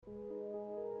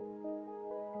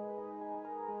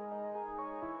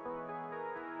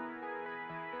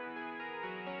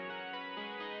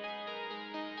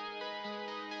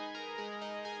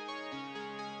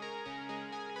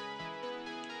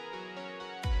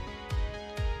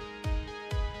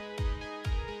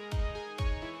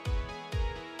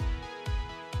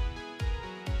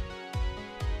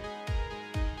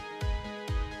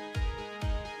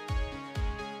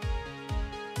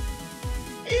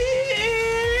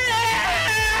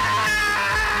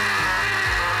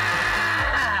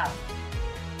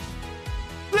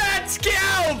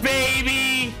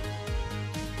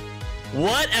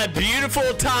What a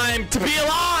beautiful time to be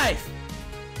alive!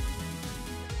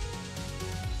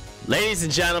 Ladies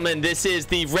and gentlemen, this is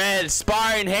the Red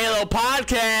Sparring Halo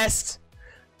podcast.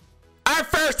 Our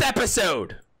first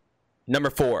episode,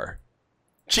 number 4.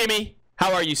 Jimmy,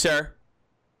 how are you, sir?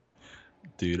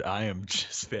 Dude, I am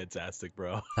just fantastic,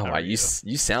 bro. Oh, wow, you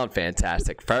sound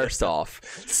fantastic. First off,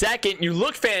 second, you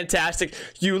look fantastic.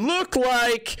 You look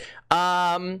like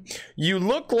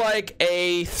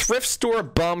a thrift store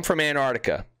bum from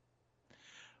Antarctica.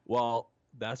 Well,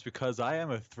 that's because I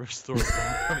am a thrift store bum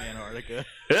from Antarctica.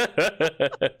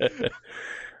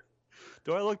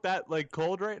 Do I look that like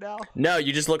cold right now? No,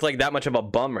 you just look like that much of a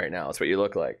bum right now. That's what you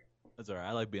look like. That's alright.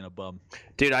 I like being a bum.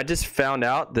 Dude, I just found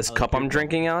out this cup I'm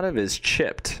drinking out of is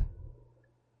chipped.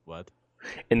 What?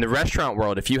 In the restaurant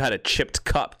world, if you had a chipped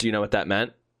cup, do you know what that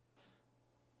meant?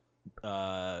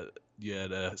 You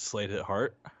had a slate at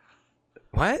heart.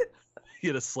 What? You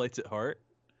had a slate at heart.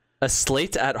 A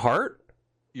slate at heart?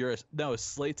 A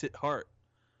slate at heart.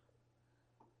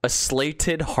 A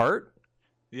slated heart?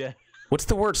 Yeah. What's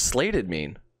the word slated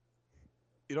mean?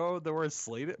 You know what the word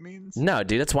slated means? No,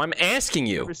 dude, that's why I'm asking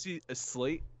you. You ever see a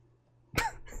slate?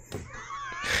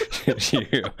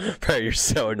 Bro, you're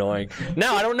so annoying.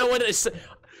 No, I don't know what it is.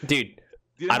 Dude,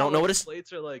 I don't know what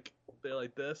slates are like. They're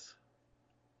like this.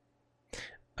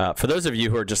 For those of you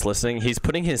who are just listening, he's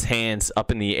putting his hands up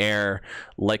in the air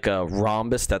like a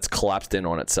rhombus that's collapsed in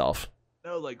on itself.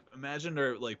 No, like imagine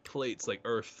they're like plates, like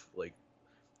Earth, like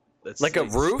that's like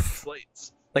slates, a roof,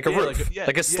 slates, like a roof,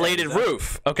 like a slated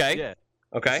roof. Okay. Yeah.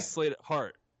 Okay. It's a slated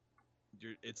heart.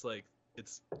 It's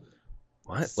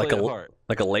what? Like a heart.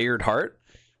 Like a layered heart?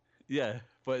 Yeah,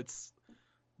 but it's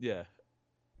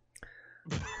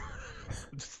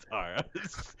all right.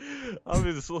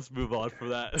 Let's move on from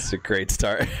that. It's a great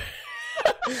start.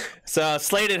 So,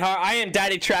 Slated Heart. I am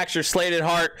Daddy Trax, your Slated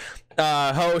Heart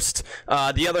host.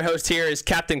 The other host here is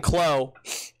Captain Clo.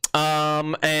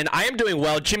 And I am doing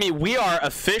well. Jimmy, we are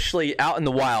officially out in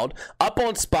the wild, up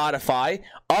on Spotify,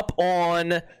 up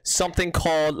on something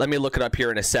called, let me look it up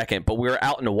here in a second, but we're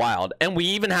out in the wild. And we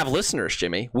even have listeners,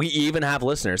 Jimmy. We even have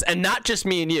listeners. And not just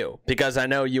me and you, because I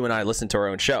know you and I listen to our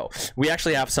own show. We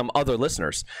actually have some other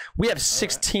listeners. We have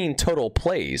 16 total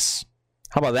plays.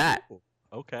 How about that?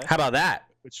 Okay. How about that?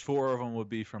 Which 4 of them would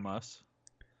be from us,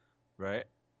 right?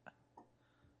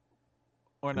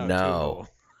 Or no? No.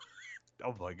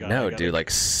 Oh my god. No, dude, like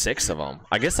 6 of them.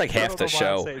 I guess like half the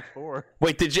show.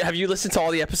 Wait, have you listened to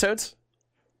all the episodes?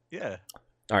 Yeah.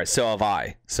 All right, so have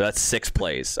I. So that's 6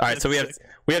 plays. All right, so we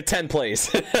have 10 plays.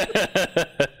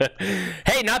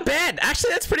 Hey, not bad.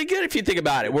 Actually, that's pretty good if you think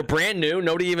about it. We're brand new.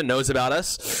 Nobody even knows about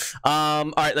us.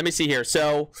 All right, let me see here.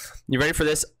 So you ready for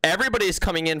this? Everybody is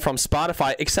coming in from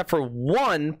Spotify except for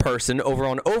one person over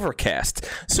on Overcast.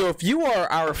 So if you are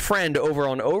our friend over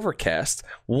on Overcast,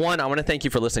 1, I want to thank you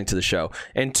for listening to the show.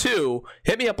 And 2,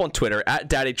 hit me up on Twitter at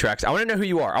DaddyTrax. I want to know who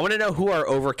you are. I want to know who our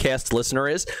Overcast listener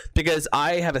is because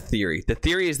I have a theory. The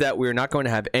theory is that we're not going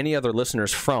to have any other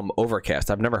listeners from Overcast.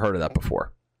 I've never heard of that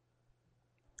before.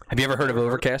 Have you ever heard of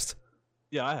Overcast?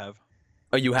 Yeah, I have.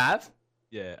 Oh, you have?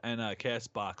 Yeah, and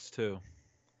Castbox too.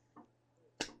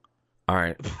 All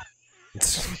right.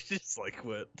 Just like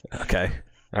what? Okay.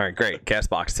 All right, great.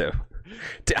 Castbox too.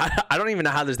 I don't even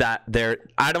know how there's that there.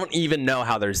 I don't even know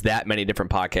how there's that many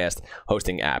different podcast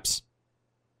hosting apps.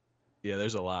 Yeah,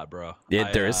 there's a lot, bro.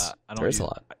 Yeah, there is. There is a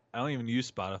lot. I don't even use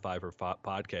Spotify for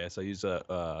podcasts. I use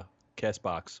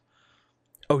Castbox.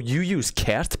 Oh, you use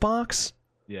Castbox?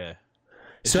 Yeah.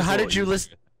 So how did you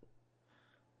listen?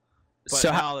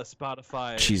 So now that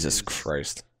Spotify. Jesus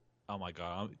Christ. Oh my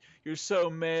god, you're so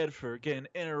mad for getting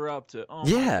interrupted. Oh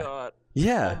yeah. My god.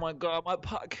 Yeah. Oh my god, my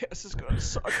podcast is gonna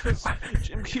suck.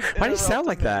 Jim keeps Why do you sound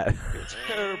like that? You're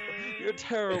terrible. You're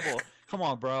terrible. Come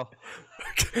on, bro.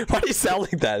 Why do you sound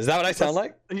like that? Is that what I sound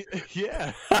like?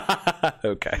 Yeah.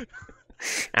 Okay.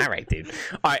 All right, dude.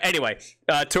 All right. Anyway,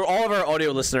 to all of our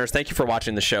audio listeners, thank you for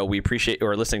watching the show. We appreciate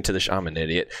or listening to the show. I'm an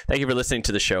idiot. Thank you for listening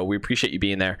to the show. We appreciate you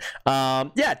being there.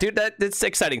 Yeah, dude, that's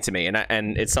exciting to me,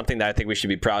 and it's something that I think we should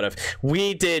be proud of.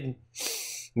 We did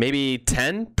maybe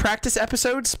 10 practice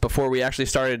episodes before we actually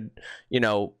started,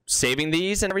 saving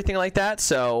these and everything like that.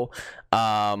 So,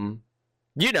 I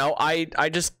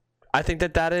think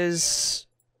that is,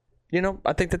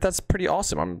 I think that's pretty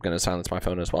awesome. I'm gonna silence my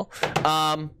phone as well.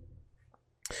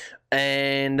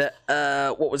 And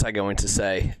what was I going to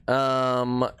say?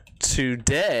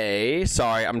 Today,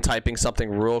 sorry, I'm typing something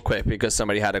real quick because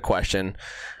somebody had a question.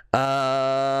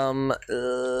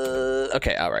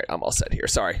 Okay, all right, I'm all set here.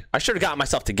 Sorry, I should have gotten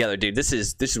myself together, dude. This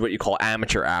is what you call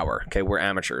amateur hour. Okay, we're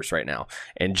amateurs right now,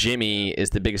 and Jimmy is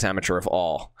the biggest amateur of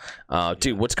all.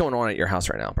 Dude, what's going on at your house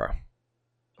right now, bro?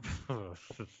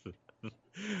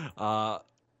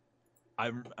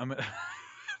 I'm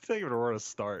thinking of where to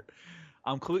start.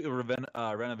 I'm completely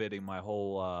renovating my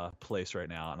whole place right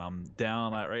now, and I'm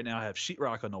down. Right now, I have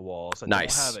sheetrock on the walls. I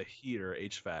Nice. don't have a heater,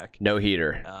 HVAC. No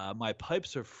heater. My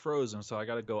pipes are frozen, so I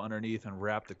got to go underneath and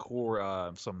wrap the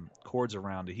some cords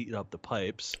around to heat up the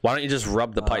pipes. Why don't you just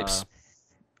rub the pipes?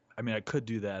 I mean, I could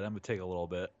do that. I'm gonna take a little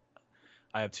bit.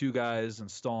 I have two guys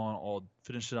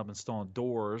finishing up installing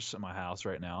doors in my house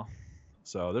right now.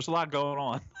 So there's a lot going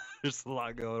on. There's a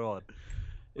lot going on.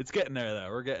 It's getting there though.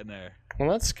 We're getting there. Well,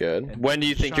 that's good. And When do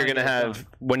you think you're trying gonna to get it have?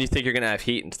 When do you think you're gonna have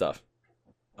heat and stuff?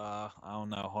 I don't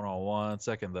know. Hold on 1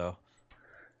 second though.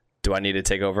 Do I need to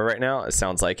take over right now? It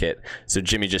sounds like it. So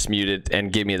Jimmy just muted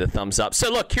and gave me the thumbs up.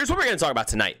 So look, here's what we're going to talk about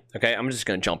tonight. Okay, I'm just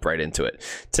going to jump right into it.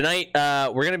 Tonight,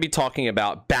 we're going to be talking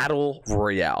about Battle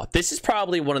Royale. This is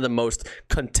probably one of the most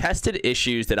contested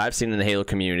issues that I've seen in the Halo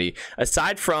community,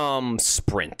 aside from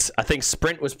Sprint. I think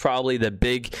Sprint was probably the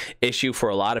big issue for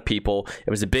a lot of people. It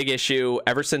was a big issue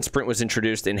ever since Sprint was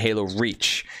introduced in Halo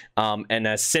Reach, and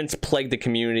has since plagued the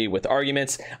community with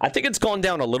arguments. I think it's gone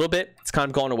down a little bit. It's kind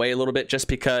of gone away a little bit just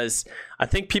because I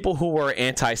think people who were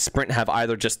anti-Sprint have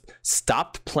either just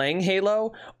stopped playing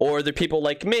Halo, or they're people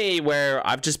like me where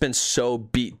I've just been so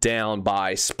beat down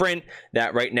by Sprint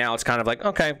that right now it's kind of like,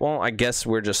 okay, well, I guess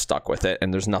we're just stuck with it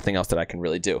and there's nothing else that I can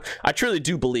really do. I truly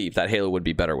do believe that Halo would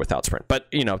be better without Sprint, but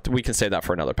you know, we can say that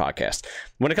for another podcast.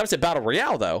 When it comes to Battle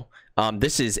Royale though,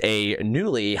 this is a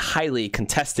newly highly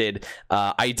contested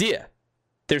idea.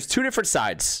 There's two different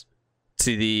sides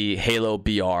to the Halo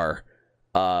BR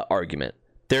argument.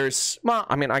 There's, well,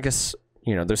 I mean, I guess,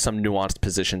 you know, there's some nuanced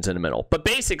positions in the middle. But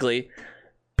basically,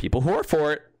 people who are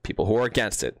for it, people who are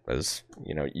against it, as,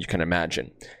 you know, you can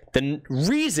imagine. The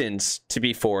reasons to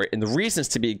be for it and the reasons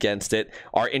to be against it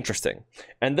are interesting.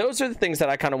 And those are the things that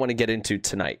I kind of want to get into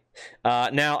tonight.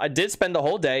 Now, I did spend the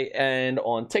whole day and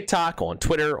on TikTok, on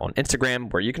Twitter, on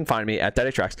Instagram, where you can find me at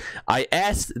DaddyTracks. I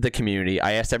asked the community,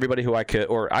 I asked everybody who I could,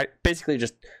 or I basically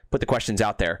just put the questions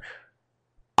out there.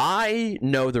 I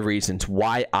know the reasons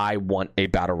why I want a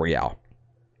Battle Royale.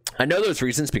 I know those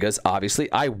reasons because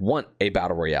obviously I want a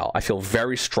Battle Royale. I feel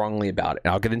very strongly about it.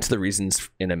 And I'll get into the reasons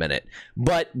in a minute.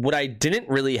 But what I didn't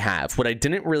really have, what I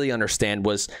didn't really understand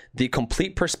was the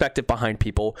complete perspective behind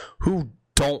people who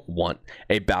don't want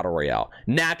a Battle Royale.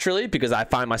 Naturally, because I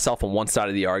find myself on one side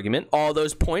of the argument, all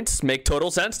those points make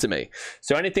total sense to me.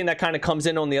 So anything that kind of comes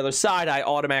in on the other side, I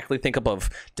automatically think of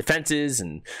defenses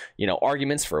and, you know,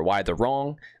 arguments for why they're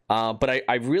wrong. But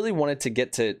I really wanted to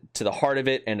get to the heart of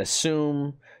it and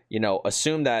assume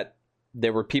that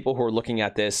there were people who were looking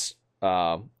at this,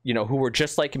 you know, who were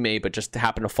just like me, but just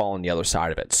happen to fall on the other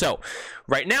side of it. So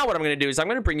right now what I'm going to do is I'm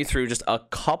going to bring you through just a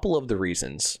couple of the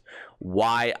reasons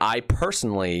why I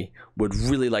personally would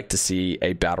really like to see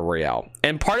a Battle Royale.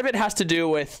 And part of it has to do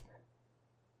with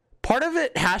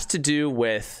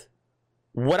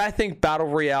what I think Battle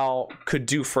Royale could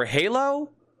do for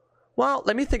Halo. Well,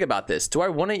 let me think about this. Do I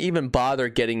want to even bother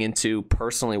getting into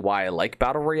personally why I like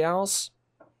Battle Royales?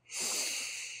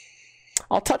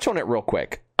 I'll touch on it real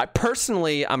quick. I'm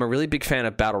a really big fan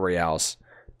of Battle Royales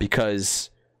because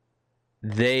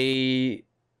they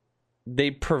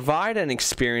provide an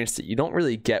experience that you don't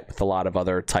really get with a lot of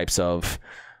other types of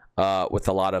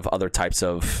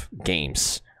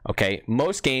games. Okay,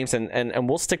 most games, and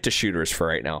we'll stick to shooters for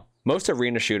right now. Most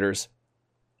arena shooters,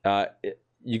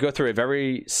 you go through a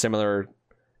very similar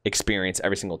experience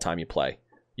every single time you play.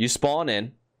 You spawn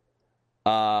in,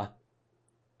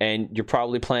 and you're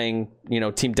probably playing, you know,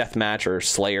 Team Deathmatch or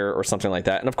Slayer or something like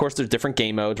that. And of course, there's different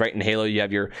game modes, right? In Halo, you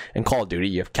have in Call of Duty,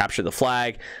 you have Capture the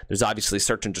Flag. There's obviously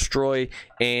Search and Destroy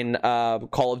in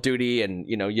Call of Duty, and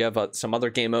you know, you have some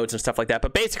other game modes and stuff like that.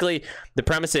 But basically, the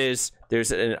premise is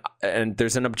there's an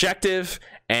objective,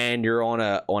 and you're on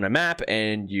a map,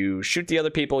 and you shoot the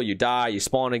other people, you die, you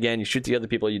spawn again. You shoot the other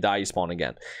people, you die, you spawn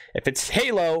again. If it's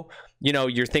Halo, you know,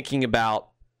 you're thinking about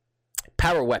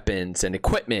power weapons and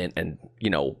equipment and, you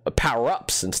know,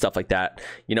 power-ups and stuff like that.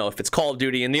 You know, if it's Call of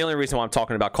Duty, and the only reason why I'm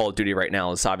talking about Call of Duty right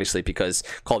now is obviously because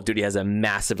Call of Duty has a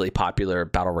massively popular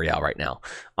Battle Royale right now.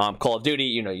 Call of Duty,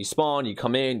 you know, you spawn, you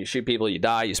come in, you shoot people, you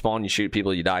die, you spawn, you shoot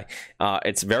people, you die.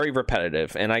 It's very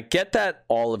repetitive, and I get that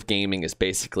all of gaming is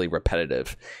basically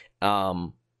repetitive.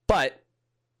 But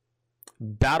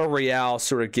Battle Royale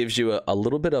sort of gives you a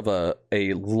little bit of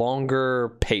a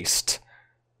longer paced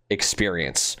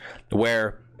experience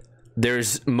where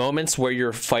there's moments where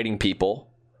you're fighting people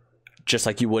just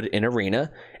like you would in arena,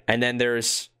 and then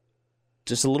there's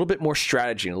just a little bit more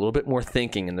strategy and a little bit more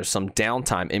thinking, and there's some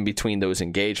downtime in between those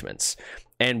engagements.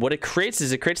 And what it creates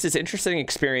is this interesting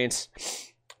experience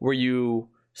where you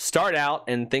start out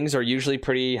and things are usually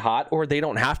pretty hot, or they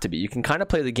don't have to be. You can kind of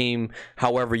play the game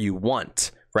however you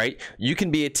want, right? You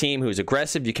can be a team who's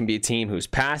aggressive. You can be a team who's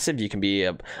passive. You can be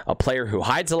a player who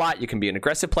hides a lot. You can be an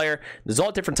aggressive player. There's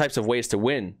all different types of ways to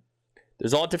win.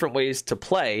 There's all different ways to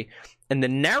play. And the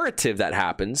narrative that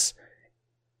happens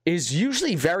is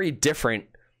usually very different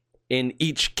in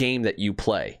each game that you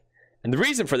play. And the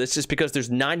reason for this is because there's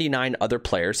 99 other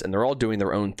players and they're all doing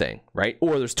their own thing, right?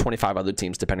 Or there's 25 other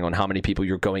teams, depending on how many people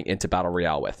you're going into Battle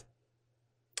Royale with.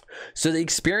 So the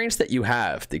experience that you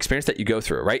have, the experience that you go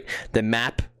through, right? The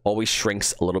map always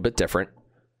shrinks a little bit different.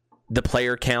 The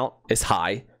player count is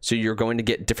high, so you're going to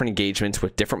get different engagements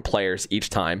with different players each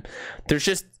time. There's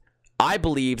just, I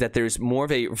believe that there's more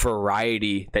of a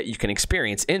variety that you can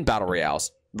experience in Battle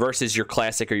Royales versus your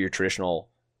classic or your traditional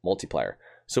multiplayer.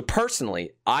 So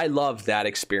personally, I love that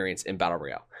experience in Battle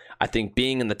Royale. I think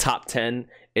being in the top 10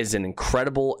 is an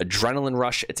incredible adrenaline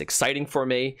rush. It's exciting for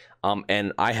me,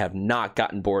 and I have not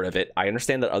gotten bored of it. I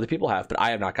understand that other people have, but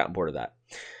I have not gotten bored of that.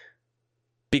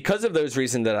 Because of those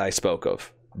reasons that I spoke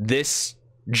of, this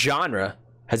genre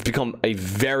has become a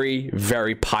very,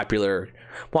 very popular,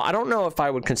 well, I don't know if I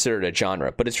would consider it a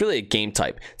genre, but it's really a game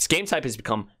type. This game type has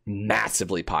become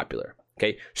massively popular.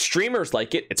 Okay, streamers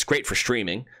like it. It's great for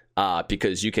streaming.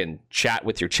 Because you can chat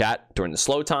with your chat during the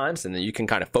slow times, and then you can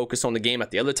kind of focus on the game at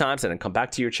the other times and then come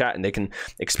back to your chat, and they can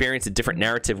experience a different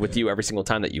narrative with you every single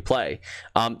time that you play.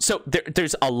 So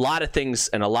there's a lot of things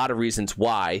and a lot of reasons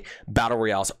why Battle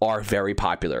Royales are very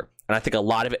popular. And I think a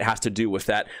lot of it has to do with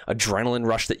that adrenaline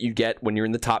rush that you get when you're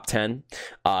in the top 10.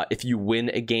 If you win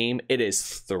a game, it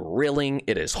is thrilling,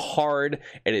 it is hard,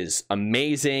 it is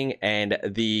amazing, and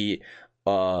the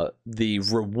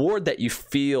reward that you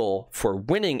feel for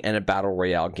winning in a Battle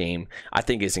Royale game, I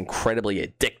think, is incredibly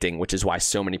addicting, which is why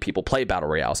so many people play Battle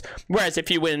Royales. Whereas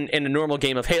if you win in a normal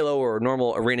game of Halo or a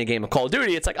normal arena game of Call of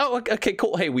Duty, it's like, oh, okay,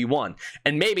 cool, hey, we won.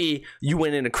 And maybe you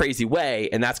win in a crazy way,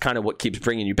 and that's kind of what keeps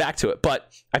bringing you back to it.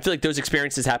 But I feel like those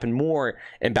experiences happen more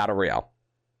in Battle Royale.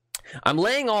 I'm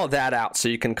laying all of that out so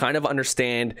you can kind of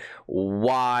understand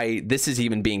why this is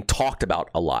even being talked about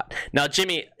a lot. Now,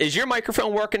 Jimmy, is your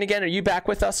microphone working again? Are you back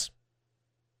with us?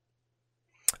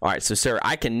 All right, so Sarah,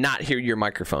 I cannot hear your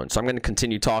microphone, so I'm going to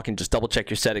continue talking. Just double check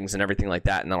your settings and everything like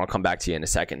that, and then I'll come back to you in a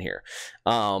second here.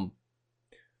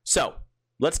 So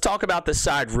let's talk about this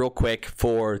side real quick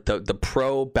for the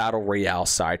pro Battle Royale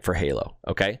side for Halo,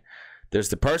 okay? There's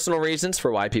the personal reasons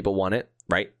for why people want it,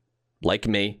 right? Like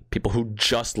me, people who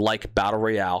just like Battle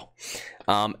Royale.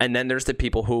 And then there's the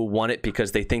people who want it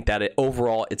because they think that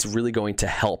overall it's really going to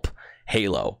help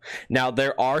Halo. Now,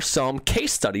 there are some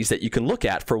case studies that you can look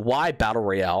at for why Battle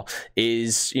Royale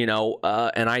is,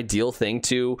 an ideal thing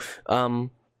to,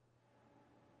 to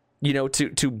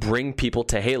bring people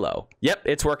to Halo. Yep,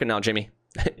 it's working now, Jimmy.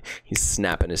 He's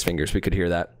snapping his fingers. We could hear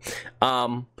that.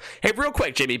 Hey, real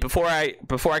quick, Jimmy, before I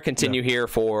continue here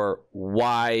for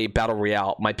why Battle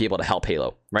Royale might be able to help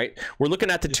Halo, right? We're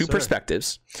looking at the two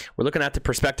perspectives. We're looking at the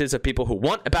perspectives of people who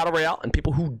want a Battle Royale and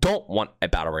people who don't want a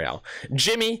Battle Royale.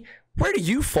 Jimmy, where do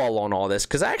you fall on all this?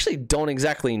 Because I actually don't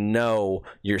exactly know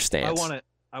your stance.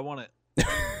 I want it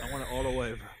all the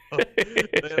way, bro.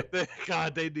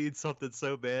 God, they need something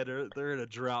so bad. They're in a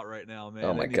drought right now, man.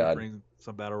 Oh my God. Bring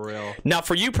some Battle Royale. Now,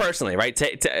 for you personally, right?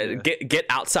 Get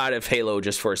outside of Halo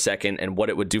just for a second and what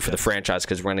it would do for the franchise,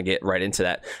 because we're going to get right into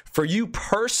that. For you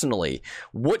personally,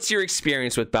 what's your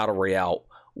experience with Battle Royale?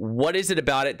 What is it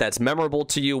about it that's memorable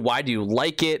to you? Why do you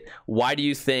like it? Why do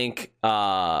you think,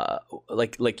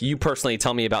 like you personally,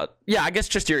 tell me about? Yeah, I guess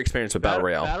just your experience with Battle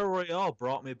Royale. Battle Royale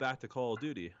brought me back to Call of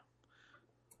Duty.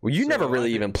 Well, you never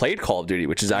really even played Call of Duty,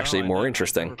 which is actually more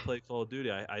interesting. I never played Call of Duty.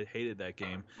 I hated that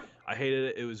game. I hated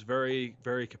it. It was very,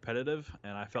 very competitive,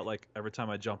 and I felt like every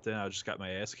time I jumped in, I just got my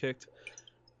ass kicked.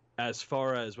 As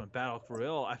far as when Battle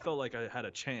Royale, I felt like I had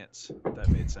a chance, if that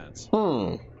made sense.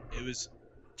 It was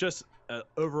just an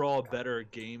overall better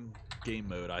game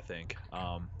mode, I think.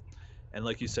 And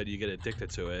like you said, you get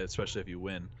addicted to it, especially if you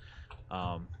win.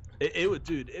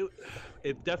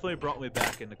 It definitely brought me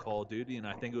back into Call of Duty, and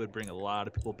I think it would bring a lot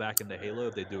of people back into Halo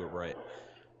if they do it right.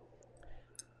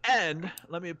 And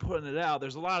let me put it out,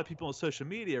 there's a lot of people on social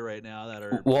media right now that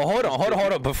are... Well, hold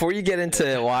on. Before you get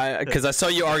into why, because I saw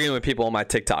you arguing with people on my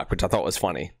TikTok, which I thought was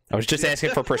funny. I was just asking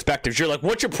for perspectives. You're like,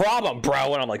 what's your problem,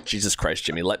 bro? And I'm like, Jesus Christ,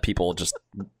 Jimmy, let people just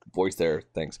voice their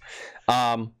things.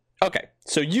 Okay,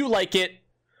 so you like it.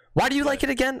 Why do you like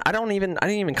it again? I didn't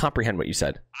even comprehend what you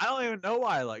said. I don't even know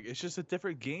why I like it. It's just a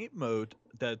different game mode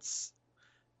it's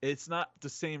not the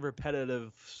same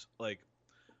repetitive, like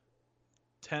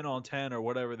 10 on 10 or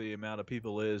whatever the amount of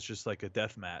people is, just like a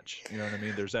death match. You know what I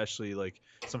mean? There's actually like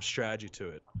some strategy to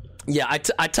it. Yeah,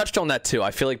 I touched on that too.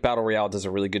 I feel like Battle Royale does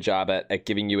a really good job at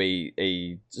giving you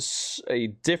a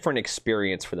different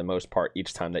experience for the most part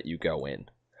each time that you go in,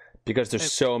 because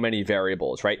there's so many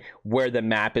variables, right? Where the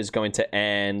map is going to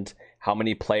end, how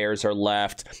many players are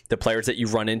left, the players that you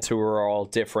run into are all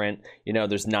different. You know,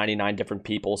 there's 99 different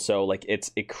people, so like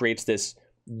it creates this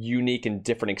unique and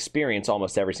different experience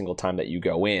almost every single time that you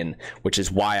go in, which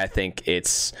is why I think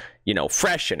it's, you know,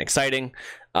 fresh and exciting.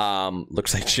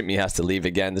 Looks like Jimmy has to leave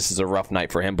again. This is a rough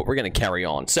night for him, but we're going to carry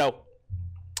on. So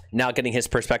now getting his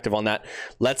perspective on that,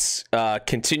 let's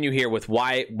continue here with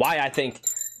why I think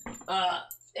a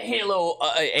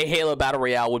Halo Battle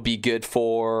Royale would be good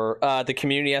for the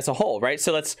community as a whole, right?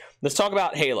 So let's talk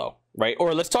about Halo, right?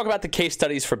 Or let's talk about the case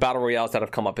studies for Battle Royales that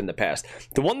have come up in the past.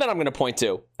 The one that I'm going to point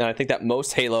to, and I think that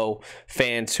most Halo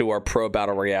fans who are pro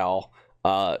Battle Royale,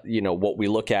 you know, what we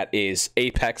look at is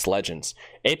Apex Legends.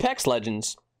 Apex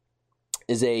Legends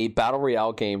is a Battle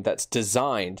Royale game that's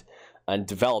designed and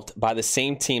developed by the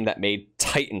same team that made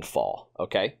Titanfall,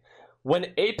 okay?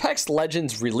 When Apex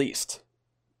Legends released,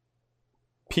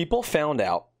 people found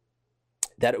out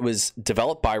that it was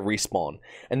developed by Respawn,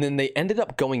 and then they ended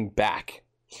up going back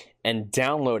and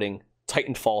downloading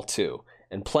Titanfall 2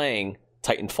 and playing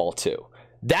Titanfall 2.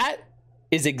 That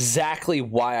is exactly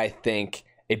why I think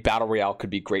a Battle Royale could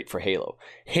be great for Halo.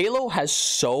 Halo has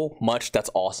so much that's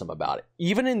awesome about it.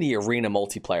 Even in the arena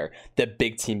multiplayer, the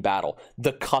big team battle,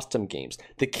 the custom games,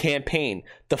 the campaign,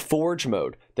 the Forge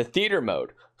mode, the theater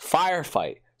mode,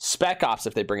 Firefight, Spec Ops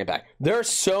if they bring it back. There are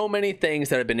so many things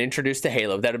that have been introduced to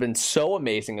Halo that have been so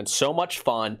amazing and so much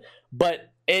fun,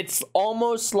 but it's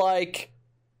almost like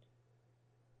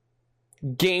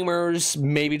gamers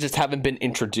maybe just haven't been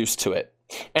introduced to it.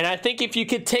 And I think if you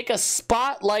could take a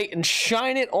spotlight and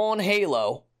shine it on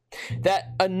Halo,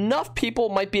 that enough people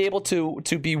might be able to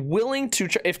be willing to,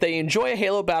 if they enjoy a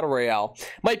Halo Battle Royale,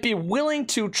 might be willing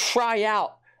to try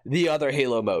out the other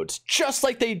Halo modes, just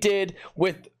like they did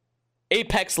with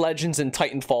Apex Legends and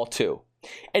Titanfall 2.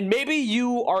 And maybe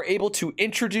you are able to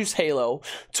introduce Halo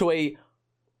to a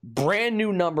brand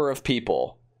new number of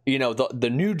people. You know, the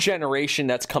new generation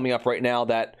that's coming up right now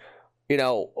that, you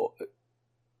know,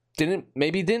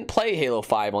 didn't play Halo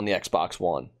 5 on the Xbox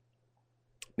One.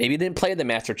 Maybe didn't play the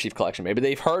Master Chief Collection. Maybe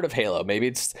they've heard of Halo. Maybe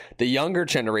it's the younger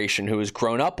generation who has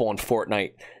grown up on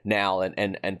Fortnite now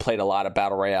and played a lot of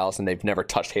Battle Royales and they've never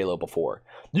touched Halo before.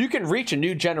 You can reach a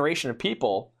new generation of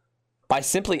people by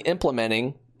simply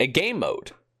implementing a game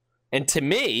mode. And to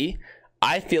me,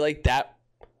 I feel like that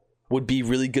would be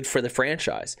really good for the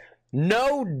franchise.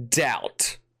 No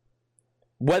doubt,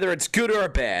 whether it's good or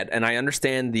bad, and I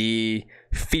understand the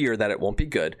fear that it won't be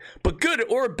good, but good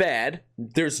or bad,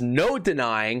 there's no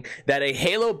denying that a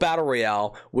Halo Battle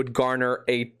Royale would garner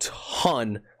a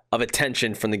ton of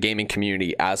attention from the gaming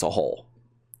community as a whole.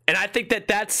 And I think that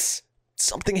that's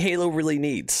something Halo really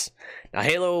needs. Now,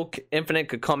 Halo Infinite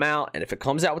could come out, and if it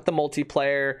comes out with the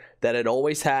multiplayer that it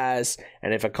always has,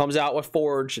 and if it comes out with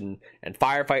Forge and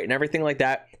Firefight and everything like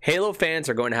that, Halo fans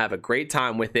are going to have a great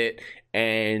time with it,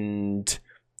 and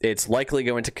it's likely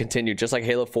going to continue just like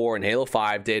Halo 4 and Halo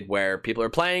 5 did, where people are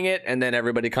playing it, and then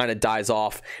everybody kind of dies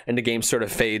off, and the game sort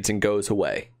of fades and goes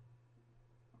away.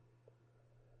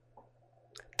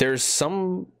 There's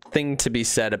something to be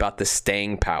said about the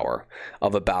staying power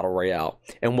of a Battle Royale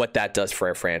and what that does for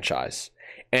a franchise.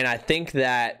 And I think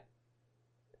that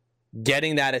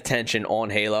getting that attention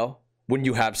on Halo, when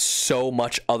you have so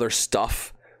much other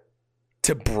stuff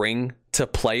to bring to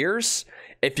players,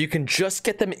 if you can just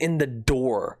get them in the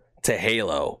door to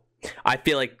Halo, I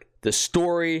feel like the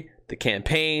story, the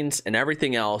campaigns, and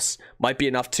everything else might be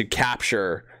enough to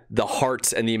capture the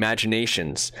hearts and the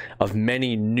imaginations of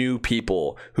many new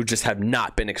people who just have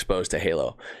not been exposed to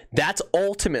Halo. That's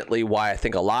ultimately why I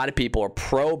think a lot of people are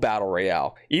pro Battle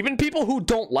Royale. Even people who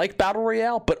don't like Battle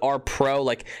Royale but are pro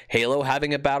like Halo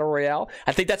having a Battle Royale.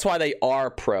 I think that's why they are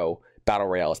pro Battle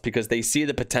Royale, is because they see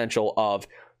the potential of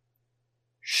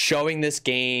showing this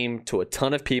game to a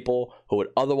ton of people who would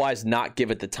otherwise not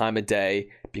give it the time of day,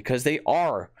 because they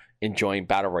are enjoying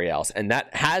Battle Royales, and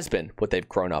that has been what they've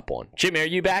grown up on. Jimmy, are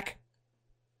you back?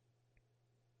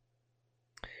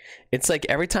 It's like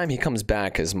every time he comes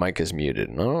back, his mic is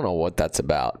muted. I don't know what that's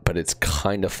about, but it's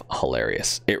kind of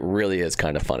hilarious. It really is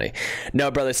kind of funny. No,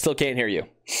 brother, still can't hear you.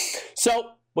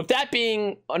 So with that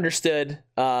being understood,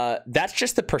 that's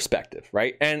just the perspective,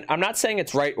 right? And I'm not saying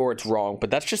it's right or it's wrong, but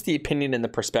that's just the opinion and the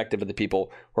perspective of the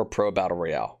people who are pro Battle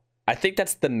Royale. I think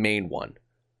that's the main one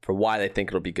for why they think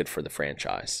it'll be good for the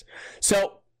franchise.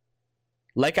 So,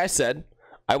 like I said,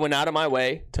 I went out of my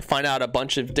way to find out a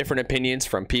bunch of different opinions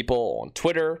from people on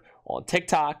Twitter, on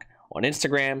TikTok, on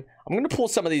Instagram. I'm going to pull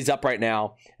some of these up right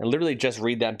now and literally just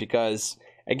read them because,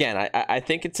 again, I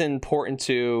think it's important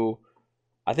to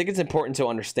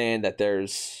understand that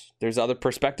there's other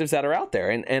perspectives that are out there,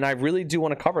 and I really do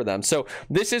want to cover them. So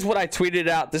this is what I tweeted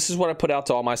out. This is what I put out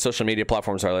to all my social media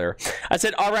platforms earlier. I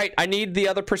said, all right, I need the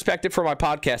other perspective for my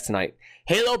podcast tonight.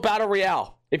 Halo Battle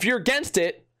Royale. If you're against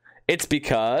it, it's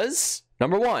because,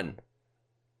 number one,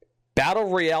 Battle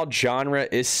Royale genre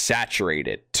is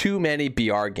saturated. Too many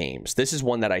BR games. This is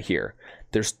one that I hear.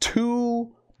 There's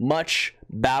too much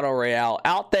Battle Royale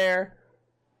out there.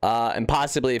 And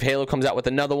possibly if Halo comes out with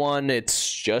another one,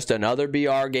 it's just another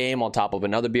BR game on top of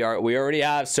another BR. We already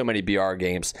have so many BR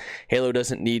games. Halo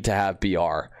doesn't need to have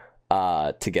BR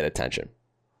to get attention.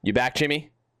 You back,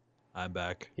 Jimmy? I'm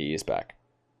back. He is back.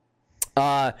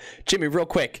 Jimmy, real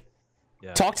quick.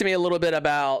 Yeah. Talk to me a little bit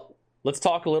about... Let's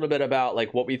talk a little bit about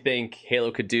like what we think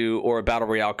Halo could do or a Battle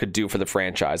Royale could do for the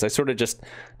franchise. I sort of just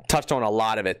touched on a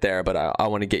lot of it there, but I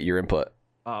want to get your input.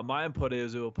 My input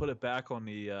is it will put it back on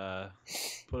the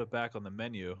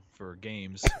menu for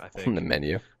games. I think On the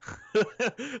menu.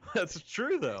 That's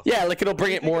true though. Yeah, like it'll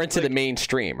bring it more into the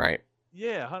mainstream, right?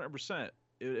 Yeah, 100%.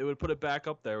 It would put it back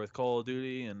up there with Call of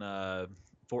Duty and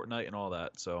Fortnite and all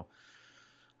that. So,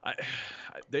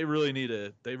 they really need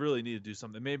to do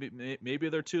something. Maybe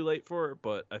they're too late for it,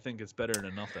 but I think it's better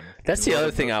than nothing. That's the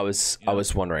other thing I was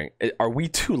wondering. Are we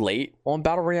too late on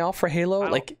Battle Royale for Halo?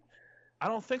 I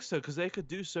don't think so, because they could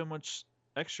do so much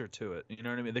extra to it. You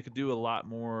know what I mean? They could do a lot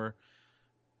more.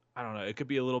 I don't know. It could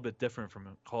be a little bit different from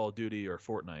Call of Duty or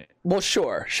Fortnite. Well,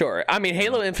 sure. I mean,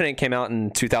 Halo Infinite came out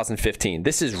in 2015.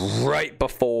 This is right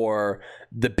before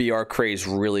the BR craze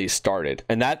really started,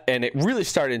 and it really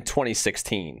started in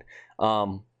 2016.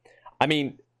 I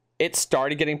mean, it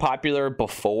started getting popular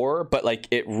before, but like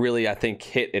it really, I think,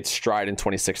 hit its stride in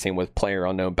 2016 with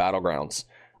PlayerUnknown Battlegrounds.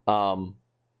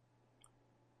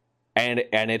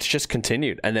 And it's just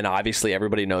continued. And then obviously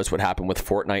everybody knows what happened with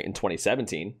Fortnite in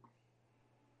 2017.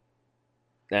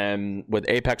 And with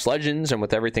Apex Legends and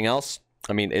with everything else,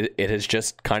 I mean, it has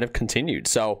just kind of continued.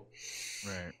 So,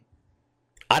 right.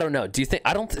 I don't know.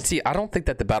 I don't think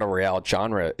that the Battle Royale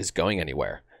genre is going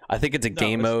anywhere. I think it's a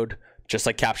game mode, just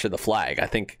like Capture the Flag. I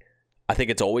think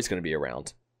it's always going to be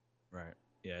around. Right.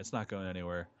 Yeah, it's not going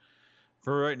anywhere.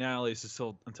 For right now, at least, it's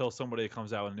still until somebody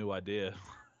comes out with a new idea.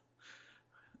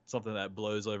 Something that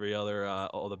blows all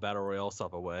the Battle Royale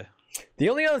stuff away. The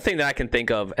only other thing that I can think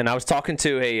of, and I was talking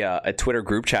to a Twitter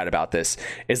group chat about this,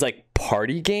 is like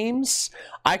party games.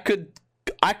 I could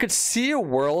see a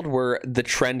world where the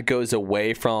trend goes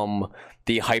away from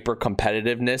the hyper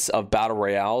competitiveness of battle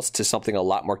royales to something a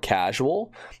lot more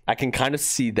casual. I can kind of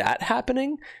see that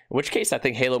happening, in which case I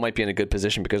think Halo might be in a good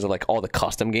position because of like all the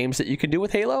custom games that you can do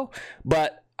with Halo.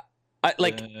 But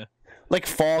like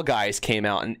Fall Guys came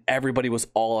out and everybody was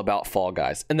all about Fall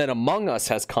Guys. And then Among Us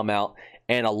has come out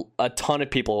and a ton of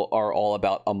people are all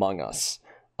about Among Us.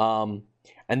 And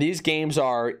these games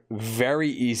are very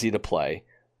easy to play,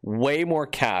 way more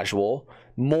casual,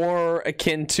 more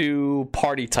akin to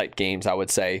party type games, I would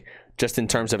say, just in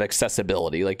terms of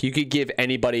accessibility. Like you could give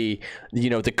anybody,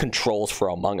 the controls for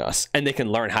Among Us and they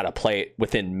can learn how to play it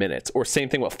within minutes. Or same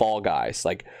thing with Fall Guys.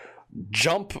 Like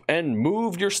jump and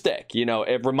move your stick.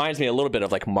 It reminds me a little bit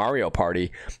of like Mario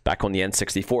Party back on the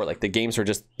N64. Like the games are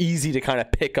just easy to kind of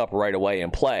pick up right away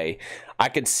and play. I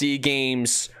could see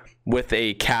games with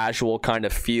a casual kind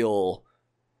of feel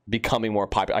becoming more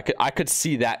popular. I could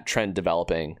see that trend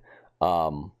developing.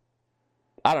 I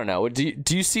don't know. Do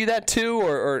you see that too,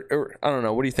 or I don't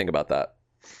know. What do you think about that?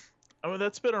 I mean,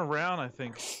 that's been around, I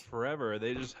think, forever.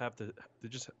 They're just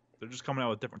coming out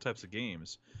with different types of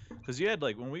games. Because you had,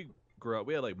 like, when we grew up,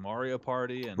 we had like Mario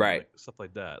Party and like, stuff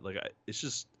like that. Like,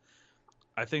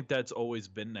 I think that's always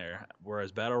been there,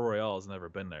 whereas Battle Royale has never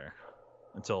been there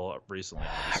until recently,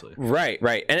 obviously.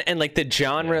 Right. And like the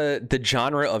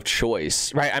genre of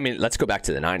choice, right? I mean, let's go back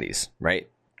to the 90s, right?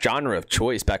 Genre of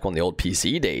choice back on the old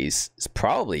PC days is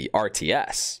probably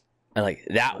RTS. And like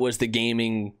that was the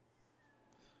gaming,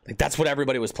 like that's what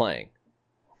everybody was playing.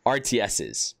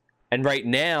 RTSs. And right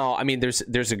now, I mean,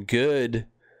 there's a good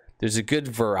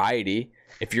variety.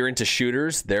 If you're into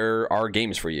shooters, there are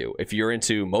games for you. If you're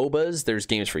into MOBAs, there's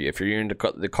games for you. If you're into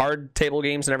the card table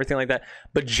games and everything like that.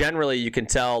 But generally, you can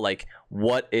tell like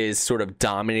what is sort of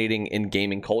dominating in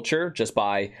gaming culture just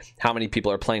by how many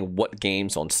people are playing what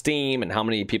games on Steam and how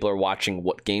many people are watching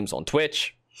what games on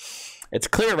Twitch. It's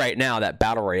clear right now that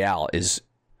Battle Royale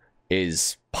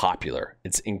is popular.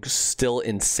 It's still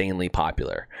insanely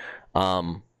popular.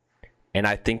 And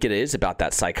I think it is about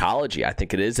that psychology. I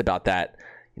think it is about that,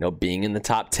 being in the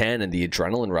top 10 and the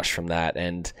adrenaline rush from that,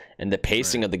 and the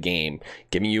pacing of the game,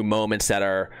 giving you moments that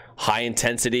are high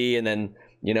intensity, and then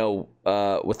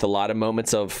with a lot of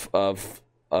moments of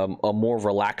a more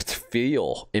relaxed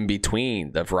feel in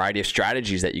between, the variety of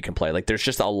strategies that you can play. Like, there's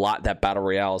just a lot that battle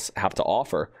royales have to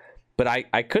offer. But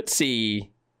I could see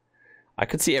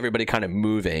everybody kind of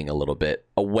moving a little bit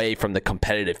away from the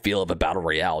competitive feel of a battle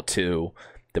royale to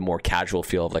the more casual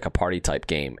feel of like a party type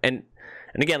game. And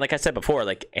again, like I said before,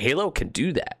 like Halo can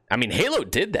do that. I mean, Halo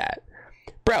did that,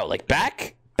 bro. Like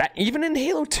back even in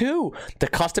Halo 2, the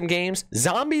custom games,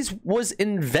 zombies was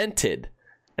invented.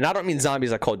 And I don't mean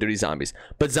zombies like Call of Duty zombies,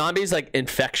 but zombies like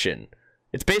Infection.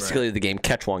 It's basically the game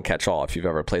Catch One, Catch All, if you've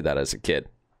ever played that as a kid.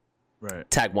 Right.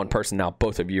 Tag one person, now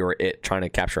both of you are it, trying to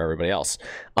capture everybody else.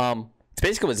 It's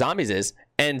basically what Zombies is.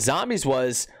 And Zombies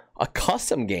was a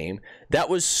custom game that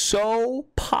was so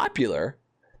popular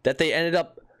that they ended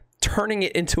up turning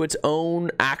it into its own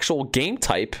actual game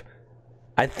type.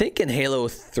 I think in Halo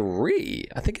 3.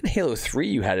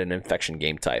 You had an Infection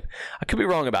game type. I could be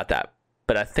wrong about that,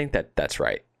 but I think that's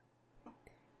right.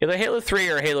 Either Halo 3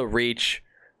 or Halo Reach,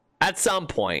 at some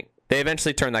point, they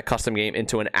eventually turned that custom game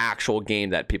into an actual game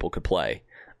that people could play.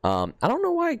 I don't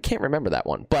know why I can't remember that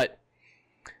one, but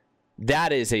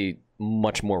that is a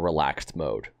much more relaxed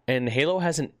mode. And Halo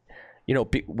hasn't,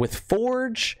 with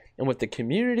Forge and with the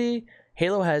community,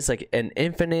 Halo has like an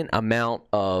infinite amount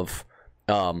of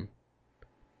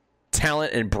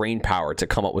talent and brain power to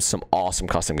come up with some awesome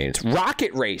custom games.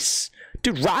 Rocket Race.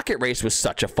 Dude, Rocket Race was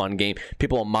such a fun game.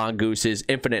 People on mongooses,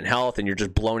 infinite health, and you're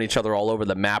just blowing each other all over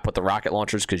the map with the rocket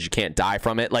launchers because you can't die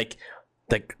from it. Like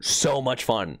so much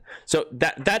fun. So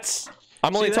that's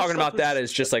I'm only talking about that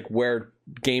as just like where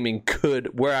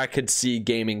I could see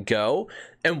gaming go,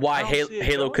 and why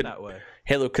Halo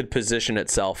could position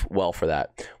itself well for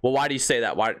that. Well, why do you say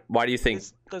that? Why do you think?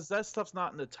 Because that stuff's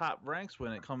not in the top ranks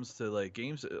when it comes to like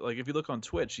games. Like if you look on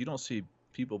Twitch, you don't see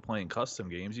people playing custom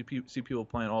games. You see people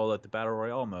playing all like the battle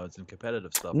royale modes and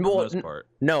competitive stuff for the most part.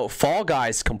 No, Fall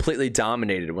Guys completely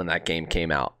dominated when that game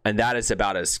came out, and that is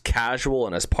about as casual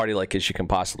and as party-like as you can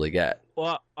possibly get.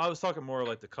 Well, I was talking more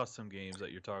like the custom games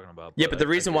that you're talking about. Yeah, but the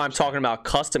reason why I'm talking about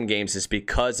custom games is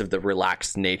because of the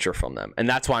relaxed nature from them, and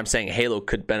that's why I'm saying Halo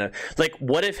could benefit. Like,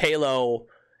 what if Halo,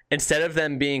 instead of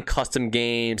them being custom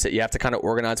games that you have to kind of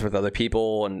organize with other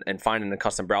people and find in a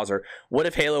custom browser, what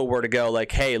if Halo were to go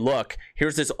like, hey, look,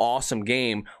 here's this awesome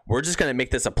game. We're just going to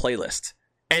make this a playlist.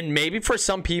 And maybe for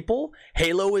some people,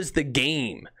 Halo is the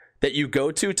game that you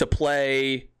go to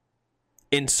play,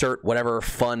 insert whatever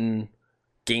fun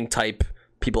game type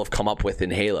people have come up with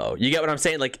in Halo. You get what I'm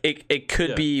saying? Like, it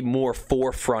could be more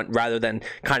forefront rather than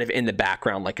kind of in the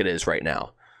background like it is right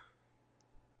now.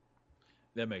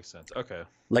 That makes sense. Okay.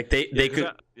 Like they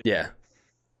could,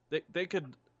 They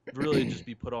could really just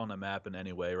be put on the map in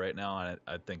any way right now, and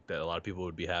I think that a lot of people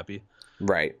would be happy.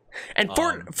 Right. And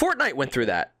Fortnite went through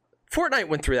that. Fortnite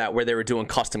went through that where they were doing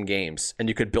custom games and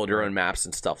you could build your own maps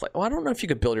and stuff. Like, I don't know if you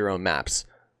could build your own maps.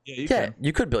 Yeah,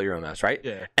 you could build your own maps, right?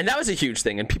 Yeah. And that was a huge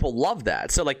thing, and people loved that.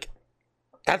 So like,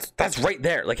 that's right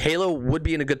there. Like Halo would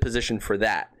be in a good position for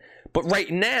that. But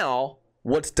right now,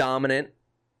 what's dominant?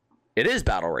 It is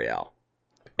Battle Royale.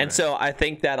 And so I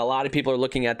think that a lot of people are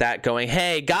looking at that going,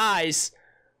 hey, guys,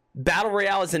 Battle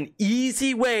Royale is an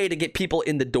easy way to get people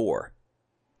in the door.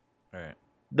 All right.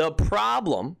 The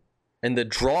problem and the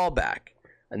drawback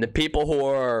and the people who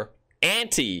are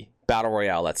anti-Battle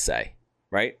Royale, let's say,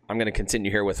 right? I'm going to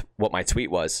continue here with what my tweet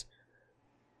was.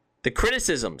 The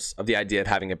criticisms of the idea of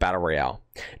having a Battle Royale.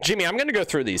 Jimmy, I'm going to go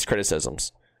through these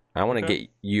criticisms. I want to get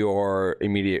your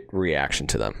immediate reaction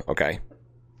to them, okay?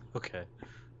 Okay.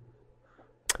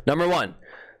 Number one,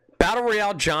 Battle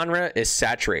Royale genre is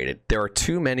saturated. There are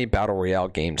too many Battle Royale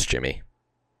games, Jimmy.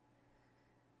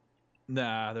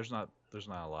 Nah, there's not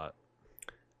a lot.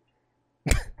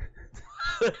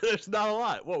 There's not a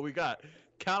lot. What we got?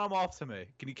 Count them off to me.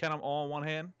 Can you count them all in one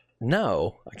hand?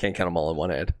 No, I can't count them all in one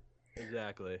hand.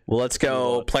 Exactly. Well, let's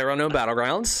go PlayerUnknown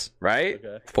Battlegrounds, right?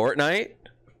 Okay. Fortnite.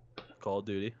 Call of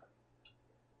Duty.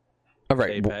 All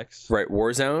right. Apex. Right.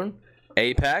 Warzone.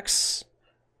 Apex.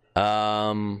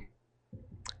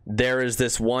 There is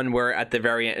this one where at the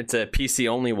very end, it's a PC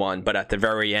only one, but at the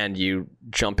very end you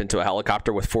jump into a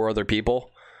helicopter with 4 other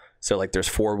people. So like there's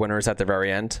 4 winners at the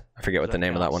very end. I forget what the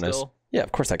name of that one is. Yeah,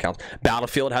 of course that counts.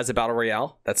 Battlefield has a Battle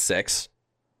Royale. That's 6.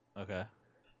 Okay.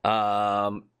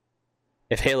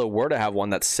 If Halo were to have one,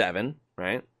 that's 7,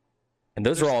 right? And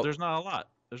those are all. There's not a lot.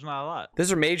 There's not a lot.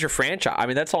 Those are major franchise. I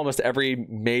mean, that's almost every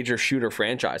major shooter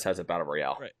franchise has a Battle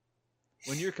Royale. Right.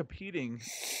 When you're competing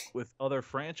with other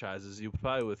franchises, you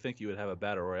probably would think you would have a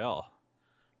Battle Royale,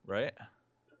 right?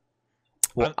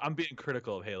 Well, I'm being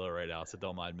critical of Halo right now, so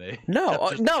don't mind me. no,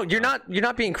 Just- no, you're not. You're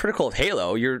not being critical of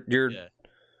Halo. You're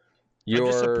Yeah. I'm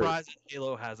just surprised that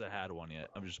Halo hasn't had one yet.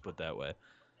 I'm just put that way.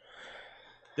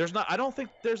 I don't think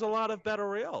there's a lot of battle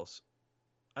royales.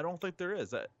 I don't think there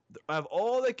is. I have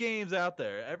all the games out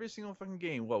there, every single fucking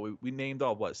game. What we named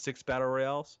all 6 battle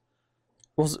royales?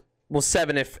 Well,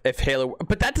 7 if Halo,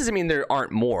 but that doesn't mean there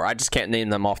aren't more. I just can't name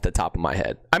them off the top of my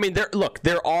head. I mean,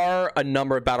 there are a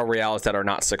number of battle royales that are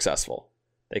not successful.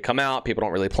 They come out, people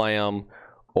don't really play them,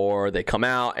 or they come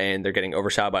out and they're getting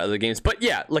overshadowed by other games. But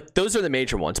yeah, like those are the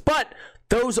major ones. But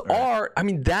those are, I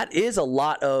mean, that is a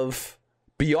lot of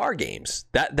BR games.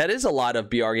 That is a lot of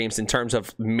BR games in terms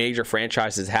of major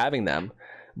franchises having them.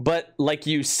 But like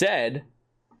you said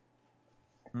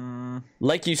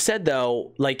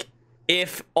though, like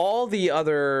if all the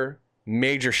other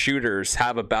major shooters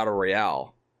have a battle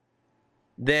royale,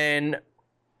 then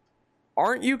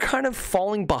aren't you kind of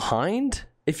falling behind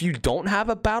if you don't have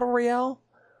a battle royale?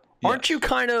 Yes. Aren't you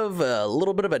kind of a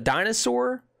little bit of a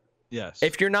dinosaur? Yes.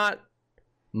 If you're not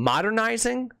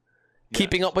modernizing,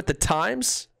 keeping up with the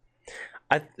times.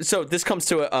 So this comes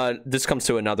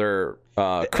to another.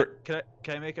 Can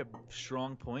I make a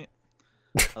strong point?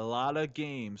 A lot of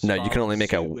games. No, you can only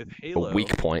make a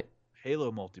weak point.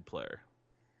 Halo multiplayer.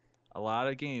 A lot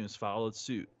of games followed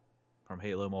suit from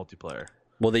Halo multiplayer.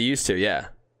 Well, they used to, yeah.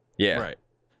 Right.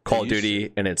 Call of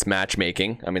Duty and its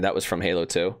matchmaking. I mean, that was from Halo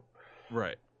 2.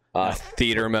 Right.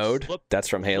 Theater mode. That's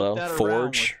from Halo.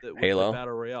 Forge. with Halo. The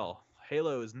Battle Royale.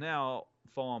 Halo is now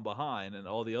falling behind, and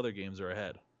all the other games are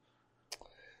ahead.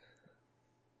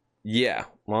 Yeah.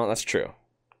 Well, that's true.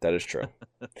 That is true.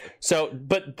 So,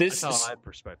 but this That's how I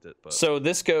perspect it. But. So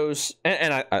this goes,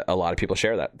 and a lot of people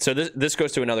share that. So this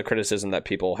goes to another criticism that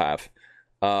people have.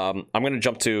 I'm going to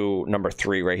jump to number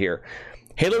 3 right here.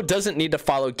 Halo doesn't need to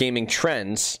follow gaming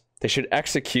trends. They should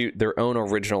execute their own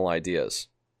original ideas.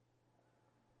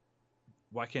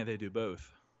 Why can't they do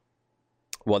both?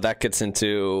 Well, that gets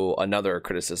into another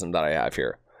criticism that I have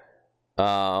here.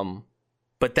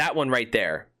 But that one right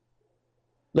there.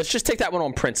 Let's just take that one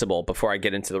on principle before I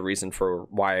get into the reason for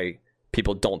why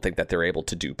people don't think that they're able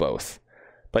to do both.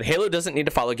 But Halo doesn't need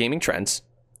to follow gaming trends.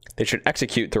 They should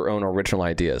execute their own original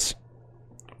ideas.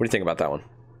 What do you think about that one?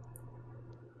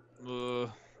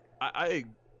 I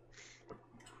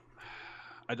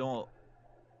don't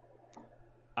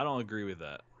agree with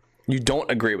that. You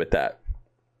don't agree with that?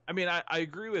 I mean, I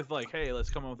agree with like, hey, let's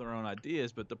come up with our own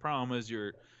ideas, but the problem is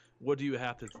what do you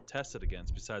have to test it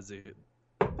against besides the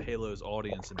Halo's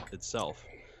audience itself?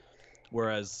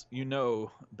 Whereas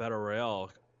Battle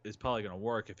Royale is probably going to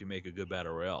work if you make a good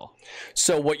Battle Royale.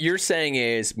 So what you're saying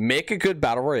is make a good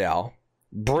Battle Royale,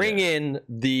 bring in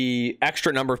the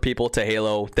extra number of people to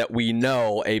Halo that we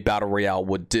know a Battle Royale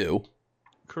would do.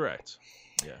 Correct.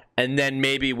 Yeah. And then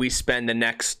maybe we spend the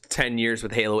next 10 years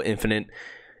with Halo Infinite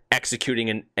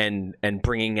executing and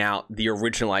bringing out the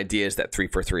original ideas that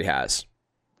 343 has.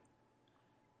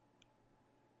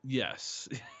 Yes.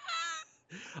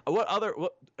 What other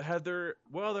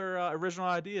original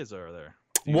ideas are there?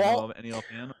 Do you know of any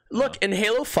offhand? Look, in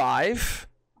Halo 5,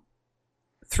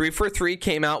 343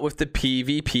 came out with the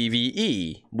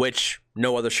PvPvE, which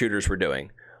no other shooters were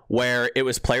doing, where it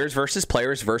was players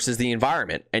versus the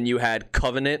environment, and you had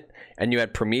Covenant and you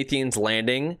had Prometheans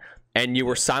landing, and you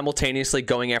were simultaneously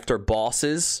going after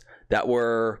bosses that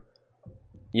were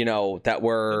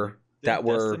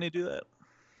Destiny do that?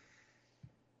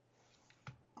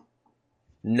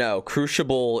 No,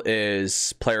 Crucible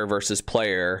is player versus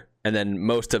player, and then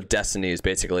most of Destiny is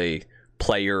basically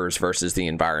players versus the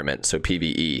environment, so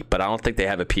PvE. But I don't think they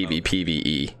have a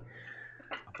PvPvE. I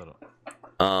thought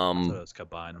it was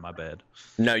combined. My bad.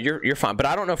 No, you're fine, but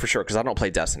I don't know for sure because I don't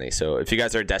play Destiny. So if you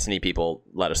guys are Destiny people,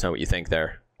 let us know what you think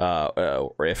there,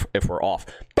 or if we're off.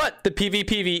 But the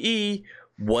PvPvE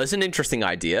was an interesting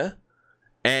idea,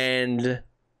 and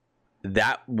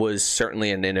that was certainly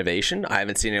an innovation. I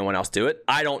haven't seen anyone else do it.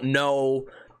 I don't know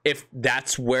if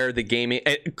that's where the gaming...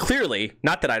 Clearly,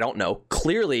 not that I don't know,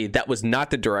 clearly that was not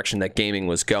the direction that gaming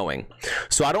was going.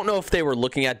 So I don't know if they were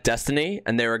looking at Destiny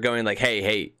and they were going like,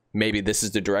 hey, maybe this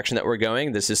is the direction that we're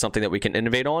going. This is something that we can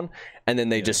innovate on. And then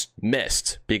they just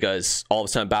missed because all of a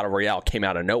sudden Battle Royale came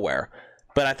out of nowhere.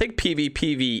 But I think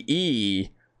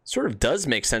PvPvE sort of does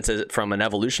make sense from an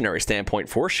evolutionary standpoint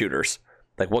for shooters.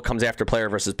 Like, what comes after player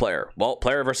versus player? Well,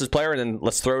 player versus player, and then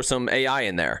let's throw some AI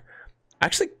in there. I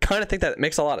actually kind of think that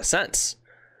makes a lot of sense.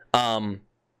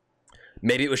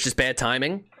 Maybe it was just bad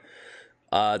timing.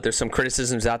 There's some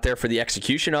criticisms out there for the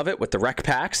execution of it with the rec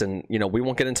packs, and we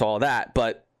won't get into all that.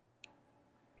 But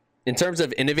in terms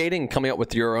of innovating and coming up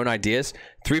with your own ideas,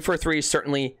 343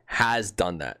 certainly has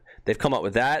done that. They've come up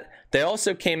with that. They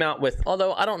also came out with,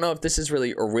 although I don't know if this is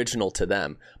really original to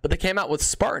them, but they came out with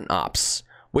Spartan Ops,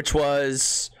 which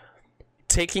was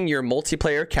taking your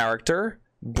multiplayer character,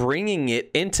 bringing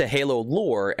it into Halo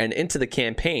lore and into the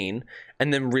campaign,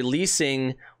 and then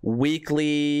releasing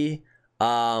weekly,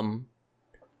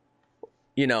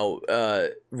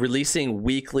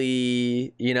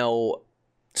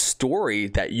 story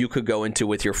that you could go into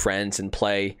with your friends and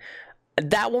play.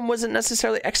 That one wasn't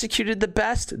necessarily executed the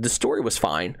best. The story was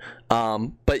fine,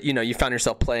 but you found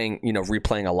yourself playing,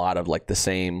 replaying a lot of like the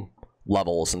same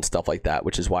levels and stuff like that,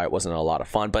 which is why it wasn't a lot of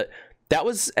fun. But that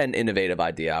was an innovative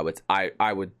idea.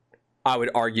 I would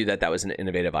argue that was an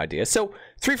innovative idea. So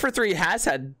 343 has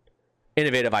had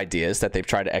innovative ideas that they've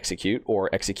tried to execute or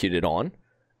executed on.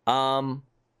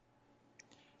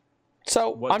 So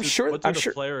What do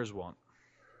the players want?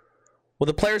 Well,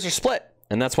 the players are split,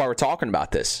 and that's why we're talking about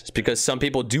this. It's because some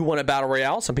people do want a battle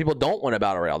royale, some people don't want a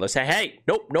battle royale. They say, "Hey,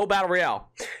 nope, no battle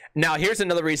royale." Now, here's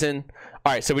another reason.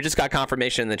 All right, so we just got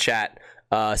confirmation in the chat.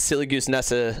 Silly Goose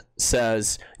Nessa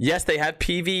says, "Yes, they have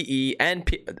PvE and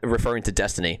referring to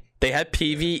Destiny. They have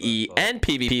PvE and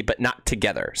PvP, but not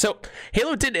together." So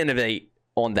Halo did innovate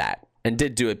on that and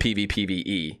did do a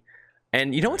PvPvE.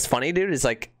 And you know what's funny, dude, is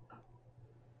like,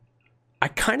 I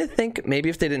kind of think maybe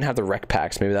if they didn't have the rec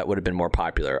packs, maybe that would have been more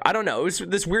popular. I don't know. It was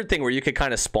this weird thing where you could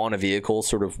kind of spawn a vehicle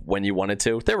sort of when you wanted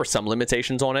to. There were some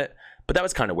limitations on it, but that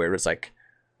was kind of weird. It was like,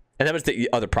 and that was the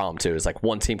other problem too, is like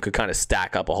one team could kind of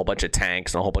stack up a whole bunch of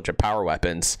tanks and a whole bunch of power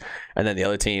weapons, and then the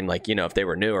other team, like, if they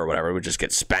were new or whatever, would just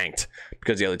get spanked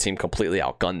because the other team completely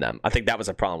outgunned them. I think that was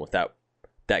a problem with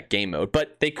that game mode,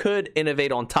 but they could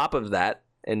innovate on top of that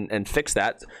and fix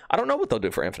that. I don't know what they'll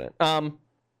do for Infinite.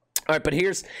 All right, but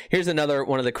here's another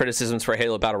one of the criticisms for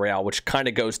Halo Battle Royale, which kind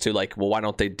of goes to like, well, why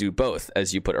don't they do both,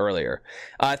 as you put earlier?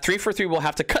 343 will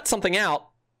have to cut something out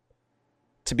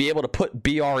to be able to put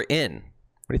BR in.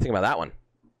 What do you think about that one?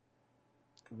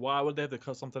 Why would they have to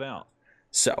cut something out?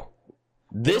 So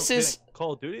this is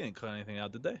Call of Duty didn't cut anything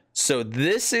out, did they? So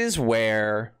this is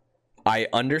where I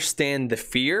understand the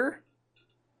fear,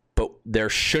 but there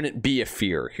shouldn't be a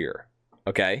fear here.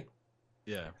 Okay?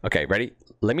 Yeah. Okay, ready?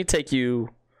 Let me take you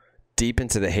deep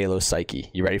into the Halo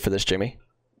psyche. You ready for this, Jimmy?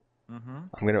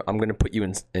 Mm-hmm. I'm gonna put you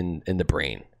in the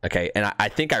brain, okay? And I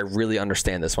think I really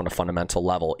understand this on a fundamental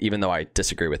level, even though I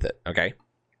disagree with it, okay?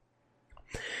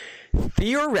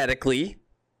 Theoretically,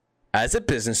 as a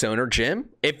business owner, Jim,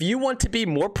 if you want to be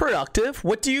more productive,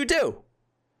 what do you do?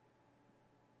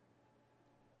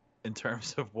 In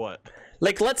terms of what?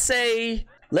 Like, let's say,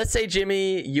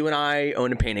 Jimmy, you and I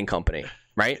own a painting company.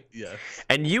 Right? Yes.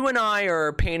 And you and I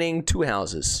are painting 2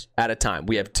 houses at a time.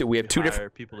 We have two different. Hire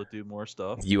people to do more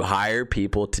stuff. You hire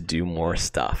people to do more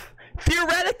stuff.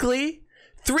 Theoretically,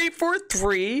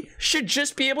 343 should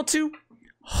just be able to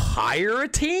hire a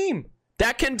team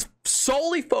that can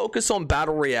solely focus on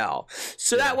Battle Royale.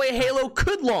 So that way Halo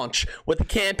could launch with a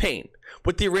campaign,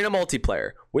 with the arena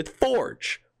multiplayer, with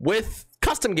Forge, with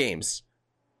custom games,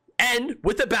 and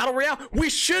with the Battle Royale. We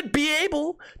should be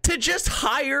able to just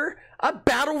hire a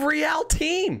Battle Royale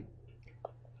team.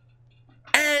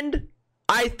 And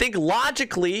I think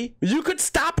logically, you could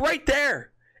stop right there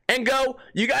and go,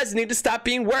 you guys need to stop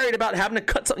being worried about having to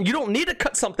cut something. You don't need to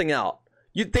cut something out.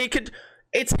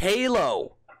 It's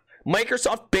Halo.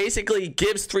 Microsoft basically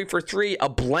gives 343 a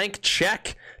blank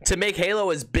check to make Halo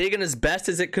as big and as best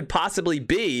as it could possibly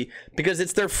be, because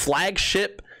it's their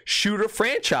flagship shooter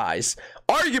franchise.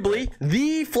 Arguably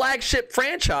the flagship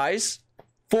franchise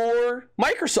for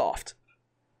Microsoft.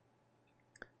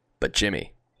 But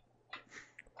Jimmy,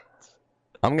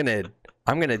 I'm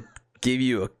gonna give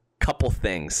you a couple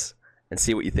things and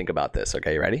see what you think about this.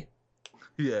 Okay, you ready?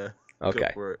 Yeah. Okay.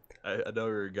 Go for it. I know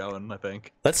where you're going, I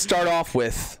think. Let's start off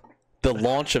with the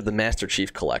launch of the Master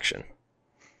Chief Collection.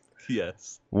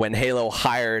 Yes. When Halo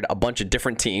hired a bunch of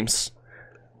different teams,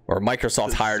 or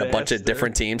Microsoft hired a bunch of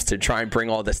different teams to try and bring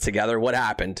all this together, what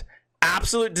happened?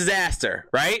 Absolute disaster,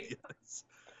 right? Yes.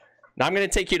 Now I'm going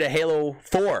to take you to Halo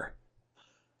 4.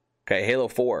 Okay, Halo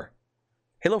 4.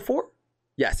 Halo 4?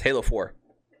 Yes, Halo 4.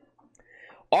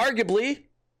 Arguably,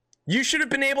 you should have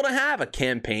been able to have a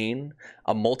campaign,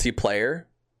 a multiplayer,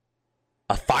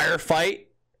 a firefight,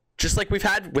 just like we've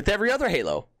had with every other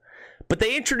Halo. But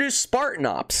they introduced Spartan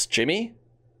Ops, Jimmy.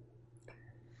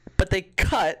 But they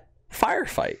cut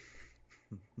firefight.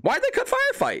 Why did they cut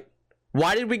firefight?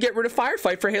 Why did we get rid of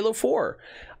firefight for Halo 4?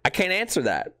 I can't answer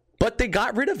that. But they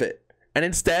got rid of it. And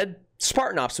instead,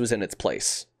 Spartan Ops was in its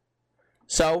place.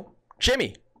 So,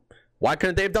 Jimmy, why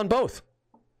couldn't they have done both?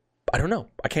 I don't know.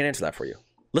 I can't answer that for you.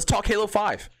 Let's talk Halo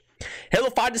 5. Halo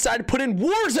 5 decided to put in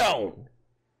Warzone.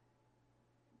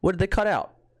 What did they cut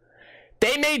out?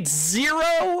 They made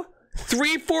 0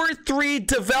 343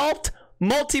 developed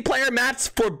multiplayer maps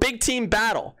for Big Team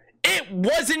Battle. It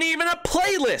wasn't even a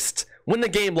playlist when the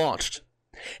game launched.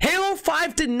 Halo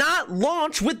 5 did not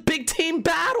launch with Big Team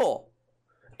Battle.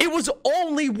 It was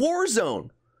only Warzone.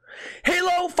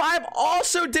 Halo 5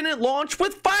 also didn't launch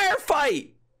with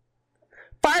Firefight.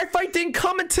 Firefight didn't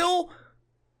come until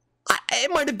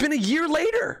it might have been a year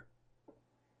later.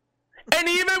 And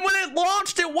even when it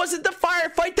launched, it wasn't the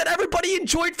Firefight that everybody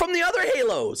enjoyed from the other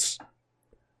Halos.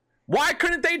 Why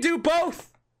couldn't they do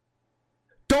both?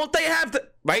 Don't they have the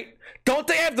right? Don't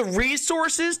they have the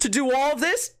resources to do all of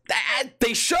this?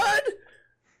 They should.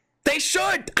 They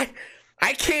should.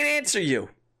 I can't answer you.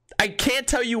 I can't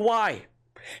tell you why.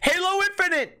 Halo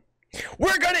Infinite.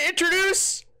 We're going to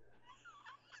introduce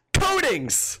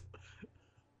coatings.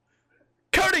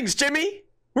 Coatings, Jimmy.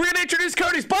 We're going to introduce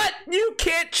coatings, but you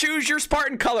can't choose your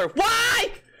Spartan color.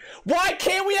 Why? Why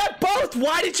can't we have both?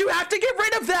 Why did you have to get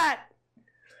rid of that?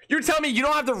 You're telling me you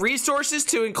don't have the resources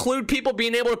to include people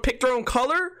being able to pick their own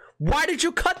color? Why did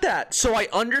you cut that? So I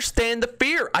understand the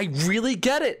fear. I really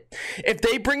get it. If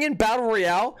they bring in Battle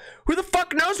Royale, who the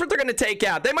fuck knows what they're going to take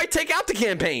out? They might take out the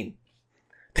campaign.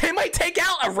 They might take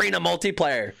out Arena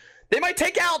multiplayer. They might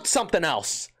take out something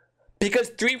else. Because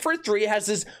 343 has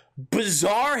this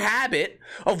bizarre habit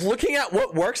of looking at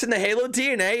what works in the Halo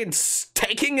DNA and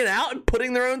taking it out and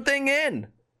putting their own thing in.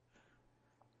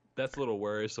 That's a little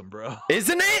worrisome, bro.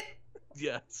 Isn't it?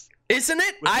 Yes. Isn't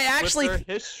it? With, I actually... With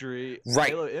their history, right.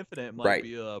 Halo Infinite might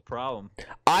be a problem.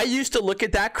 I used to look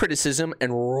at that criticism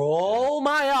and roll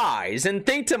my eyes and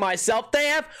think to myself, they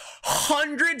have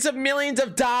hundreds of millions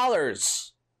of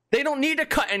dollars. They don't need to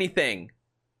cut anything.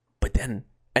 But then,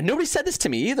 and nobody said this to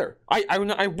me either.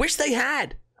 I wish they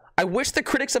had. I wish the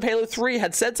critics of Halo 3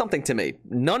 had said something to me.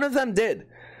 None of them did.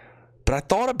 But I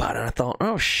thought about it and I thought,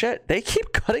 oh shit, they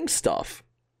keep cutting stuff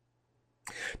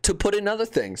to put in other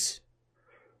things.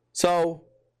 So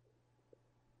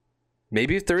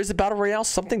maybe if there is a Battle Royale,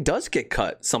 something does get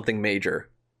cut, something major.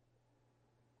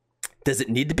 Does it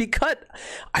need to be cut?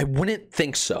 I wouldn't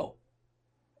think so.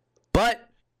 But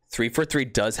 343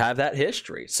 does have that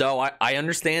history. So I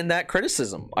understand that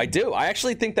criticism. I do. I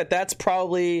actually think that that's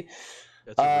probably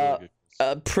a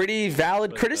pretty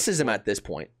valid criticism at this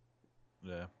point.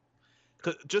 Yeah.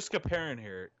 Just comparing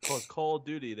here, because Call of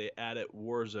Duty, they added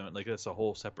Warzone, like that's a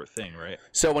whole separate thing, right?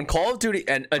 So when Call of Duty,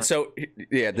 and so,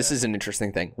 this is an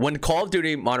interesting thing. When Call of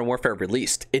Duty Modern Warfare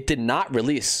released, it did not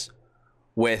release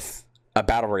with a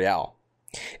Battle Royale.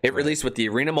 It released with the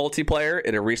Arena multiplayer,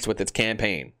 it released with its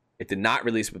campaign. It did not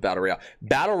release with Battle Royale.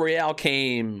 Battle Royale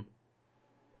came,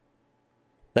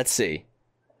 let's see,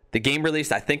 the game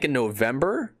released, I think, in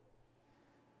November.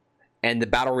 And the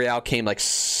Battle Royale came like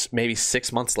maybe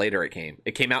 6 months later. It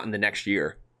came out in the next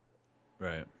year.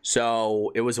 Right.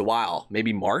 So it was a while.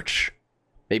 Maybe March.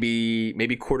 Maybe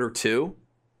Q2.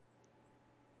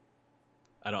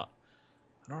 I don't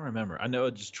remember. I know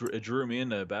it just it drew me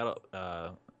into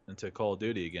into Call of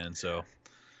Duty again. So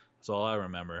that's all I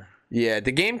remember. Yeah,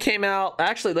 the game came out.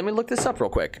 Actually, let me look this up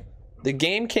real quick. The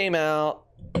game came out.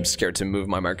 I'm scared to move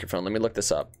my microphone. Let me look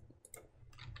this up.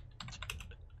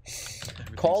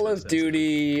 Call of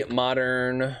Duty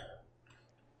Modern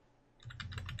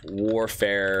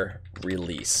Warfare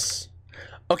release.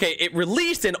 Okay, it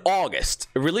released in August.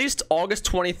 It released August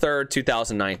 23rd,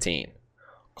 2019.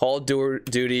 Call of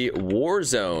Duty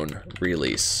Warzone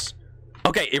release.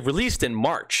 Okay, it released in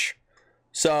March.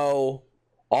 So,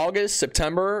 August,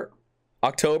 September,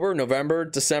 October, November,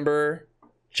 December,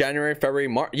 January, February,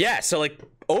 March. Yeah, so like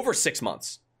over 6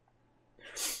 months.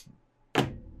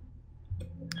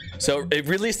 So it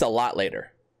released a lot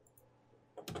later.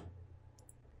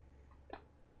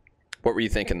 What were you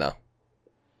thinking, though?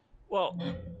 Well,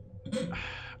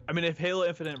 I mean, if Halo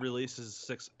Infinite releases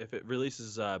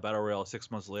Battle Royale 6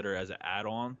 months later as an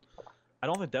add-on, I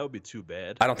don't think that would be too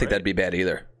bad. I don't think that'd be bad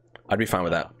either. I'd be fine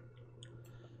with that.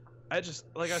 I just,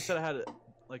 like I said,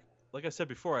 like I said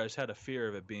before, I just had a fear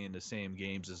of it being the same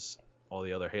games as all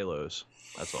the other Halos.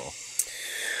 That's all.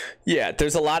 Yeah,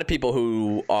 there's a lot of people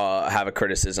who have a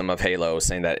criticism of Halo,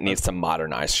 saying that it needs to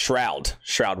modernize. Shroud,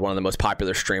 one of the most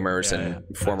popular streamers and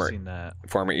former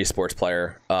esports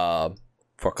player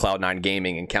for Cloud9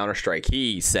 Gaming and Counter-Strike,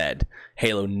 he said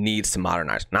Halo needs to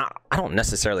modernize. Now, I don't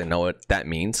necessarily know what that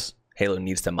means. Halo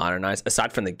needs to modernize.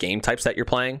 Aside from the game types that you're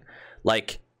playing,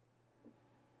 like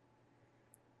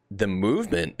the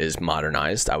movement is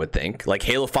modernized, I would think. Like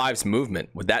Halo 5's movement,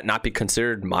 would that not be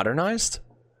considered modernized?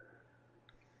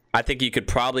 I think you could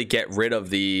probably get rid of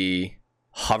the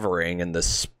hovering and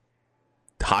the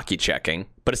hockey checking.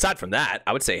 But aside from that,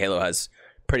 I would say Halo has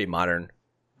pretty modern.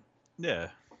 Yeah.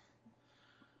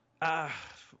 I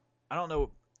don't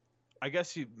know. I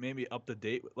guess you maybe up the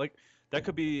date. Like that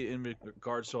could be in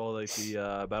regards to all like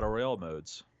the battle royale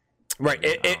modes. Right.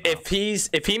 I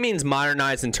If he means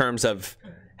modernized in terms of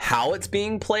how it's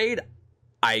being played,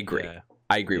 I agree. Yeah.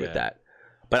 I agree with that.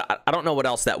 But I don't know what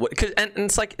else that would. And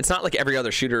it's like it's not like every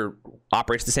other shooter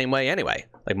operates the same way anyway.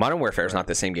 Like Modern Warfare is not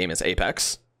the same game as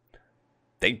Apex.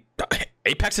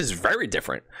 Apex is very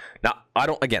different. Now I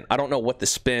don't know what the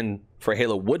spin for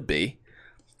Halo would be.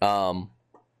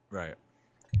 Right.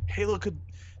 Halo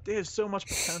they have so much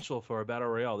potential for a battle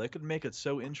royale. They could make it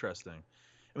so interesting.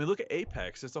 I mean, look at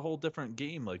Apex. It's a whole different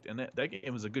game. Like, and that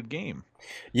game was a good game.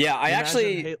 Yeah, I Imagine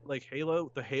actually like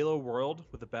the Halo world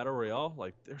with the battle royale.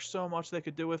 Like, there's so much they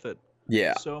could do with it.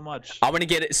 Yeah, so much. I'm gonna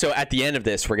get it. So at the end of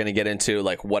this, we're gonna get into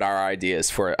like what our ideas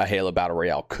for a Halo battle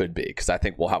royale could be, because I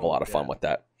think we'll have a lot of fun with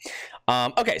that.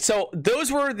 Okay, so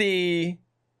those were the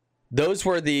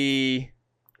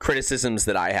criticisms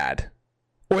that I had,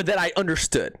 or that I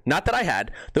understood. Not that I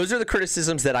had. Those are the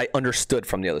criticisms that I understood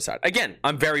from the other side. Again,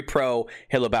 I'm very pro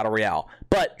Halo battle royale,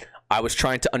 but I was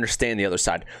trying to understand the other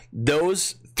side.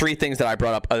 Those three things that I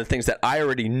brought up are the things that I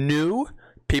already knew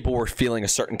people were feeling a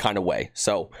certain kind of way.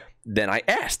 So then I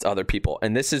asked other people,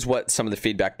 and this is what some of the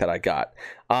feedback that I got.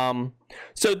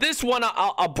 So this one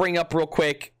I'll bring up real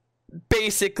quick.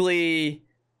 Basically,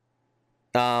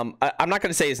 I'm not going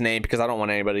to say his name because I don't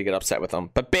want anybody to get upset with him.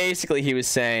 But basically, he was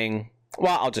saying,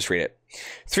 well, I'll just read it.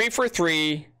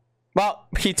 343. Well,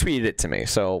 he tweeted it to me.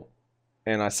 So,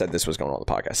 and I said this was going on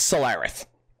the podcast. Solarith.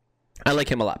 I like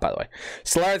him a lot, by the way.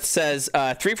 Solarith says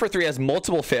 343 has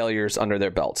multiple failures under their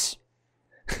belts.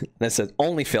 That says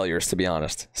only failures, to be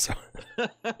honest. So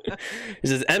he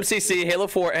says MCC, Halo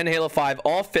 4, and Halo 5,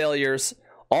 all failures,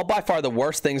 all by far the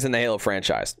worst things in the Halo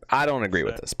franchise. I don't agree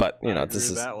with this, but you know, this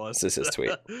is his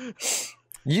tweet.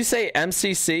 You say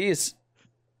MCC is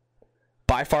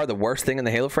by far the worst thing in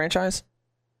the Halo franchise?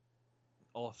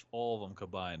 All of them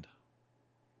combined.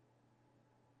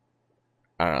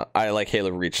 I don't know. I like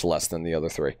Halo Reach less than the other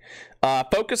three.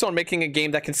 Focus on making a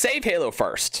game that can save Halo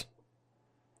first.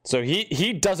 So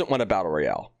he doesn't want a battle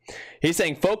royale. He's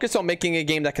saying focus on making a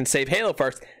game that can save Halo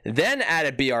first, then add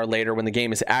a BR later when the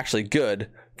game is actually good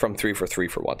from 343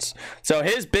 for once. So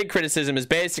his big criticism is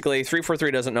basically 343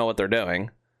 doesn't know what they're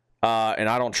doing, and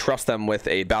I don't trust them with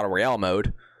a battle royale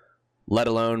mode, let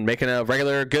alone making a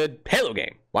regular good Halo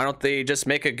game. Why don't they just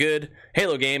make a good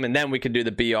Halo game and then we can do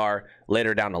the BR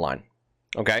later down the line?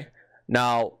 Okay?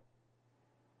 Now,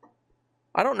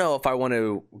 I don't know if I want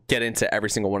to get into every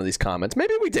single one of these comments.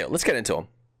 Maybe we do. Let's get into them.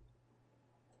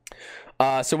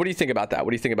 So what do you think about that?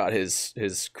 What do you think about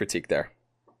his critique there?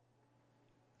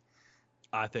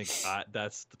 I think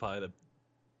that's probably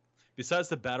besides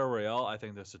the battle royale, I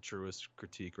think that's the truest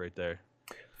critique right there.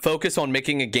 Focus on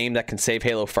making a game that can save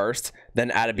Halo first,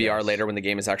 then add a BR later when the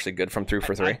game is actually good from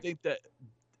 343. I think that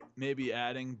maybe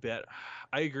adding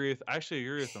I actually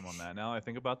agree with him on that. Now I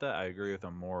think about that, I agree with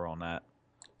him more on that.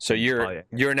 So you're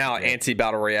now anti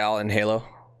battle royale in Halo?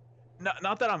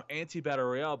 Not that I'm anti battle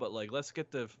royale, but like let's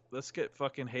get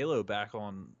fucking Halo back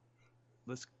on.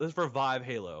 Let's revive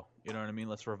Halo. You know what I mean?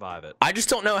 Let's revive it. I just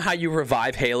don't know how you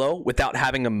revive Halo without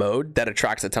having a mode that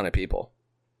attracts a ton of people.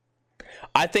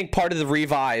 I think part of the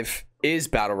revive is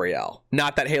battle royale,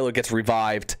 not that Halo gets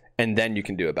revived and then you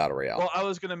can do a battle royale. Well, I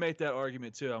was gonna make that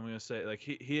argument too. I'm gonna say like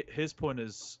his point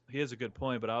is he has a good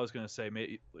point, but I was gonna say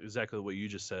exactly what you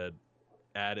just said.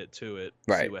 Add it to it,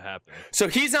 right. See what happens. So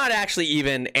he's not actually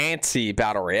even anti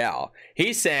battle royale.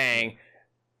 He's saying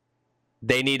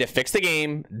they need to fix the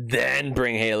game, then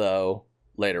bring Halo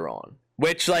later on.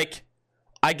 Which, like,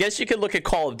 I guess you could look at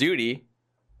Call of Duty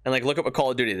and like look at what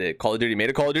Call of Duty did. Call of Duty made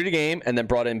a Call of Duty game and then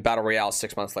brought in battle royale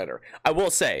 6 months later. I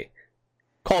will say,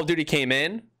 Call of Duty came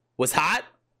in, was hot,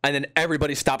 and then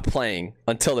everybody stopped playing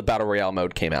until the battle royale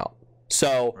mode came out.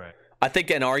 So right. I think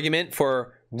an argument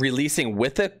for releasing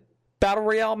with a battle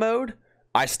royale mode,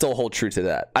 I still hold true to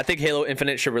that. I think Halo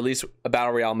Infinite should release a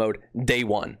battle royale mode day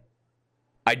one.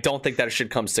 I don't think that it should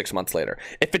come 6 months later.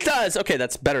 If it does, okay,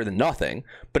 that's better than nothing.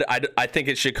 But I think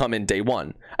it should come in day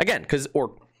one again,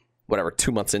 or whatever,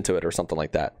 2 months into it or something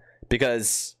like that,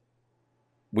 because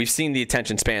we've seen the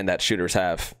attention span that shooters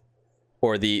have,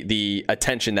 or the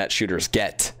attention that shooters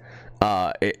get.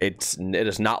 It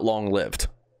is not long lived.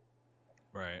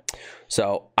 Right.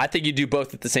 So I think you do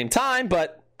both at the same time,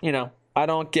 but. You know, I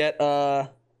don't get, I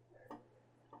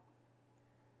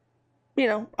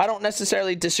don't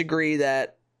necessarily disagree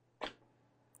that,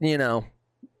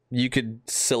 you could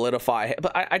solidify,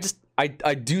 but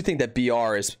I do think that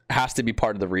BR has to be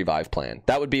part of the revive plan.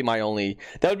 That would be my only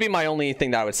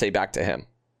thing that I would say back to him.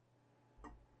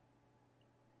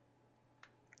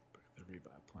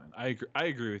 revive plan. I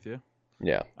agree with you.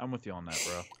 Yeah. I'm with you on that,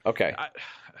 bro. Okay.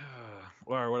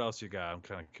 What else you got? I'm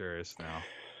kind of curious now.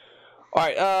 All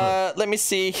right, let me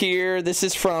see here. This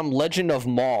is from Legend of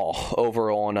Maul over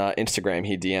on Instagram.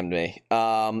 He DM'd me,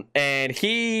 and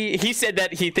he said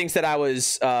that he thinks that I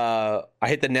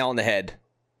hit the nail on the head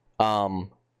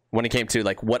when it came to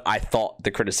like what I thought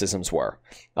the criticisms were.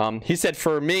 He said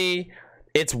for me,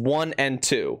 it's 1 and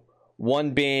 2.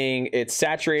 1 being it's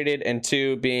saturated, and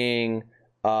 2 being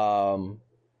what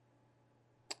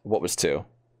was 2?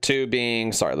 2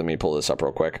 being, sorry, let me pull this up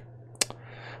real quick.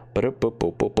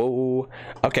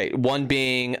 Okay, 1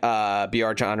 being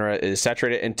BR genre is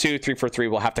saturated, and 2, 343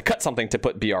 will have to cut something to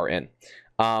put BR in.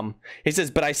 He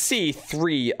says, but I see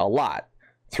 3 a lot.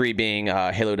 3 being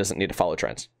Halo doesn't need to follow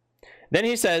trends. Then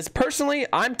he says, personally,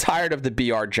 I'm tired of the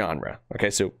BR genre. Okay,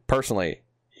 so personally,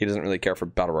 he doesn't really care for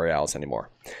Battle Royales anymore.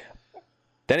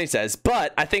 Then he says,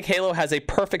 but I think Halo has a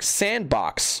perfect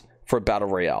sandbox for Battle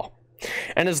Royale.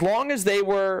 And as long as they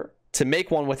were to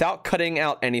make one without cutting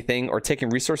out anything or taking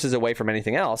resources away from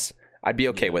anything else, I'd be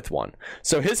okay with one.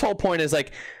 So his whole point is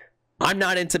like, I'm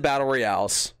not into Battle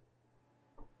Royales,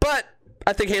 but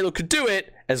I think Halo could do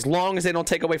it as long as they don't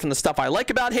take away from the stuff I like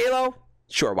about Halo.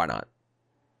 Sure, why not?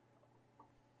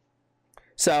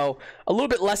 So a little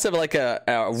bit less of like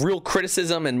a real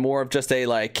criticism and more of just a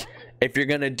like, if you're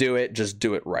going to do it, just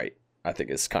do it right. I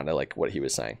think is kind of like what he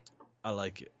was saying. I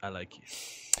like it.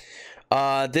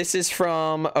 This is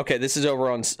from, okay, this is over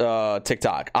on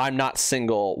TikTok. I'm not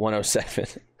single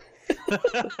 107.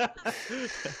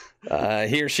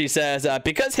 Here she says,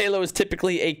 because Halo is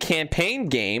typically a campaign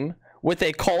game with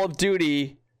a Call of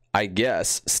Duty, I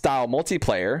guess, style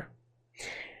multiplayer.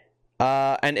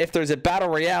 And if there's a Battle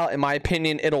Royale, in my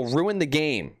opinion, it'll ruin the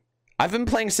game. I've been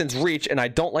playing since Reach, and I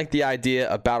don't like the idea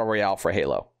of Battle Royale for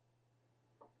Halo.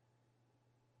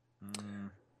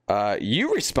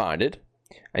 You responded.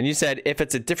 And you said, if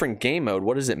it's a different game mode,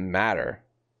 what does it matter?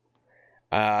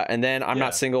 And then I'm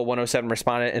Not Single 107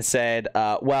 responded and said,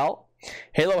 well,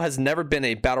 Halo has never been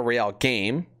a Battle Royale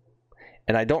game,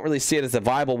 and I don't really see it as a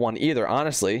viable one either,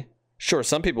 honestly. Sure,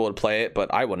 some people would play it,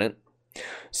 but I wouldn't.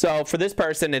 So for this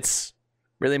person, it's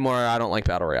really more, I don't like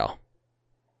Battle Royale.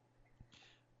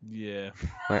 Yeah.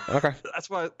 Right, okay. That's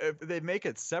why if they make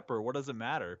it separate, what does it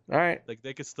matter? All right. Like,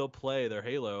 they could still play their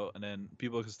Halo, and then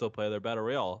people can still play their Battle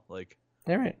Royale. Like,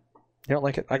 all right. You don't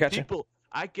like it? I got you.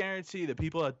 I guarantee the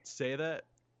people that say that,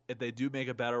 if they do make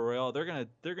a Battle Royale, they're gonna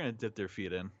dip their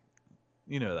feet in.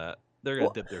 You know that. They're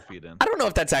gonna dip their feet in. I don't know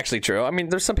if that's actually true. I mean,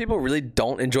 there's some people who really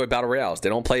don't enjoy Battle Royales. They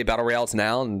don't play Battle Royales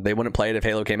now, and they wouldn't play it if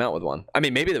Halo came out with one. I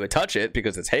mean, maybe they would touch it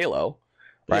because it's Halo,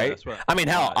 right? Yeah, that's right. I mean,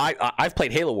 hell, I've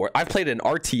played Halo War. I've played an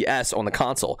RTS on the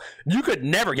console. You could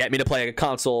never get me to play a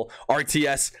console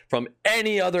RTS from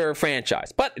any other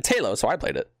franchise, but it's Halo, so I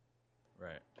played it.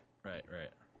 Right.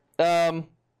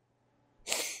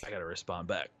 I gotta respond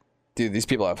back. Dude, these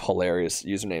people have hilarious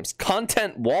usernames.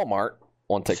 Content Walmart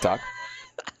on TikTok.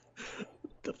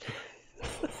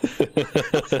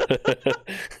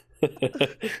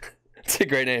 It's a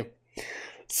great name.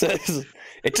 Says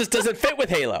it just doesn't fit with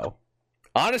Halo.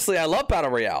 Honestly, I love Battle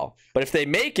Royale, but if they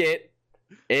make it,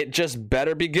 it just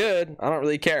better be good. I don't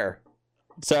really care.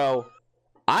 So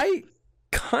I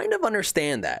kind of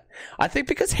understand that. I think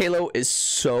because Halo is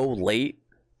so late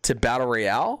to Battle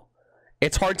Royale,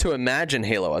 it's hard to imagine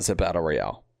Halo as a Battle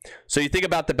Royale. So you think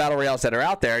about the Battle Royales that are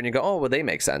out there and you go, oh, well, they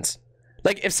make sense.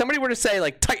 Like if somebody were to say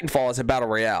like Titanfall is a Battle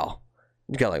Royale,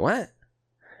 you go like, what?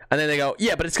 And then they go,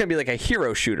 yeah, but it's going to be like a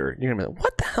hero shooter. You're going to be like,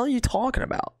 what the hell are you talking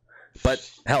about? But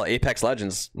hell, Apex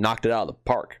Legends knocked it out of the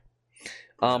park.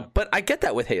 But I get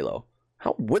that with Halo.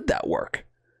 How would that work?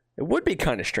 It would be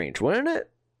kind of strange, wouldn't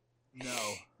it?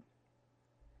 No.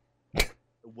 It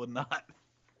would not.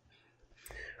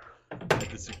 I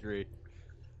disagree.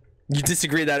 You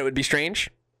disagree that it would be strange?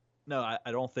 No,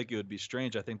 I don't think it would be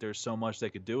strange. I think there's so much they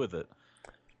could do with it.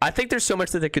 I think there's so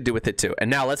much that they could do with it too. And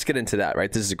now let's get into that,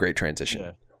 right? This is a great transition.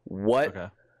 Yeah.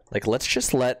 Like, let's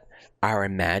just let our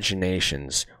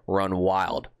imaginations run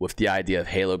wild with the idea of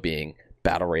Halo being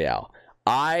Battle Royale.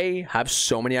 I have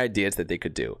so many ideas that they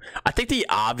could do. I think the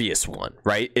obvious one,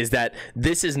 right, is that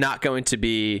this is not going to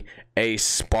be a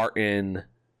Spartan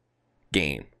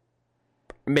game.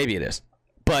 Maybe it is.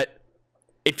 But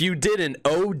if you did an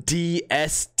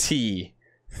ODST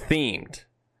themed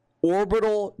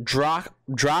orbital drop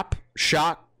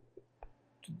shot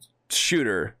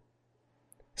shooter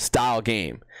style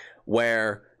game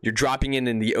where you're dropping in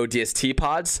the ODST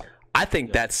pods, I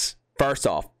think that's, first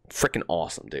off, freaking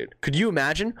awesome, dude. Could you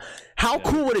imagine? How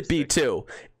cool would it be, too,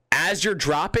 as you're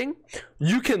dropping,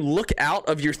 you can look out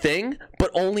of your thing,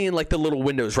 but only in like the little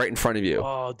windows right in front of you.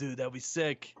 Oh, dude, that'd be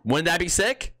sick. Wouldn't that be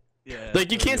sick? Yeah.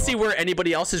 Like you can't see where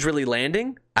anybody else is really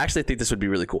landing. I actually think this would be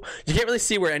really cool. You can't really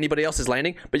see where anybody else is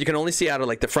landing, but you can only see out of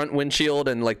like the front windshield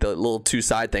and like the little two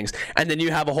side things. And then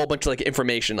you have a whole bunch of like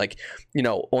information, like, you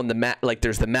know, on the map, like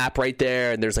there's the map right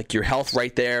there and there's like your health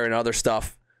right there and other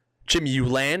stuff. Jimmy, you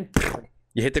land,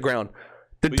 you hit the ground.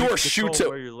 The door shoots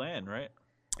where you land, right?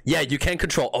 Yeah, you can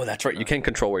control. Oh, that's right. You can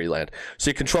control where you land.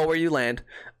 So you control where you land.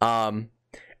 And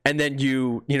then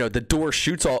you know, the door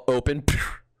shoots all open.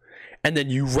 And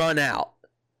then you run out,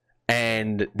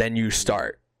 and then you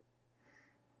start,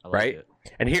 right? It.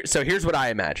 And here's what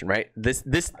I imagine, right? This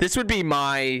would be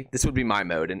my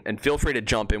mode, and feel free to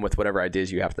jump in with whatever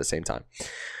ideas you have at the same time.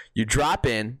 You drop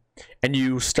in, and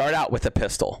you start out with a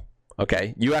pistol.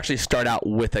 Okay, you actually start out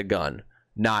with a gun,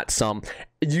 not some.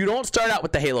 You don't start out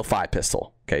with the Halo 5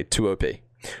 pistol. Okay, too OP.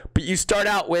 But you start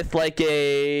out with like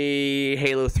a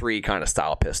Halo 3 kind of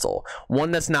style pistol. One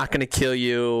that's not going to kill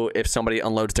you if somebody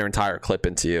unloads their entire clip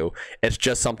into you. It's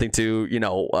just something to, you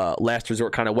know, last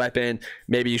resort kind of weapon.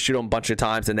 Maybe you shoot them a bunch of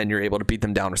times and then you're able to beat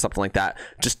them down or something like that.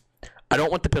 Just, I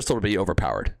don't want the pistol to be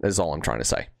overpowered, is all I'm trying to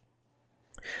say.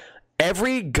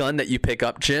 Every gun that you pick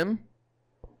up, Jim,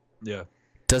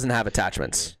 doesn't have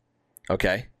attachments.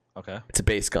 Okay? Okay. It's a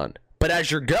base gun. But as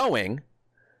you're going,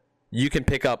 you can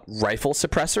pick up rifle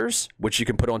suppressors, which you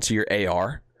can put onto your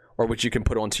AR, or which you can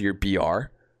put onto your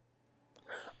BR.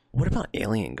 What about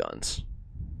alien guns?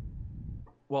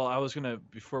 Well, I was gonna,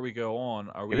 before we go on,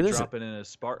 are we dropping in as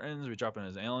Spartans? Are we dropping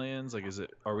as aliens? Like,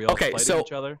 are we all fighting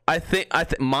each other? I think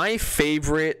my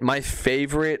favorite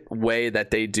way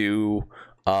that they do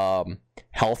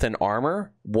health and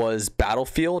armor was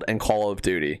Battlefield and Call of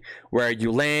Duty, where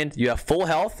you land, you have full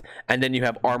health, and then you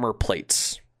have armor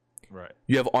plates. Right.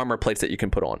 You have armor plates that you can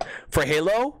put on. For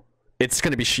Halo, it's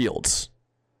going to be shields,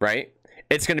 right?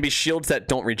 It's going to be shields that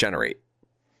don't regenerate.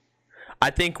 I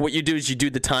think what you do is you do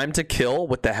the time to kill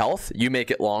with the health. You make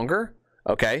it longer,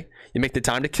 okay? You make the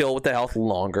time to kill with the health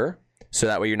longer, so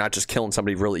that way you're not just killing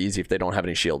somebody really easy if they don't have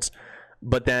any shields.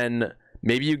 But then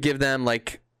maybe you give them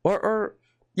like,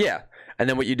 yeah. And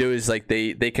then what you do is like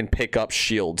they can pick up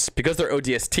shields. Because they're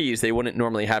ODSTs, they wouldn't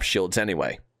normally have shields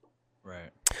anyway. Right.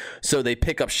 So they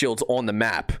pick up shields on the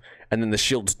map, and then the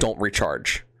shields don't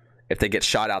recharge. If they get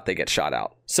shot out, they get shot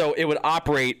out. So it would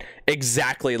operate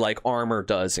exactly like armor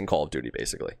does in Call of Duty,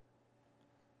 basically.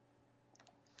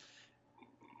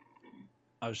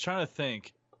 I was trying to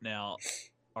think. Now,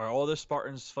 are all the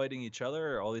Spartans fighting each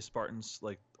other? Or all these Spartans,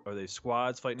 like, are they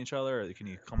squads fighting each other? Or can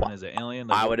you come in as an alien?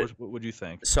 Like, what would you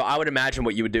think? So I would imagine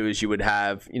what you would do is you would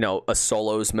have, you know, a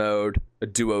solos mode, a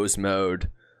duos mode,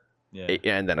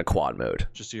 and then a quad mode.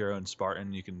 Just your own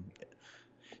Spartan. You can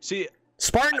see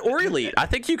Spartan or elite. I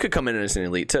think you could come in as an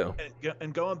elite too.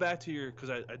 And going back to your, because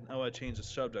I know I changed the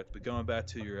subject, but going back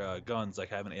to your guns, like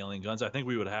having alien guns, I think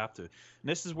we would have to. And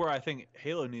this is where I think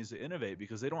Halo needs to innovate,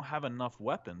 because they don't have enough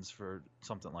weapons for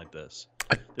something like this.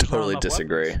 I totally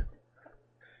disagree. Weapons.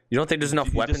 You don't think there's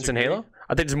enough weapons in Halo?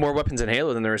 I think there's more weapons in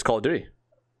Halo than there is Call of Duty.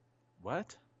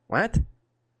 What?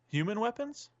 Human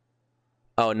weapons?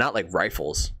 Oh, not like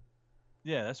rifles.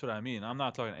 Yeah, that's what I mean. I'm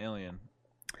not talking alien.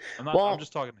 I'm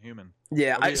just talking human.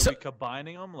 Yeah, are we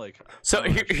combining them? Like, so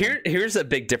here's a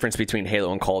big difference between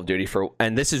Halo and Call of Duty,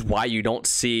 and this is why you don't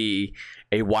see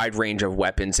a wide range of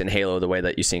weapons in Halo the way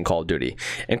that you see in Call of Duty.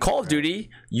 In Call of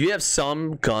Duty, you have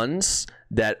some guns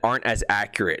that aren't as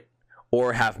accurate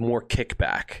or have more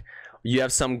kickback. You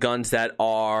have some guns that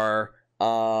are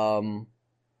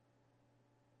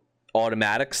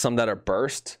automatic, some that are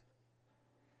burst,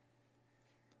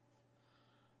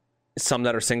 some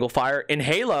that are single fire. In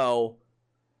Halo,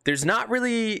 there's not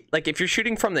really, like, if you're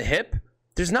shooting from the hip,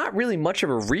 there's not really much of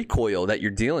a recoil that you're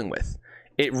dealing with.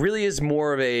 It really is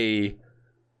more of a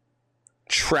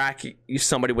track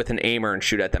somebody with an aimer and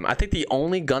shoot at them. I think the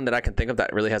only gun that I can think of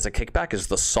that really has a kickback is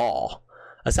the saw.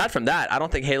 Aside from that, I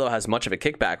don't think Halo has much of a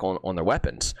kickback on their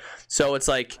weapons. So it's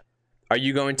like, are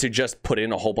you going to just put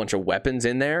in a whole bunch of weapons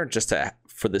in there just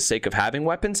for the sake of having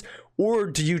weapons? Or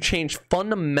do you change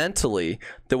fundamentally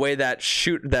the way that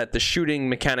the shooting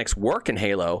mechanics work in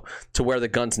Halo to where the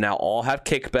guns now all have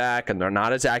kickback and they're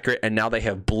not as accurate, and now they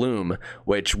have bloom,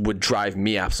 which would drive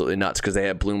me absolutely nuts because they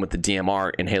had bloom with the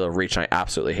DMR in Halo Reach and I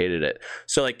absolutely hated it.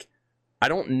 So, like, I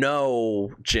don't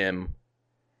know, Jim.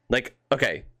 Like,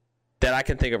 okay, that I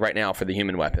can think of right now for the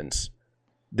human weapons.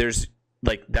 There's,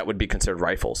 like, that would be considered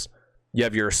rifles. You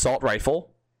have your assault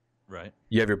rifle. Right.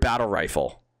 You have your battle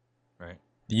rifle. Right.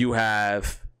 You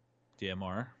have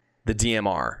DMR. The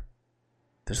DMR.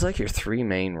 There's like your three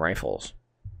main rifles.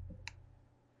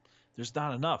 there's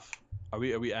not enough. Are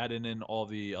we adding in all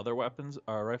the other weapons,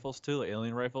 rifles too, like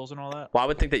alien rifles and all that? Well, I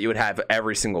would think that you would have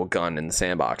every single gun in the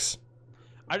sandbox.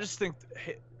 I just think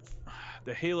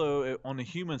the Halo on the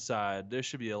human side, there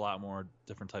should be a lot more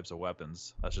different types of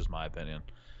weapons. That's just my opinion.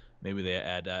 Maybe they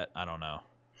add that. I don't know.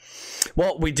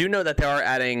 Well, we do know that they are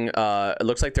adding. It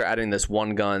looks like they're adding this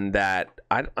one gun that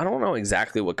I don't know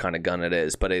exactly what kind of gun it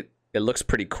is, but it looks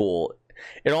pretty cool.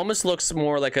 It almost looks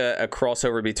more like a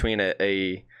crossover between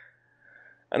an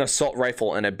assault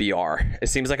rifle and a BR. It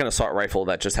seems like an assault rifle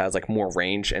that just has like more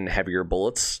range and heavier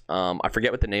bullets. I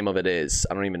forget what the name of it is.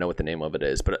 I don't even know what the name of it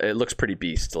is, but it looks pretty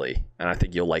beastly, and I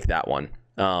think you'll like that one.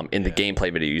 In the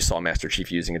gameplay video, you saw Master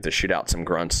Chief using it to shoot out some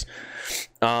grunts.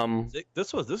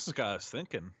 This guy's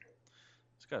thinking.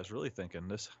 This guy's really thinking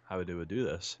this how they would do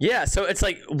this. Yeah, so it's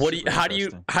like, how do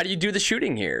you do the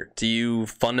shooting here? Do you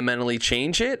fundamentally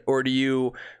change it, or do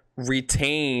you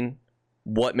retain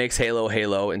what makes Halo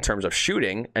Halo in terms of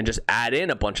shooting and just add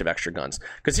in a bunch of extra guns?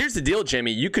 Because here's the deal,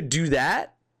 Jimmy, you could do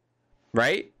that,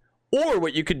 right? Or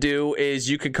what you could do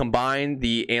is you could combine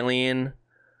the alien,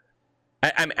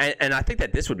 and I think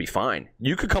that this would be fine.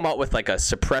 You could come out with like a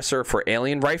suppressor for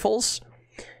alien rifles,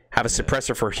 have a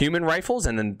suppressor for human rifles,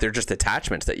 and then they're just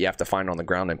attachments that you have to find on the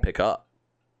ground and pick up.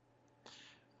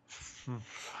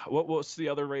 What's the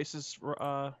other races?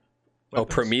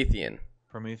 Promethean.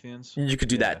 Prometheans. You could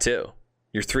do that too.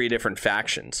 Your 3 different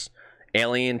factions: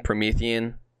 Alien,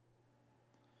 Promethean.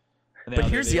 But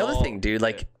here's the other thing, dude.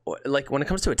 Like when it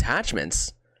comes to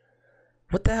attachments,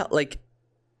 what the hell? Like,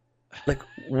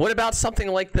 what about something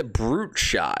like the Brute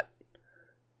Shot,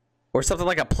 or something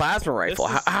like a plasma rifle?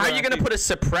 How are you going to put a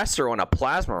suppressor on a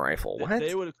plasma rifle? What?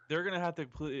 They're going to have to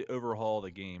completely overhaul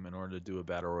the game in order to do a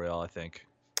battle royale, I think.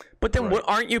 But then,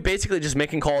 aren't you basically just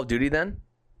making Call of Duty then?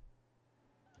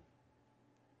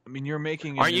 I mean, you're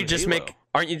making. Aren't you just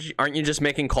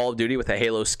making Call of Duty with a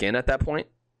Halo skin at that point?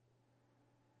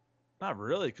 Not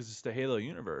really, because it's the Halo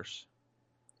universe.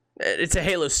 It's a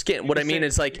Halo skin. What I mean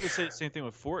is, like, you could say the same thing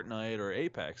with Fortnite or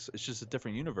Apex. It's just a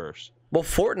different universe. Well,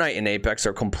 Fortnite and Apex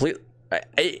are complete.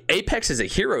 Apex is a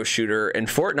hero shooter, and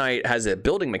Fortnite has a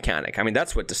building mechanic. I mean,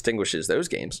 that's what distinguishes those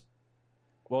games.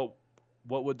 Well,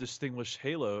 what would distinguish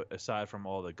Halo aside from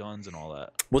all the guns and all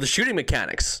that? Well, the shooting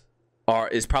mechanics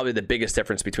is probably the biggest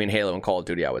difference between Halo and Call of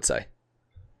Duty, I would say.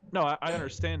 No, I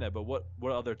understand that, but what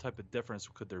other type of difference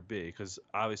could there be? Because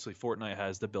obviously Fortnite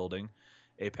has the building,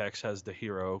 Apex has the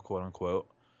hero, quote unquote.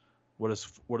 What is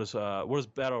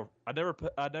Battle? I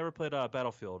never played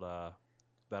Battlefield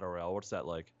Battle Royale. What's that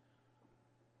like?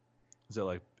 Is it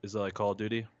like Call of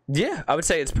Duty? Yeah, I would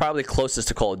say it's probably closest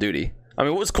to Call of Duty. I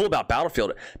mean, what was cool about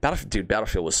Battlefield?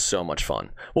 Battlefield was so much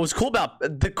fun. What was cool about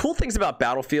the cool things about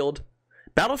Battlefield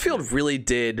really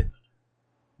did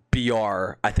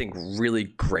BR, I think, really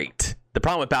great. The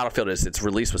problem with Battlefield is its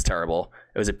release was terrible.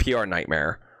 It was a PR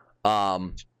nightmare.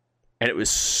 And it was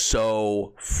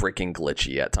so freaking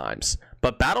glitchy at times.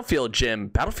 But Battlefield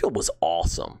was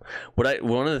awesome.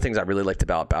 One of the things I really liked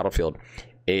about Battlefield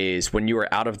is when you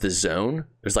were out of the zone,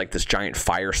 there's like this giant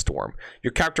firestorm.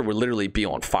 Your character would literally be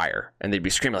on fire, and they'd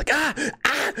be screaming like, ah,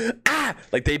 ah, ah.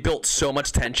 Like, they built so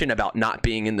much tension about not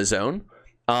being in the zone.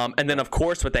 And then, of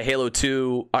course, with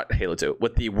the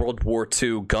with the World War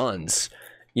II guns,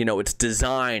 you know, its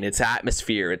design, its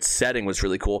atmosphere, its setting was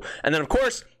really cool. And then, of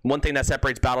course, one thing that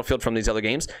separates Battlefield from these other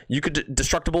games, you could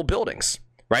destructible buildings,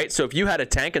 right? So if you had a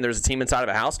tank and there's a team inside of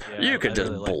a house, you could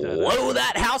just blow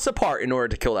that house apart in order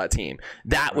to kill that team.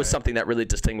 That was something that really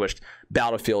distinguished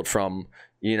Battlefield from,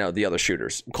 you know, the other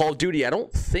shooters. Call of Duty, I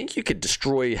don't think you could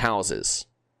destroy houses.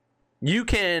 You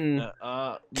can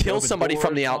kill somebody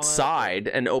from the outside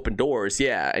and open doors,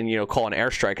 and, you know, call an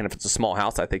airstrike. And if it's a small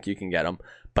house, I think you can get them.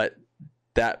 But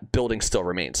that building still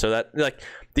remains. So that, like,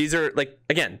 these are, like,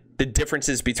 again, the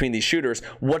differences between these shooters.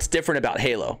 What's different about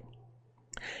Halo?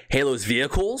 Halo's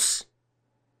vehicles,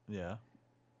 and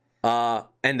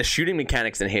the shooting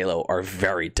mechanics in Halo are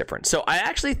very different. So I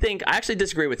actually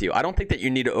disagree with you. I don't think that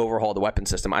you need to overhaul the weapon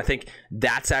system. I think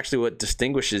that's actually what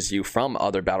distinguishes you from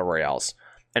other battle royales.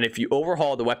 And if you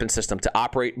overhaul the weapon system to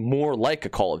operate more like a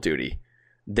Call of Duty,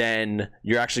 then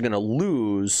you're actually going to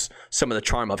lose some of the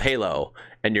charm of Halo,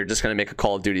 and you're just going to make a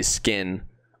Call of Duty skin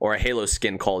or a Halo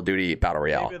skin Call of Duty Battle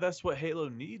Royale. Maybe that's what Halo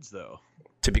needs, though.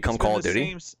 To become Call of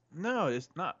Duty? No, it's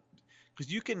not.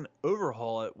 Because you can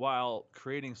overhaul it while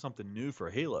creating something new for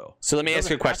Halo. So let me ask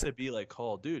you a question. It doesn't have to be like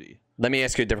Call of Duty. Let me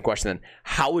ask you a different question then.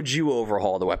 How would you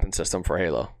overhaul the weapon system for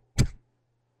Halo?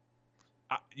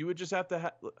 You would just have to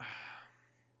have...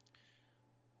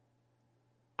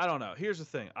 I don't know. Here's the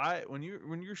thing. When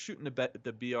you're shooting the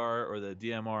BR or the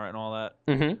DMR and all that,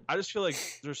 I just feel like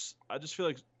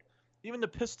even the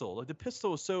pistol. Like the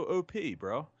pistol is so OP,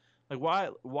 bro. Like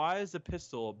why is the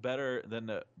pistol better than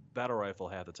the battle rifle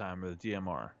half the time or the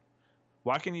DMR?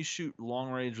 Why can you shoot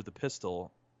long range with a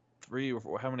pistol, 3 or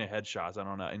 4, how many headshots, I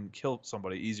don't know, and kill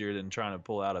somebody easier than trying to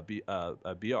pull out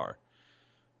a BR?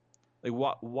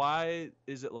 Like why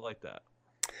is it like that?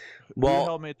 Who the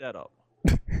hell made that up?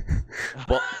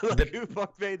 Well, who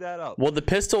fuck made that up? Well, the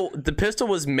pistol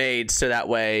was made so that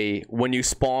way when you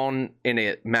spawn in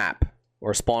a map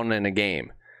or spawn in a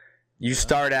game, you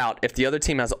start out, if the other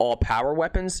team has all power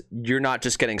weapons, you're not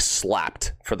just getting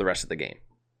slapped for the rest of the game.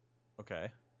 Okay.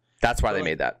 That's why they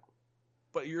made that.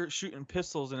 But you're shooting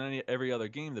pistols in every other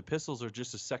game. The pistols are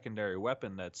just a secondary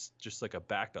weapon that's just like a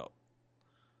backup.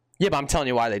 Yeah, but I'm telling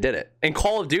you why they did it. In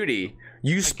Call of Duty,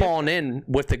 you spawn in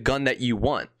with the gun that you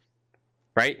want,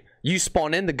 right? You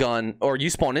spawn in the gun, or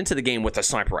you spawn into the game with a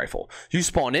sniper rifle. You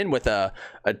spawn in with a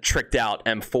tricked out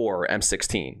M4 or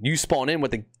M16. You spawn in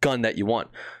with the gun that you want.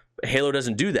 Halo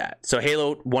doesn't do that. So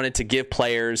Halo wanted to give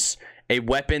players a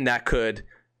weapon that could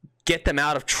get them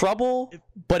out of trouble,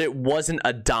 but it wasn't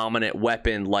a dominant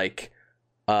weapon like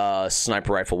a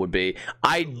sniper rifle would be.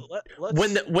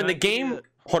 When the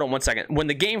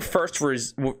game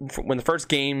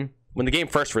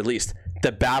first released,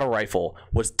 the battle rifle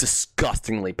was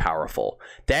disgustingly powerful.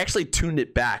 They actually tuned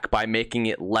it back by making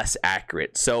it less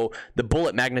accurate. So the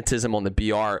bullet magnetism on the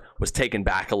BR was taken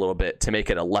back a little bit to make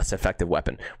it a less effective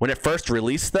weapon. When it first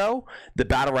released, though, the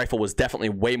battle rifle was definitely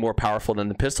way more powerful than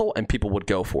the pistol, and people would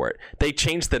go for it. They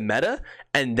changed the meta,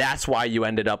 and that's why you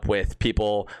ended up with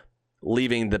people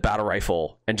leaving the battle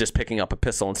rifle and just picking up a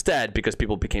pistol instead, because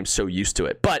people became so used to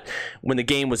it. But when the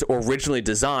game was originally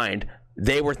designed,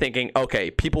 they were thinking,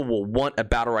 okay, people will want a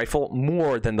battle rifle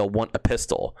more than they'll want a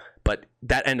pistol. But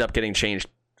that ended up getting changed.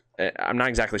 I'm not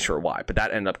exactly sure why, but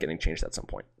that ended up getting changed at some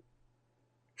point.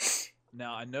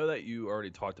 Now, I know that you already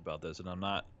talked about this, and I'm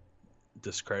not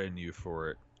discrediting you for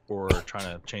it or trying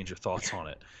to change your thoughts on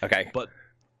it. Okay. But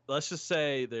let's just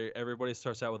say everybody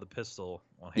starts out with a pistol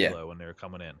on Halo when they're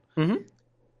coming in. Mm-hmm.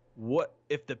 What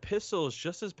if the pistol is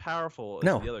just as powerful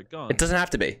as the other gun? It doesn't have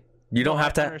to be. You don't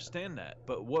have to. I understand that,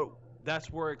 but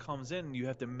that's where it comes in. You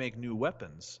have to make new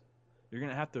weapons. You're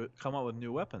gonna have to come up with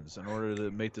new weapons in order to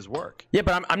make this work. Yeah,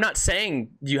 but I'm not saying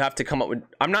you have to come up with.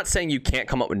 I'm not saying you can't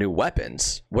come up with new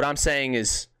weapons. What I'm saying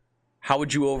is, how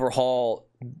would you overhaul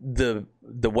the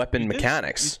weapon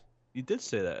mechanics? You did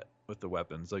say that with the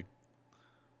weapons, like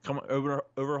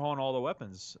overhauling all the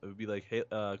weapons. It would be like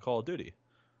Call of Duty.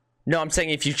 No, I'm saying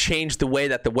if you change the way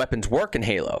that the weapons work in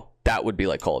Halo, that would be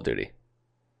like Call of Duty.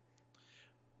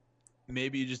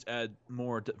 Maybe you just add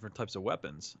more different types of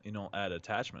weapons. You don't add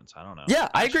attachments. I don't know. Yeah,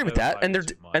 I agree with that, and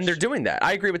they're doing that.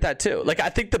 I agree with that too. Like, I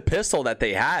think the pistol that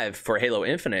they have for Halo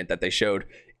Infinite that they showed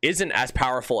isn't as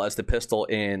powerful as the pistol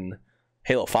in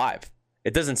Halo 5.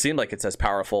 It doesn't seem like it's as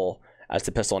powerful as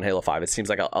the pistol in Halo 5. It seems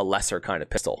like a lesser kind of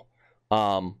pistol.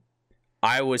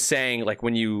 I was saying, like,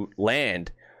 when you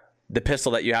land, the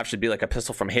pistol that you have should be like a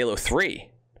pistol from Halo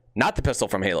 3, not the pistol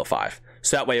from Halo 5.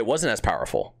 So that way it wasn't as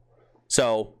powerful.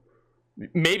 So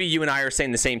maybe you and I are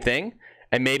saying the same thing,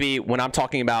 and maybe when I'm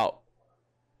talking about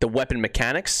the weapon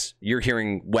mechanics, you're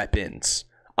hearing weapons.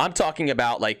 I'm talking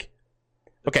about, like,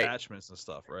 okay, attachments and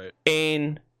stuff, right?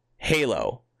 In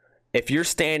Halo, if you're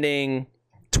standing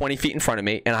 20 feet in front of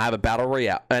me and I have a battle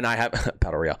royale, and I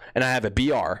have a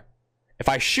BR, if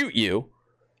I shoot you,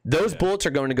 those bullets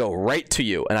are going to go right to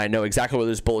you, and I know exactly where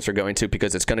those bullets are going to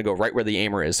because it's going to go right where the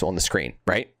aimer is on the screen,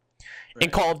 right? In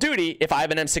Call of Duty, if I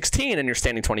have an M16 and you're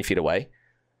standing 20 feet away,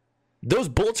 those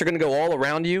bullets are going to go all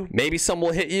around you. Maybe some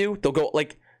will hit you. They'll go,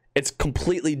 like, it's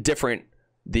completely different,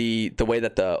 the way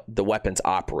that the weapons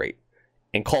operate.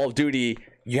 In Call of Duty,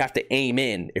 you have to aim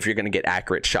in if you're going to get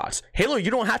accurate shots. Halo, you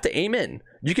don't have to aim in.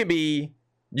 You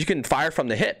can fire from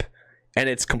the hip, and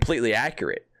it's completely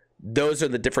accurate. Those are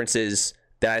the differences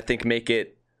that I think make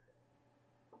it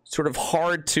sort of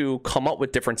hard to come up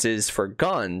with differences for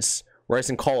guns. Whereas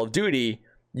in Call of Duty,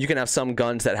 you can have some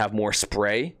guns that have more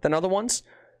spray than other ones.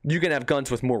 You can have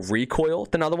guns with more recoil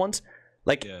than other ones.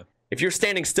 Like, if you're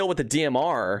standing still with the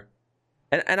DMR,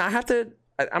 and I'm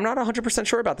not 100%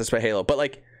 sure about this with Halo, but,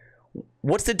 like,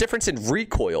 what's the difference in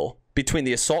recoil between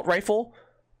the assault rifle,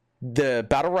 the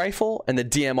battle rifle, and the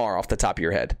DMR off the top of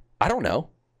your head? I don't know.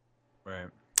 Right.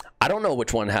 I don't know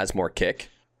which one has more kick,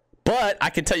 but I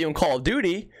can tell you in Call of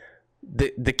Duty,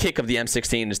 the kick of the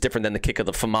M16 is different than the kick of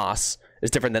the FAMAS, is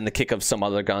different than the kick of some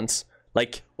other guns.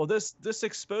 Like, well, this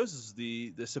exposes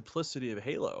the simplicity of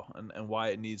Halo and why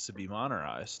it needs to be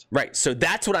modernized. Right. So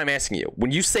that's what I'm asking you.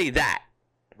 When you say that,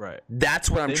 right, that's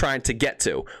what I'm trying to get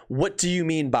to. What do you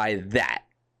mean by that?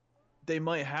 they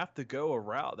might have to go a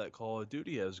route that Call of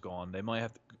Duty has gone. They might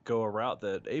have to go a route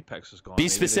that Apex has gone. Be Maybe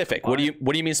they specific. What do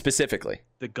you mean specifically?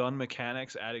 the gun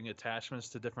mechanics, adding attachments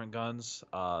to different guns,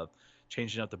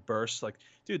 changing out the bursts. Like,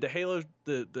 dude,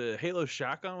 the Halo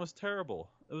shotgun was terrible.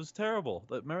 It was terrible.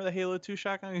 Remember the Halo 2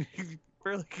 shotgun? You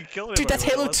barely could kill it. Dude, that's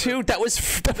Halo 2. That was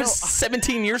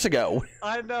 17 years ago.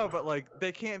 I know, but like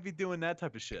they can't be doing that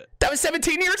type of shit. That was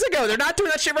 17 years ago. They're not doing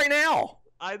that shit right now.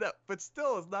 I know, but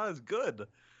still, it's not as good.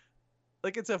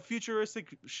 Like, it's a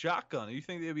futuristic shotgun. You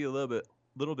think they'd be a little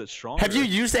bit stronger? Have you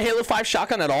used the Halo 5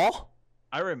 shotgun at all?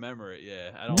 I remember it.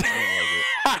 Yeah, I don't like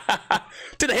it.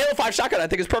 Dude, the Halo 5 shotgun I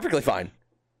think is perfectly fine.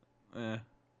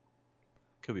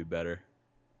 Could be better.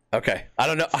 Okay, I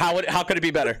don't know how could it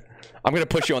be better. I'm gonna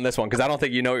push you on this one because I don't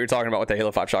think you know what you're talking about with the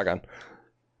Halo 5 shotgun.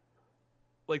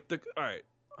 Like all right,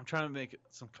 I'm trying to make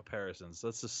some comparisons.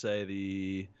 Let's just say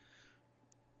the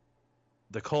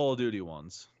Call of Duty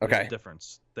ones. Okay. The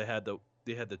difference. They had the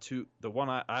two. The one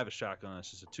I have a shotgun.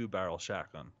 It's just a 2-barrel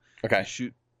shotgun. Okay. You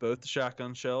shoot both the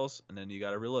shotgun shells, and then you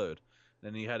got to reload.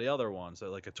 Then you had the other ones, so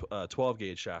like a 12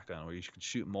 gauge shotgun, where you can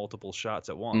shoot multiple shots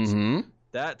at once. Mm-hmm.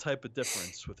 That type of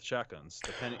difference with shotguns,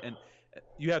 and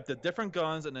you have the different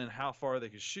guns, and then how far they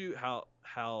can shoot, how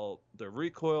the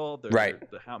recoil,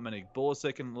 how many bullets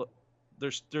they can.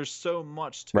 There's so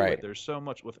much to it. There's so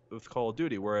much with Call of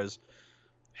Duty, whereas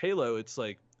Halo, it's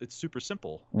super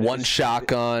simple. One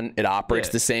shotgun, it operates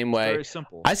the same way. Very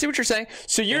simple. I see what you're saying.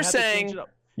 So you're saying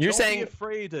don't be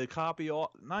afraid to copy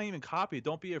not even copy.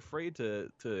 Don't be afraid to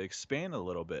expand a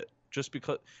little bit. Just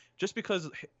because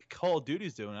Call of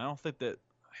Duty's doing it, I don't think that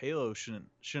Halo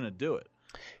shouldn't do it.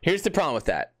 Here's the problem with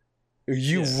that.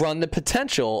 You run the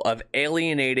potential of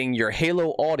alienating your Halo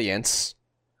audience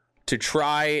to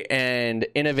try and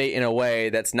innovate in a way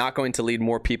that's not going to lead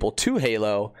more people to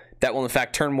Halo, that will in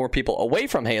fact turn more people away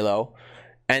from Halo.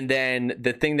 And then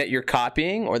the thing that you're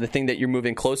copying or the thing that you're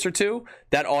moving closer to,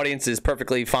 that audience is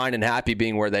perfectly fine and happy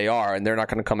being where they are, and they're not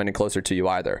going to come any closer to you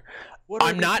either.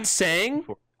 I'm not saying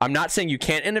you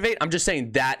can't innovate. I'm just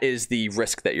saying that is the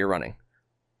risk that you're running.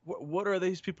 What are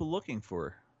these people looking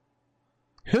for?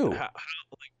 Who?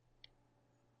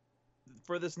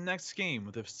 For this next game,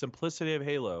 with the simplicity of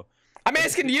Halo. I'm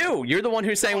asking you. You're the one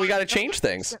who's saying we got to change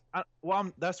things.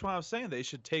 That's why I'm saying they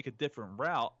should take a different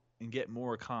route and get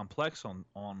more complex on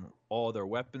all their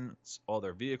weapons, all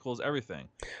their vehicles, everything.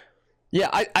 Yeah,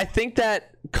 I think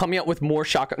that coming up with more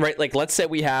shotgun, right? Like, let's say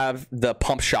we have the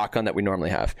pump shotgun that we normally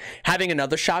have. Having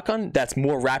another shotgun that's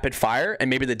more rapid fire, and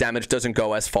maybe the damage doesn't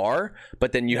go as far,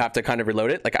 but then you have to kind of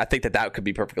reload it. Like, I think that could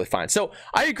be perfectly fine. So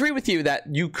I agree with you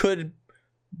that you could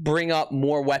bring up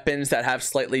more weapons that have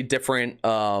slightly different,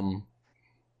 the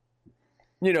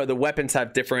weapons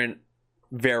have different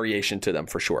variation to them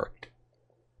for sure.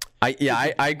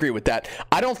 I agree with that.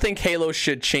 I don't think Halo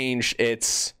should change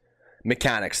its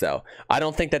mechanics though. I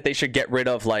don't think that they should get rid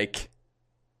of like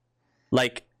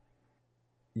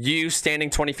you standing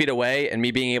 20 feet away and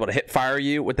me being able to hit fire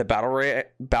you with the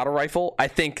battle rifle. I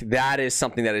think that is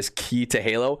something that is key to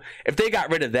Halo. If they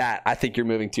got rid of that, I think you're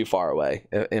moving too far away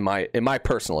in my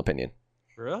personal opinion.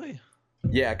 Really?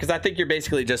 Yeah, because I think you're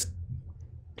basically just,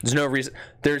 there's no reason,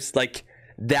 there's like,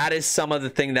 that is some of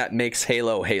the thing that makes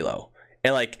Halo Halo.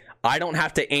 And like, I don't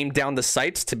have to aim down the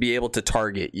sights to be able to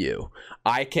target you.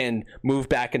 I can move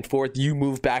back and forth. You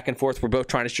move back and forth. We're both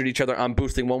trying to shoot each other. I'm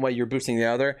boosting one way. You're boosting the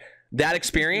other. That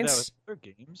experience.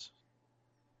 Games.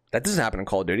 That doesn't happen in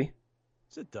Call of Duty.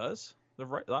 Yes, it does.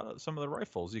 Some of the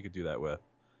rifles you could do that with.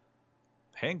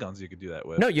 Handguns you could do that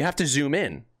with. No, you have to zoom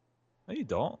in. No, you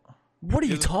don't. What are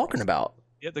you talking about?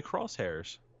 You have the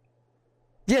crosshairs.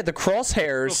 Yeah, the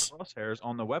crosshairs. Crosshairs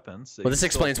on the weapons. Well, this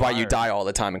explains why you die all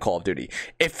the time in Call of Duty.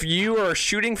 If you are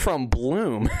shooting from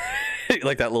Bloom,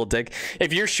 like that little dig,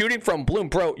 if you're shooting from Bloom,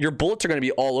 bro, your bullets are going to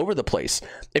be all over the place.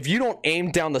 If you don't aim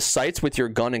down the sights with your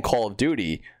gun in Call of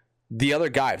Duty, the other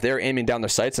guy, if they're aiming down their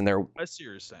sights and they're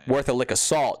worth a lick of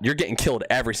salt, you're getting killed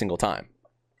every single time.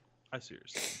 I see what you're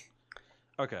saying.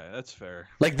 Okay, that's fair.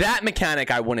 Like that mechanic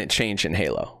I wouldn't change in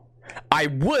Halo. I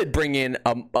would bring in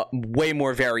a way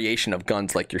more variation of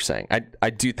guns, like you're saying. I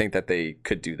do think that they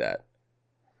could do that.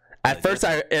 At first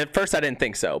I didn't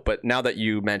think so, but now that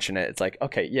you mention it, it's like,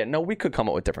 okay, yeah, no, we could come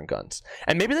up with different guns,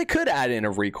 and maybe they could add in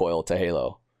a recoil to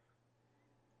Halo.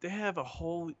 They have a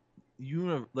whole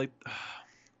like,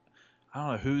 I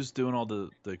don't know who's doing all the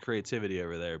creativity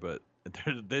over there, but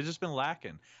they've just been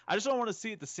lacking. I just don't want to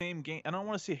see it the same game. I don't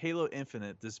want to see Halo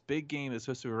Infinite, this big game that's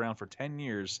supposed to be around for 10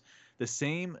 years, the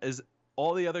same as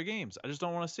all the other games. I just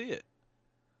don't want to see it.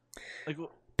 Like,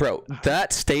 bro,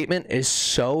 that statement is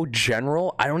so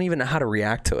general. I don't even know how to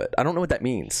react to it. I don't know what that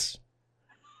means.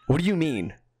 What do you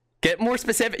mean? Get more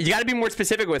specific. You got to be more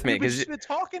specific with me We've because just been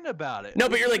talking about it. no,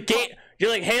 but you're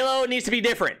like Halo needs to be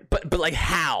different. But like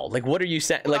how? Like what are you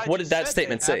saying? Like what did that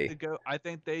statement say? I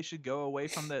think they should go away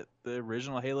from the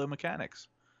original Halo mechanics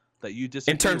that you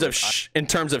disagree In terms of with. in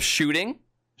terms of shooting,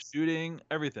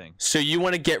 everything. so you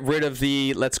want to get rid of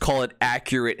the, let's call it,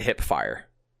 accurate hip fire.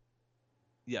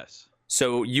 Yes.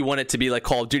 So you want it to be like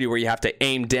Call of Duty where you have to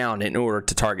aim down in order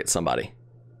to target somebody.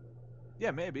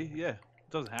 Yeah, maybe. Yeah, it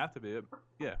doesn't have to be.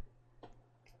 Yeah.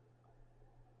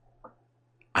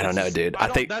 I don't know, dude. I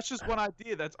think that's just one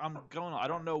idea. I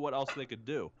don't know what else they could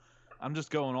do. I'm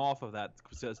just going off of that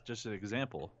because that's just an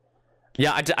example.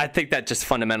 Yeah, I think that just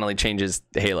fundamentally changes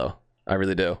Halo. I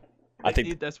really do. I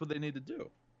think that's what they need to do.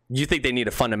 You think they need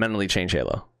to fundamentally change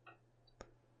Halo?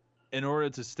 In order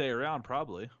to stay around,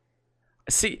 probably.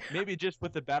 See, maybe just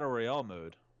with the Battle Royale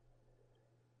mode.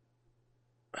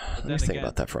 Let me think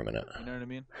about that for a minute. You know what I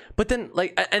mean? But then,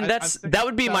 like, and that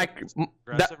would be my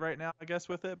aggressive right now, I guess,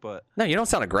 with it. But no, you don't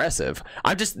sound aggressive.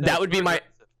 I'm just that would be my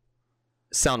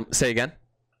sound. Say again.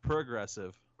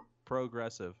 Progressive.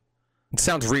 It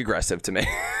sounds regressive to me.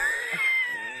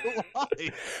 Why?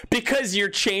 Because you're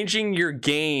changing your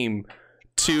game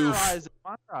to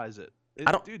monetize it.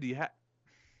 I don't, dude.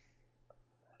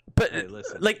 But hey,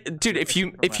 listen, like, dude, if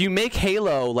you make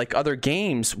Halo like other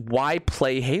games, why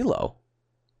play Halo?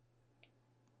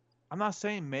 I'm not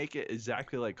saying make it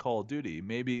exactly like Call of Duty.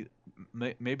 Maybe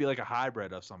like a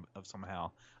hybrid of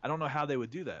somehow. I don't know how they would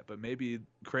do that, but maybe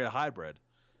create a hybrid.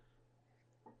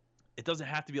 It doesn't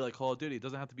have to be like Call of Duty. It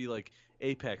doesn't have to be like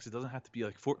Apex. It doesn't have to be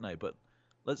like Fortnite. But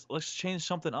let's change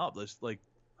something up. Let's I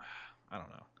don't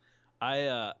know.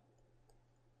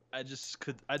 I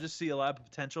just see a lot of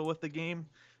potential with the game,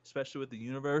 especially with the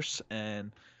universe.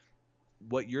 And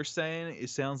what you're saying, it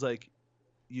sounds like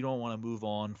you don't want to move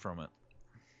on from it.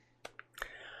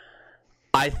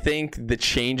 I think the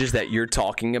changes that you're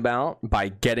talking about by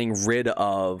getting rid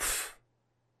of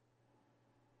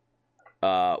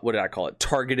what did I call it?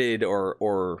 Targeted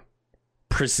or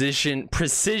precision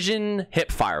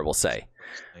hip fire, we'll say.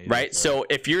 Right? So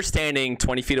if you're standing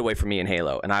 20 feet away from me in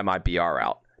Halo and I have my BR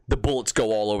out, the bullets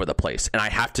go all over the place and I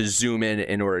have to zoom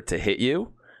in order to hit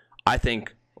you, I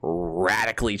think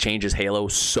radically changes Halo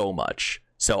so much.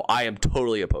 So I am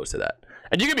totally opposed to that.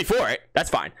 And you can be for it, that's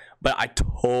fine. But I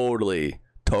totally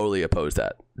oppose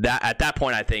that. At that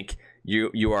point, I think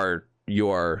you are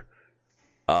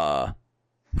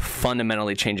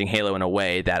fundamentally changing Halo in a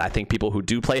way that I think people who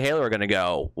do play Halo are going to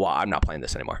go, well, I'm not playing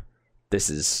this anymore. This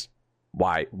is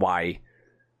why.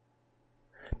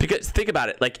 Because think about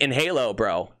it, like in Halo,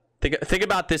 bro. Think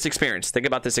about this experience.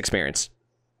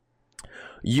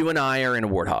 You and I are in a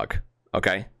Warthog,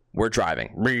 okay? We're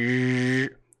driving.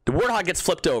 The Warthog gets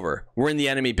flipped over. We're in the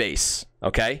enemy base,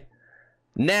 okay?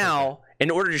 Now,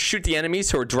 in order to shoot the enemies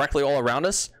who are directly all around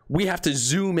us, we have to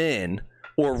zoom in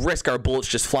or risk our bullets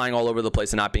just flying all over the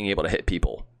place and not being able to hit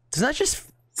people. Doesn't that just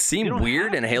seem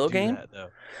weird in a Halo game?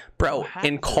 Bro,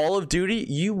 in Call of Duty,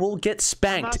 you will get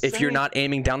spanked if you're not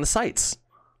aiming down the sights.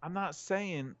 I'm not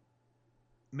saying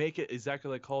make it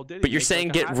exactly like Call of Duty. But you're saying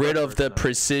get rid of the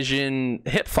precision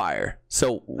hip fire.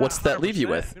 So what's that leave you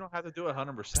with? You don't have to do it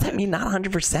 100%. Does that mean not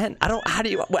 100%? I don't. How do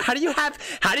you have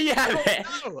it?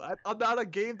 I'm not a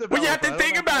game developer. Well, you have to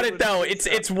think about it though.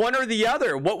 It's one or the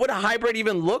other. What would a hybrid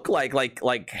even look like?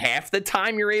 Like half the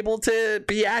time you're able to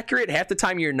be accurate, half the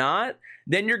time you're not.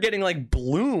 Then you're getting like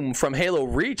Bloom from Halo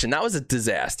Reach, and that was a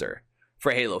disaster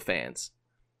for Halo fans.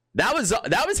 That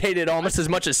was hated almost as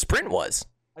much as Sprint was.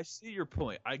 I see your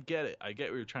point. I get it. I get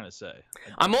what you're trying to say.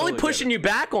 I'm only pushing you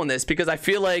back on this because I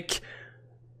feel like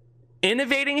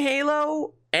innovating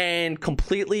Halo and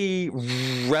completely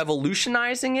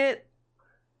revolutionizing it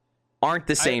aren't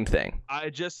the same thing. I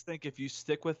just think if you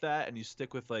stick with that and you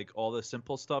stick with like all the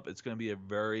simple stuff, it's going to be a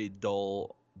very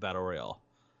dull battle royale.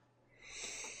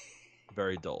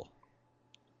 Very dull.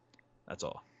 That's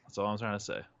all. That's all I'm trying to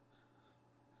say.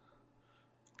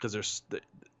 Because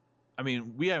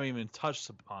we haven't even touched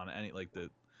upon any like the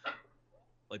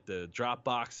drop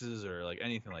boxes or like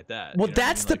anything like that. Well,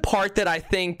 that's the part that I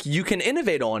think you can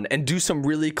innovate on and do some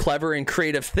really clever and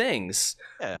creative things.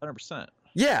 Yeah, 100%.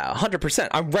 Yeah, 100%.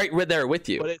 I'm right there with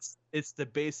you. But it's the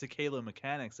basic Halo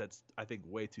mechanics that's I think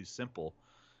way too simple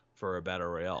for a battle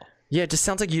royale. Yeah, it just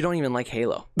sounds like you don't even like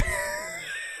Halo.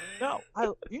 No, I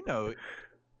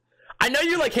know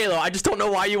you like Halo. I just don't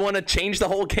know why you want to change the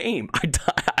whole game. I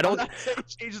don't. I'm not saying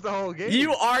change the whole game.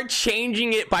 You are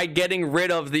changing it by getting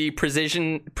rid of the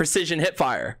precision hip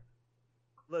fire.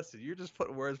 Listen, you're just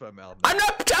putting words in my mouth. I'm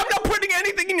not putting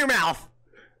anything in your mouth.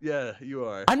 Yeah, you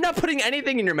are. I'm not putting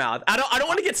anything in your mouth. I don't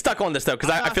want to get stuck on this though because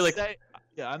I feel like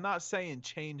Yeah, I'm not saying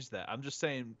change that. I'm just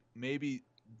saying maybe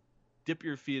dip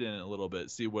your feet in it a little bit,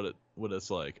 see what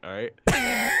it's like. All right.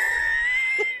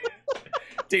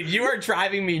 Dude, you are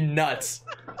driving me nuts.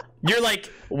 You're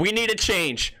like, we need a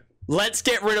change. Let's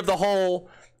get rid of the whole,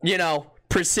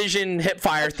 precision hip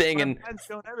fire thing and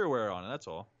going everywhere on it. That's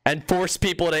all. And force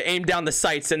people to aim down the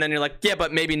sights, and then you're like, yeah,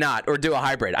 but maybe not, or do a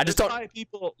hybrid. I just don't.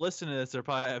 People listen to this, they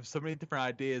probably have so many different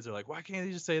ideas. They're like, why can't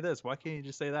you just say this? Why can't you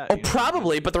just say that? Oh,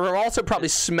 probably, but they're also probably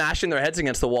smashing their heads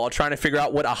against the wall trying to figure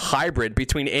out what a hybrid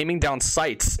between aiming down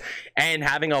sights and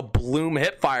having a bloom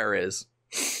hip fire is.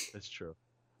 That's true.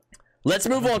 Let's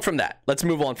move on from that.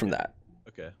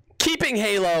 Okay. Keeping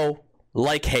Halo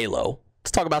like Halo.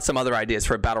 Let's talk about some other ideas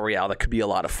for a battle royale that could be a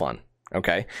lot of fun.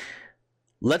 Okay.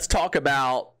 Let's talk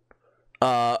about.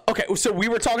 Okay, so we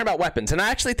were talking about weapons, and I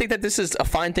actually think that this is a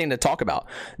fine thing to talk about.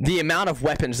 The amount of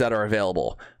weapons that are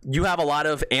available. You have a lot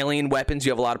of alien weapons.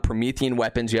 You have a lot of Promethean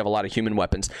weapons. You have a lot of human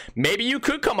weapons. Maybe you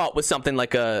could come up with something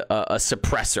like a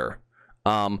suppressor.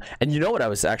 And you know what I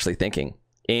was actually thinking?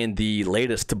 In the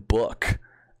latest book,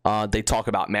 they talk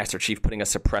about Master Chief putting a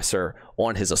suppressor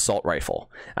on his assault rifle.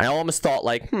 And I almost thought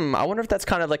like, I wonder if that's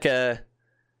kind of like a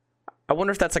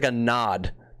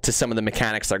nod to some of the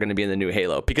mechanics that are going to be in the new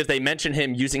Halo, because they mention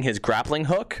him using his grappling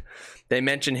hook, they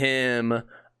mention him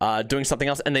doing something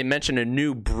else, and they mention a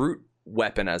new brute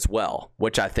weapon as well,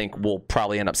 which I think we'll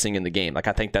probably end up seeing in the game. Like,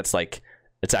 I think that's like,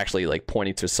 it's actually like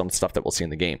pointing to some stuff that we'll see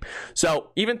in the game. So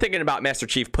even thinking about Master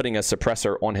Chief putting a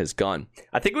suppressor on his gun,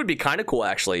 I think it would be kind of cool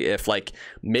actually if like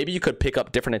maybe you could pick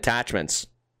up different attachments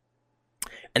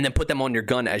and then put them on your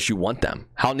gun as you want them.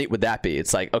 How neat would that be?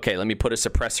 It's like, okay, let me put a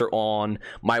suppressor on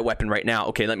my weapon right now.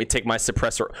 Okay, let me take my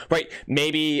suppressor. Right,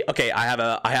 maybe, okay, I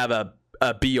have a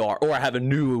BR, or I have a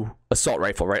new assault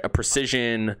rifle, right? A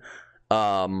precision,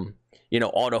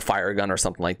 auto fire gun or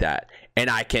something like that. And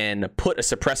I can put a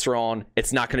suppressor on.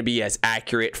 It's not going to be as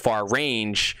accurate far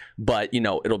range, but,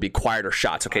 it'll be quieter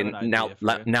shots. Okay, now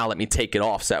let me take it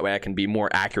off so that way I can be more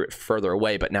accurate further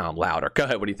away, but now I'm louder. Go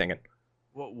ahead, what are you thinking?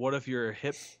 What if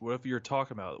you're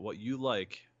talking about what you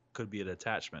like could be an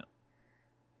attachment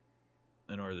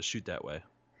in order to shoot that way?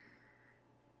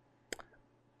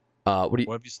 What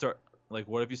if you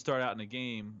start out in a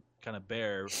game kind of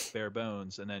bare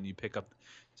bones, and then you pick up,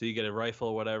 so you get a rifle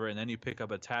or whatever, and then you pick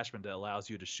up an attachment that allows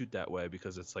you to shoot that way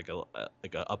because it's like a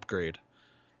upgrade.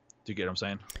 Do you get what I'm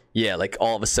saying? Yeah, like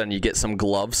all of a sudden you get some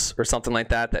gloves or something like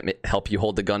that help you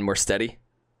hold the gun more steady.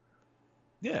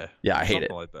 Yeah. Yeah, I hate it.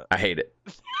 Like that. I hate it.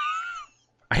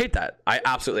 I hate that. I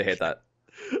absolutely hate that.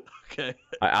 Okay.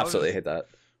 I absolutely hate that.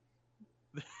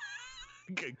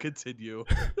 Continue.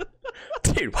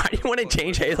 Dude, why do you want to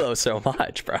change Halo so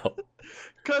much, bro?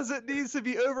 Because it needs to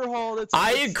be overhauled.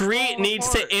 I agree it needs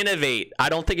to innovate. I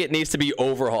don't think it needs to be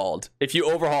overhauled. If you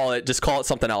overhaul it, just call it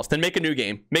something else. Then make a new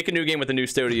game. Make a new game with a new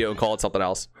studio and call it something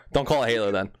else. Don't call it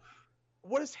Halo then.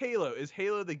 What is Halo? Is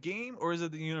Halo the game or is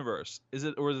it the universe? Is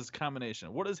it a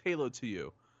combination? What is Halo to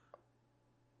you?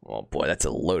 Well, boy, that's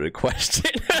a loaded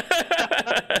question.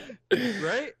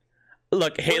 Right?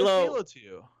 Look, Halo. What is Halo to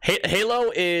you?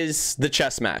 Halo is the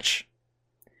chess match.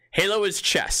 Halo is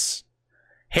chess.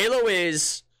 Halo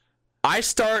is, I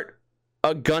start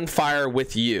a gunfire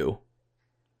with you,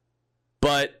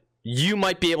 but you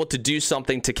might be able to do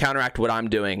something to counteract what I'm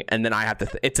doing, and then I have to.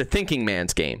 It's a thinking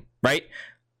man's game, right?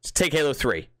 Let's take Halo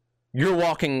 3. You're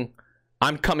walking,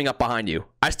 I'm coming up behind you.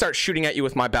 I start shooting at you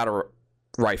with my battle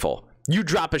rifle. You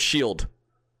drop a shield,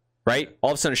 right?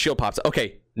 All of a sudden a shield pops.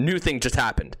 Okay, new thing just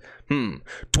happened. Do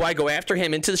I go after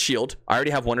him into the shield? I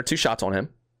already have 1 or 2 shots on him.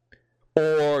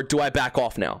 Or do I back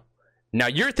off now? Now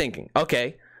you're thinking,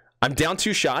 okay, I'm down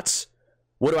 2 shots.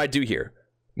 What do I do here?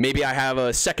 Maybe I have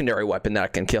a secondary weapon that I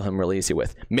can kill him really easy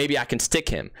with. Maybe I can stick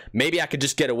him. Maybe I can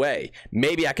just get away.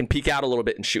 Maybe I can peek out a little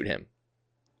bit and shoot him.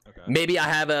 Okay. Maybe I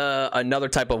have another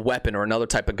type of weapon or another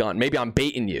type of gun. Maybe I'm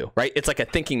baiting you, right? It's like a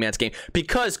thinking man's game.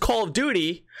 Because Call of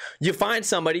Duty, you find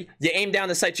somebody, you aim down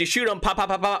the sights, you shoot them, pop, pop,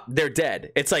 pop, pop, they're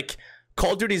dead. It's like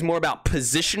Call of Duty is more about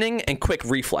positioning and quick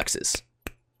reflexes.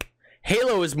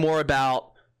 Halo is more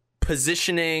about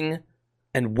positioning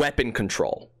and weapon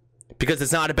control. Because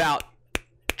it's not about,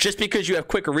 just because you have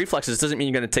quicker reflexes doesn't mean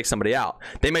you're going to take somebody out.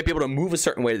 They might be able to move a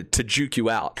certain way to juke you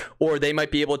out. Or they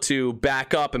might be able to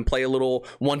back up and play a little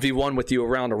 1v1 with you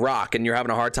around a rock, and you're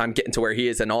having a hard time getting to where he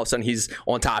is, and all of a sudden he's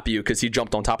on top of you because he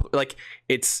jumped on top of, like,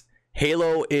 it's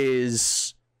Halo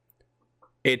is,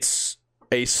 it's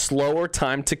a slower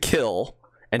time to kill,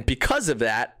 and because of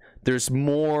that, there's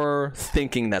more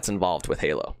thinking that's involved with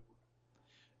Halo.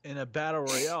 In a battle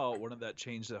royale, wouldn't that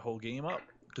change the whole game up?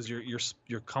 Because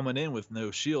you're coming in with no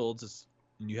shields,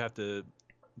 and you have to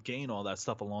gain all that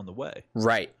stuff along the way.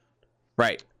 Right.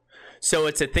 Right. So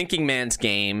it's a thinking man's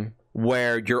game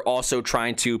where you're also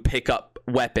trying to pick up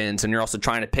weapons and you're also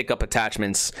trying to pick up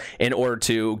attachments in order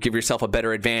to give yourself a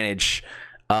better advantage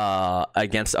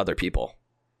against other people.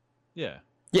 Yeah.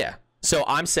 Yeah. So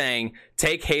I'm saying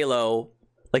take Halo,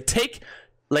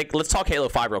 let's talk Halo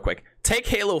 5 real quick. Take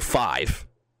Halo 5,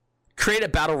 create a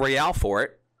battle royale for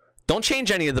it. Don't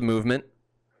change any of the movement.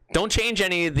 Don't change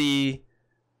any of the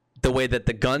way that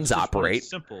the guns operate.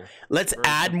 Simple. Let's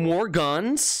add more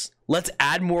guns. Let's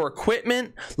add more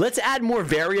equipment. Let's add more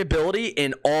variability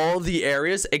in all the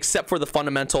areas except for the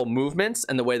fundamental movements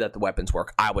and the way that the weapons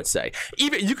work, I would say.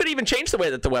 Even you could even change the way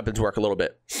that the weapons work a little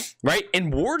bit, right?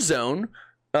 In Warzone,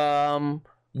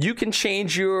 you can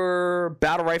change your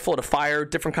battle rifle to fire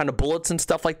different kind of bullets and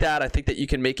stuff like that. I think that you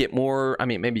can make it more, I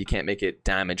mean, maybe you can't make it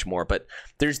damage more, but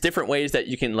there's different ways that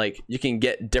you can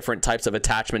get different types of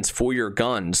attachments for your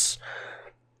guns.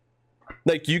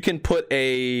 Like you can put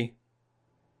a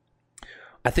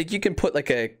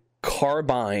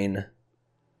carbine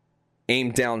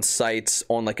aim down sights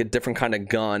on like a different kind of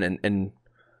gun and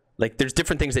like there's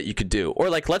different things that you could do. Or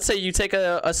like let's say you take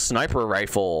a sniper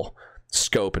rifle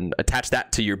scope and attach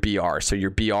that to your BR. So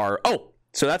your BR,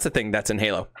 so that's the thing that's in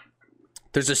Halo.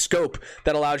 There's a scope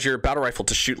that allows your battle rifle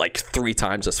to shoot like 3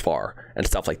 times as far and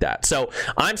stuff like that. So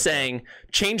I'm saying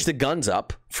change the guns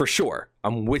up for sure.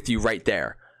 I'm with you right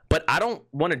there. But I don't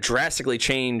want to drastically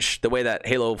change the way that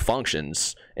Halo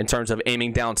functions in terms of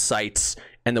aiming down sights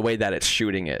and the way that its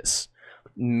shooting is.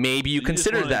 Maybe you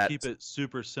consider that. Keep it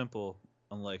super simple,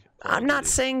 unlike. I'm not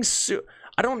saying.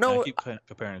 I don't know. I keep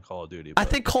comparing Call of Duty. I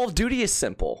think Call of Duty is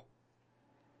simple.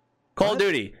 Call of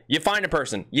Duty, you find a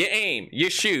person, you aim, you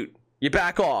shoot, you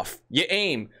back off, you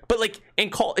aim. But like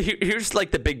here's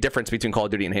like the big difference between Call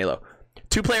of Duty and Halo.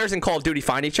 2 players in Call of Duty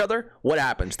find each other. What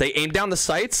happens? They aim down the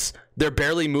sights. They're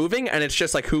barely moving, and it's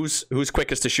just like who's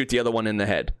quickest to shoot the other one in the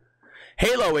head.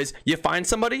 Halo is you find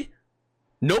somebody.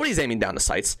 Nobody's aiming down the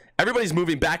sights. Everybody's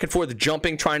moving back and forth,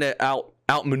 jumping, trying to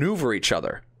outmaneuver each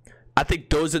other. I think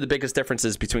those are the biggest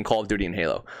differences between Call of Duty and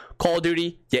Halo. Call of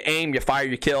Duty, you aim, you fire,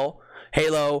 you kill.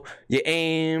 Halo, you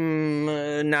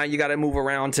aim, now you got to move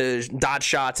around to dodge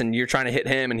shots, and you're trying to hit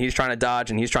him, and he's trying to dodge,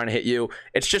 and he's trying to hit you.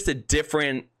 It's just a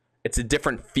different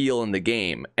feel in the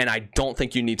game, and I don't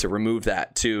think you need to remove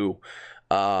that to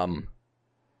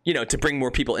to bring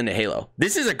more people into Halo.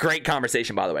 This is a great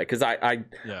conversation, by the way, because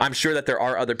I'm sure that there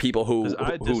are other people who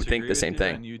think the same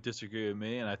thing. And you disagree with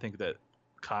me, and I think that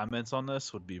comments on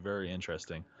this would be very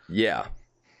interesting. Yeah,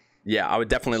 I would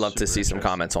definitely love to see some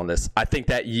comments on this. I think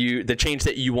that the change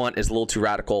that you want is a little too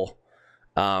radical.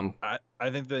 I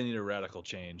think they need a radical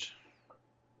change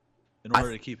in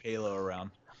order to keep Halo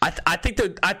around. I think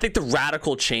the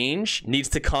radical change needs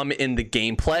to come in the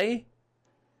gameplay,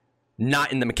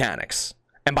 not in the mechanics.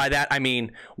 And by that I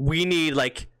mean we need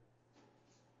like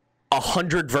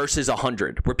 100 versus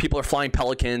 100, where people are flying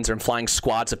pelicans and flying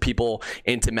squads of people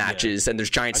into matches, and there's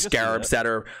giant scarabs that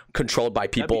are controlled by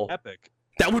people. That'd be epic.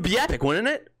 That would be epic, wouldn't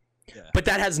it? Yeah. But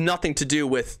that has nothing to do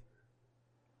with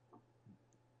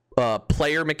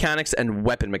player mechanics and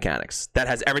weapon mechanics. That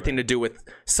has everything to do with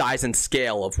size and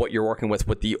scale of what you're working with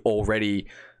the already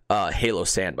Halo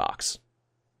sandbox.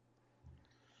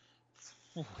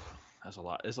 That's a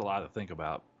lot. It's a lot to think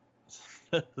about.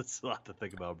 That's a lot to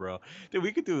think about, bro. Dude,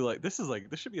 we could do this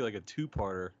should be like a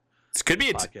 2-parter. This could be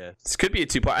a podcast. This could be a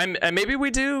 2-part, and maybe we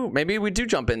do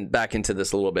jump back into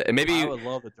this a little bit, and maybe I would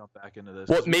love to jump back into this.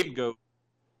 Well, maybe go.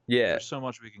 Yeah, there's so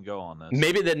much we can go on this.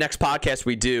 Maybe the next podcast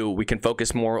we can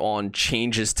focus more on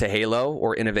changes to Halo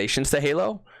or innovations to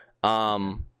Halo.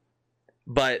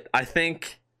 But I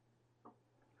think,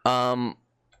 yeah,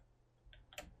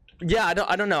 I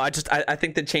don't know. I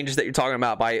think the changes that you're talking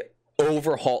about by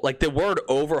overhaul, like the word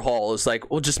overhaul is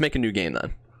like, well, just make a new game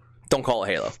then. Don't call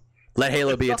it Halo. Let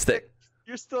Halo be its thing.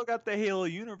 You still got the Halo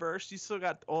universe. You still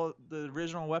got all the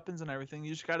original weapons and everything.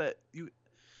 You just gotta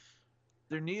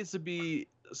There needs to be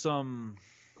some.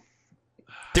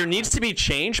 There needs to be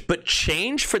change, but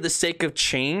change for the sake of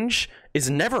change is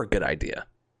never a good idea.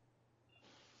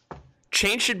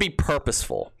 Change should be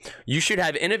purposeful. You should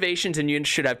have innovations, and you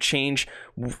should have change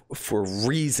for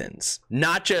reasons,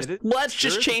 not just let's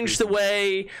change the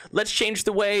way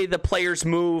the players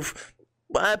move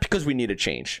because we need a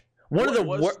change.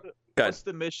 What's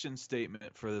the mission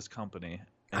statement for this company?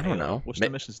 I don't know. What's the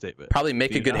mission statement? Probably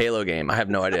make a good Halo game. I have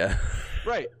no idea.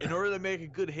 Right. In order to make a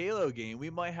good Halo game, we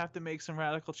might have to make some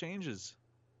radical changes.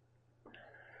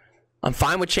 I'm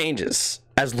fine with changes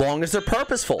as long as they're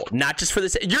purposeful, not just for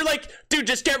this. You're like, dude,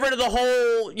 just get rid of the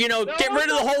whole, get rid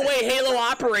of the whole way Halo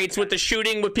operates with the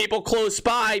shooting with people close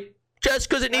by, just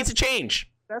because it needs to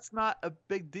change. That's not a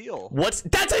big deal. That's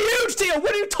a huge deal.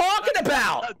 What are you talking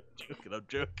about? I'm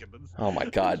joking. Oh my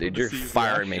god, dude, you're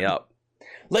firing me up.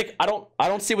 Like, I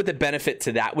don't see what the benefit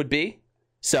to that would be.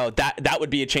 So that would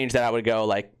be a change that I would go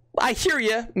like, I hear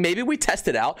you. Maybe we test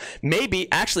it out. Maybe,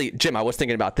 actually, Jim, I was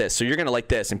thinking about this. So you're going to like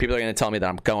this, and people are going to tell me that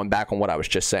I'm going back on what I was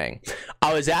just saying.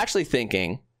 I was actually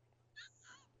thinking,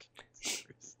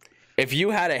 if you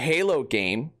had a Halo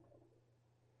game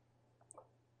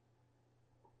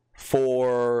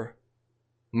for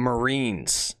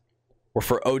Marines or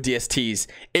for ODSTs,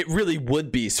 it really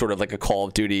would be sort of like a Call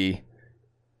of Duty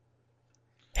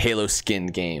Halo skin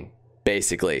game,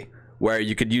 basically, where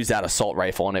you could use that assault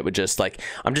rifle and it would just like,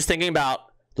 I'm just thinking about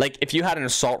like if you had an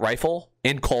assault rifle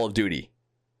in Call of Duty,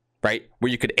 right,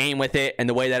 where you could aim with it and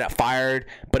the way that it fired,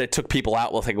 but it took people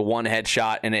out with like a one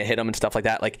headshot and it hit them and stuff like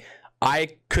that. Like,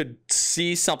 I could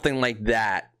see something like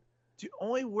that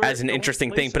as an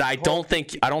interesting thing, but I don't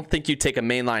think you take a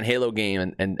mainline Halo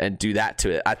game and do that to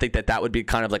it. I think that would be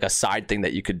kind of like a side thing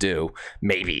that you could do,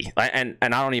 maybe. And I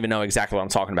don't even know exactly what I'm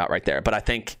talking about right there, but I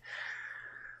think,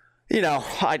 you know,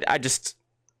 I just,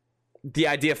 the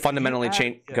idea fundamentally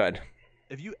changed. Good.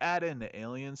 If you add in the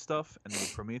alien stuff and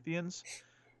the Prometheans,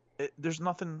 there's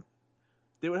nothing.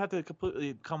 They would have to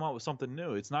completely come up with something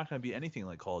new. It's not going to be anything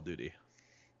like Call of Duty.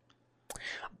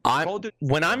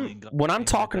 When I'm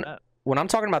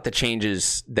talking about the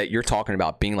changes that you're talking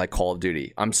about being like Call of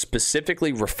Duty, I'm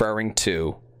specifically referring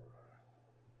to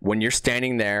when you're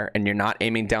standing there and you're not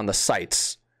aiming down the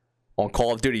sights. On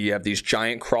Call of Duty, you have these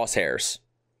giant crosshairs.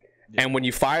 Yeah. And when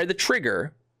you fire the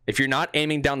trigger, if you're not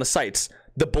aiming down the sights,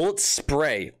 the bullets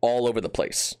spray all over the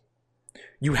place.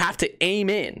 You have to aim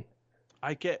in.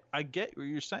 I get what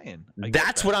you're saying.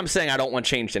 That's what I'm saying I don't want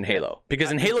changed in Halo. Because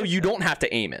in Halo, you don't have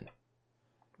to aim in.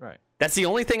 Right. That's the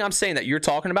only thing I'm saying that you're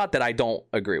talking about that I don't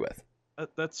agree with.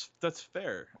 That's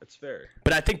fair. That's fair.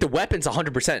 But I think the weapons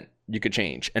 100% you could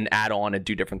change and add on and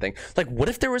do different things. Like, what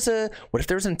if there was an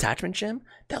attachment, Jim,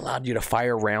 that allowed you to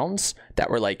fire rounds that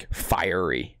were like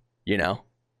fiery, you know?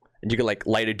 And you could like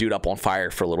light a dude up on fire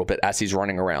for a little bit as he's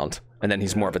running around, and then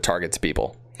he's more of a target to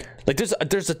people. Like,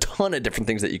 there's a ton of different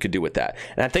things that you could do with that.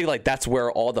 And I think like that's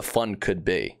where all the fun could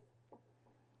be.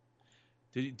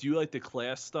 Do you like the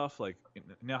class stuff? Like, you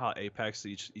know how Apex,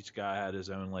 each guy had his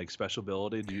own like special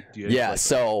ability. Do you yeah. Like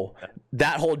so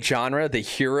that whole genre, the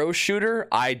hero shooter,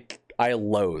 I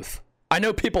loathe. I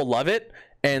know people love it,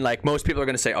 and like most people are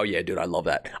gonna say, "Oh yeah, dude, I love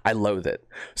that." I loathe it.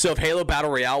 So if Halo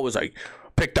Battle Royale was like,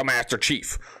 pick the Master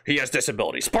Chief, he has this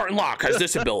ability. Spartan Locke has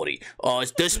this ability.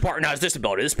 This Spartan has this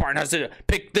ability. This Spartan has this.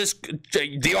 Pick this,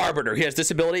 the Arbiter. He has this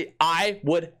ability. I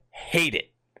would hate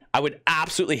it. I would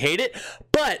absolutely hate it.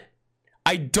 But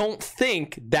I don't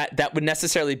think that would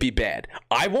necessarily be bad.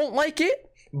 I won't like it,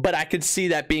 but I could see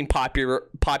that being popular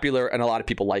and a lot of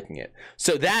people liking it.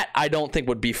 So that I don't think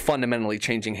would be fundamentally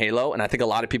changing Halo, and I think a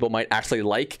lot of people might actually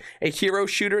like a hero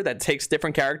shooter that takes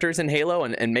different characters in Halo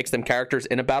and makes them characters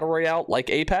in a battle royale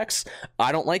like Apex.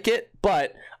 I don't like it,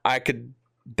 but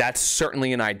that's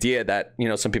certainly an idea that, you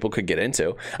know, some people could get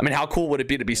into. I mean, how cool would it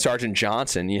be to be Sergeant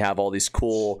Johnson? You have all these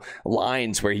cool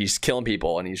lines where he's killing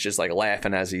people and he's just like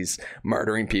laughing as he's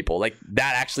murdering people. Like,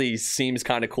 that actually seems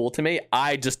kind of cool to me.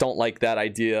 I just don't like that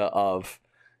idea of,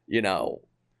 you know,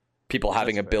 people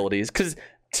having abilities, because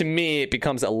to me it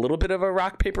becomes a little bit of a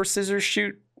rock paper scissors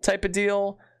shoot type of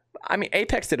deal. I mean,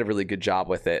 Apex did a really good job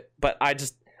with it, but I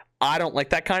don't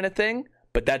like that kind of thing.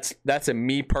 But that's a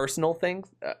me personal thing.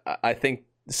 I think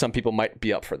some people might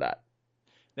be up for that.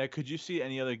 Now, could you see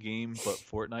any other game but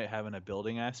Fortnite having a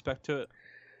building aspect to it?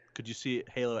 Could you see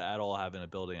Halo at all having a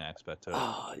building aspect to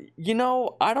it? You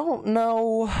know, I don't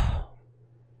know.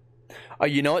 Oh,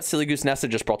 you know what? Silly Goose Nessa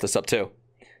just brought this up too.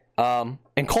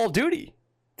 In Call of Duty,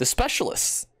 the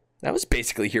specialists, that was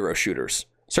basically hero shooters.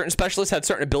 Certain specialists had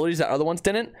certain abilities that other ones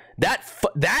didn't. That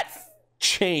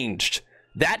changed.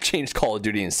 That changed Call of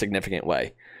Duty in a significant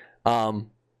way.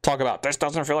 Talk about this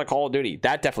doesn't feel like Call of Duty.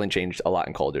 That definitely changed a lot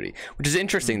in Call of Duty, which is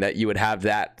interesting that you would have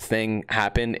that thing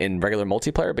happen in regular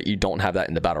multiplayer, but you don't have that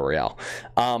in the Battle Royale.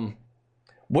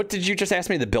 What did you just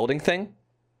ask me? The building thing?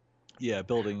 Yeah,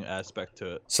 building aspect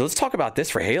to it. So let's talk about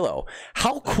this for Halo.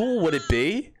 How cool would it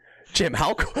be? Jim,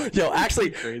 how cool? Yo,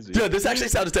 actually, yo, this actually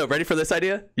sounds dope. Ready for this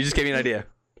idea? You just gave me an idea.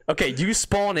 Okay, you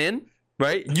spawn in,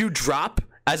 right? You drop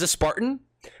as a Spartan,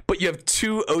 but you have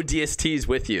 2 ODSTs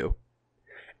with you.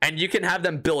 And you can have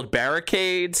them build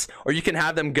barricades, or you can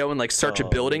have them go and like search a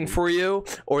building for you,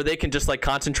 or they can just like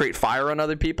concentrate fire on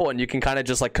other people, and you can kind of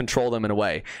just like control them in a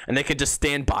way. And they can just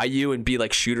stand by you and be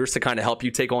like shooters to kind of help you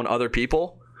take on other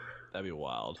people. That'd be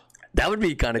wild. That would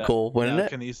be kind of cool, wouldn't it?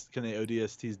 Can the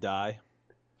ODSTs die?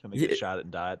 Somebody get shot at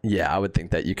and died. Yeah, I would think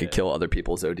that you could kill other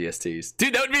people's ODSTs.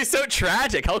 Dude, that would be so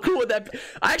tragic. How cool would that be?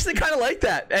 I actually kind of like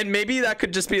that. And maybe that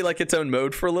could just be like its own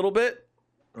mode for a little bit.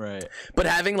 Right. But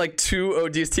having like 2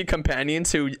 ODST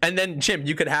companions who, and then Jim,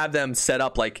 you could have them set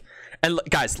up like, and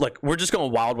guys, look, we're just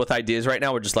going wild with ideas right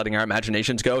now. We're just letting our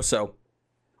imaginations go. So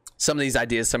some of these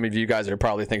ideas, some of you guys are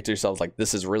probably thinking to yourselves like,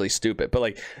 this is really stupid, but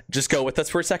like, just go with us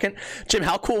for a second. Jim,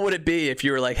 how cool would it be if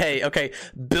you were like, hey, okay,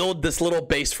 build this little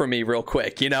base for me real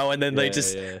quick, you know? And then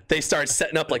they start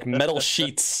setting up like metal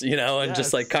sheets, you know, and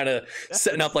just like kind of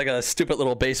setting up like a stupid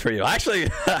little base for you. Actually,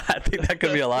 I think that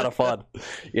could be a lot of fun,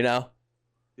 you know?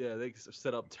 Yeah, they could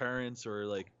set up turrets, or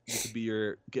like you could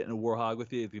be getting a warhog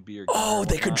with you. It could be your. Oh,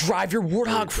 they could drive your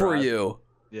warthog for you.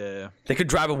 Yeah. They could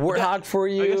drive a warthog for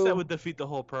you. I guess that would defeat the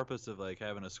whole purpose of like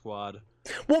having a squad.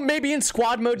 Well, maybe in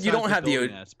squad mode you don't have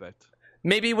the aspect.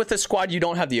 Maybe with the squad you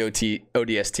don't have the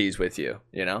ODSTs with you.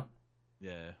 You know.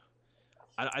 Yeah.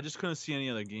 I just couldn't see any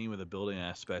other game with a building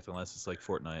aspect unless it's like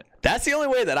Fortnite. That's the only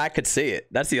way that I could see it.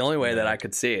 That's the only way that I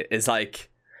could see it. Is like,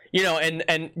 you know,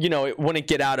 and you know, it wouldn't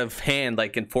get out of hand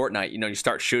like in Fortnite. You know, you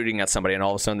start shooting at somebody and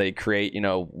all of a sudden they create, you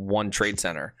know, one trade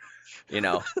center. You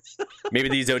know, maybe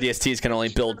these ODSTs can only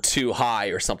build 2 high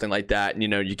or something like that. And, you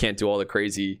know, you can't do all the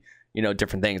crazy, you know,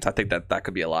 different things. I think that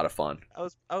could be a lot of fun.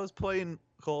 I was playing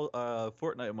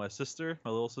Fortnite with my sister,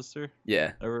 my little sister.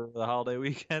 Yeah. Over the holiday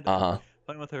weekend.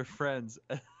 Playing with her friends.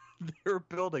 They were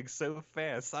building so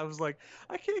fast. I was like,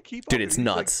 I can't keep up. Dude, it's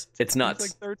nuts. It's nuts.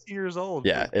 He's like 13 years old.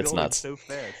 Yeah, it's nuts. So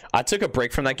fast. I took a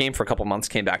break from that game for a couple months,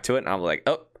 came back to it, and I was like,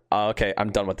 oh, okay,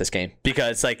 I'm done with this game.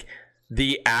 Because, like,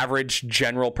 the average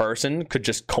general person could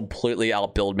just completely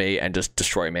outbuild me and just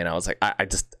destroy me. And I was like,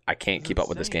 I can't keep up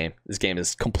with this game. This game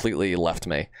has completely left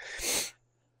me.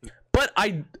 But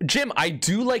Jim, I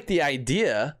do like the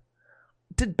idea.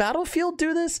 Did Battlefield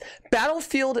do this?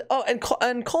 Battlefield, and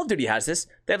Call of Duty has this.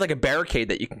 They have like a barricade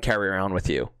that you can carry around with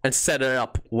you and set it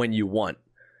up when you want.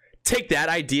 Take that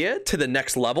idea to the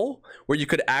next level where you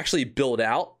could actually build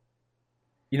out,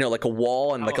 you know, like a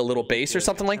wall and like a little base or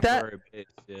something like that. Base,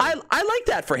 yeah. I like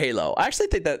that for Halo. I actually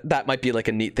think that might be like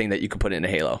a neat thing that you could put into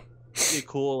Halo. It'd be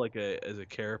cool, like as a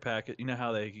care packet. You know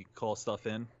how they call stuff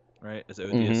in, right? As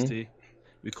ODST. It'd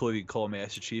be cool if you could call a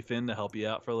Master Chief in to help you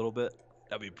out for a little bit.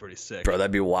 That'd be pretty sick. Bro, that'd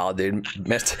be wild, dude.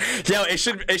 Yo, it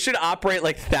should operate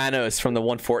like Thanos from the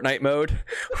one Fortnite mode,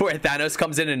 where Thanos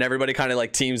comes in and everybody kind of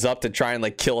like teams up to try and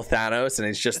like kill Thanos, and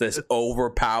it's just this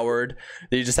overpowered.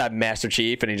 You just have Master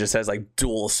Chief, and he just has like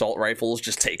dual assault rifles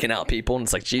just taking out people, and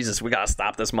it's like, Jesus, we gotta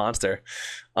stop this monster.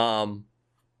 No,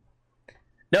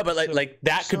 but like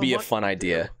that could be a fun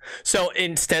idea. So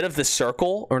instead of the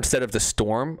circle or instead of the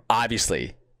storm,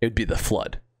 obviously it would be the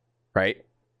flood, right?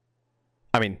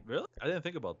 I mean, really? I didn't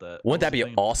think about that. Wouldn't that be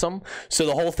awesome? So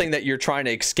the whole thing that you're trying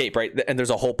to escape, right? And there's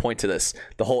a whole point to this,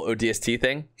 the whole ODST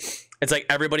thing. It's like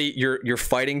everybody, you're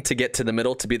fighting to get to the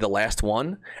middle to be the last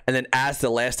one, and then as the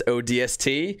last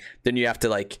ODST, then you have to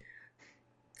like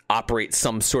operate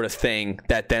some sort of thing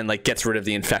that then like gets rid of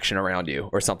the infection around you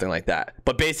or something like that.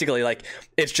 But basically, like,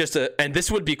 it's just and this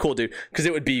would be cool, dude, because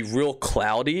it would be real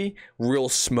cloudy, real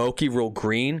smoky, real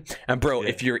green. And bro,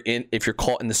 if you're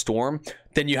caught in the storm,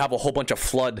 then you have a whole bunch of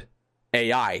flood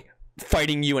AI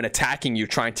fighting you and attacking you,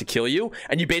 trying to kill you,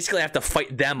 and you basically have to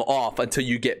fight them off until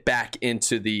you get back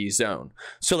into the zone.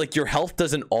 So like your health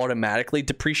doesn't automatically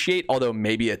depreciate, although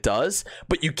maybe it does,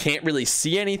 but you can't really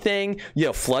see anything. You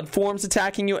have flood forms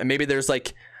attacking you, and maybe there's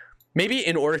like, maybe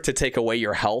in order to take away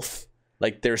your health,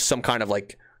 like there's some kind of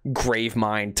like grave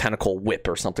mine tentacle whip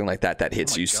or something like that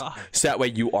hits you, so that way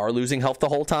you are losing health the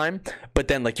whole time, but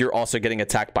then like you're also getting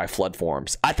attacked by flood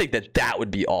forms. I think that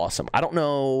would be awesome. I don't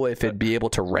know if it'd be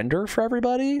able to render for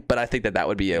everybody, but I think that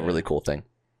would be a really cool thing.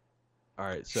 All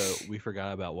right, so we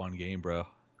forgot about one game, bro.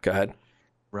 Go ahead.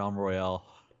 Realm Royale.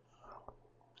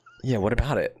 Yeah, what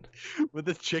about it? With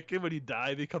the chicken, when you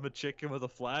die, become a chicken with a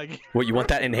flag. What, you want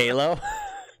that in Halo?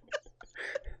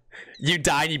 You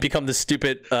die and you become the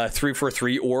stupid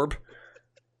 343 orb,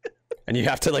 and you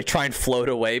have to like try and float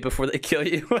away before they kill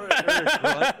you.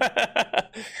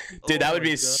 Dude, that would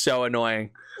be so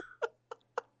annoying.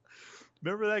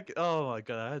 Remember that? Oh my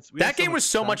god, that game was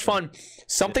so much fun.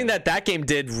 Something that game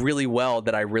did really well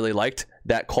that I really liked,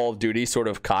 that Call of Duty sort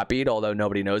of copied, although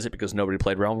nobody knows it because nobody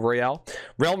played Realm Royale.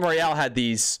 Realm Royale had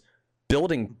these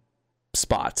building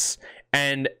spots,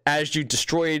 and as you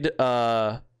destroyed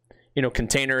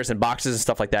containers and boxes and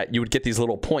stuff like that, you would get these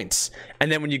little points.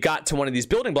 And then when you got to one of these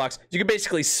building blocks, you could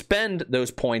basically spend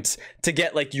those points to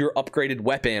get like your upgraded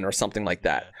weapon or something like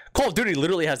that. Call of Duty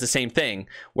literally has the same thing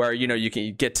where, you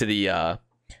can get to the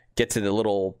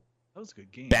little was a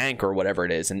good game. bank or whatever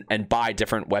it is and buy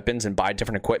different weapons and buy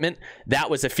different equipment. That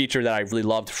was a feature that I really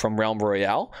loved from Realm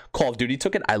Royale. Call of Duty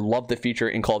took it. I love the feature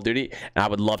in Call of Duty, and I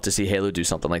would love to see Halo do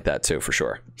something like that too, for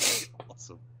sure.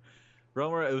 Awesome.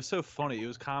 Realm Royale, it was so funny. It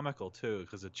was comical too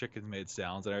because the chicken made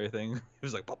sounds and everything. It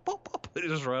was like pop, pop, pop. They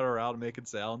just run around making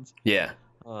sounds. Yeah.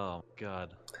 Oh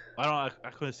God. I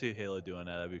couldn't see Halo doing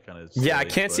that. That'd be kind of Yeah, I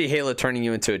can't see Halo turning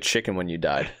you into a chicken when you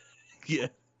died. Yeah.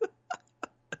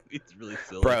 It's really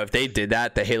silly. Bro, if they did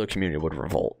that, the Halo community would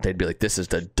revolt. They'd be like, this is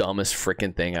the dumbest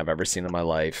freaking thing I've ever seen in my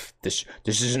life. This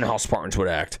isn't how Spartans would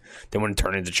act. They wouldn't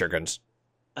turn into chickens.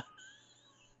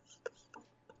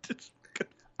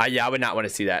 Yeah, I would not want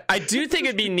to see that. I do think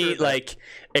it'd be neat, like,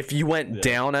 if you went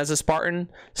down as a Spartan,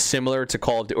 similar to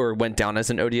Call of Duty, or went down as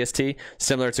an ODST,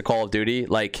 similar to Call of Duty,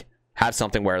 like, have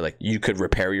something where, like, you could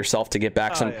repair yourself to get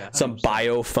back, some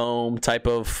biofoam type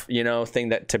of, thing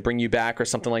that to bring you back or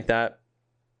something like that.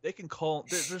 They can call.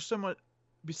 There's so much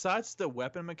besides the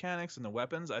weapon mechanics and the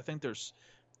weapons. I think there's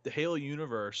the Halo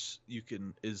universe.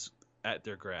 Is at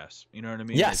their grasp. You know what I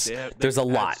mean? Yes. Like there's a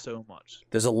lot. So much.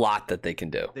 There's a lot that they can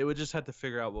do. They would just have to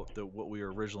figure out what we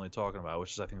were originally talking about,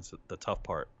 which is I think the tough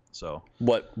part. So.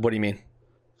 What do you mean?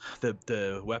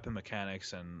 The weapon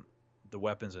mechanics and the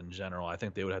weapons in general. I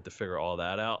think they would have to figure all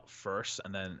that out first,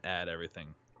 and then add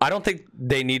everything. I don't think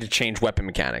they need to change weapon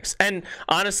mechanics. And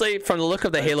honestly, from the look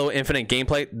of the Halo Infinite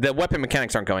gameplay, the weapon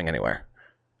mechanics aren't going anywhere.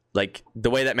 Like, the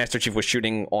way that Master Chief was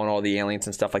shooting on all the aliens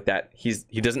and stuff like that, he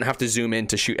doesn't have to zoom in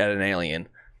to shoot at an alien.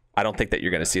 I don't think that you're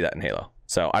going to see that in Halo.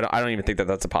 So I don't even think that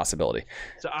that's a possibility.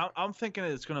 So I'm thinking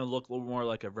it's going to look a little more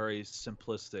like a very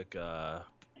simplistic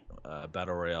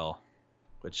battle royale,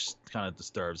 which kind of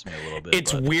disturbs me a little bit.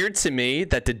 It's weird to me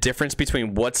that the difference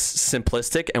between what's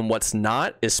simplistic and what's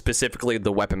not is specifically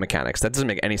the weapon mechanics. That doesn't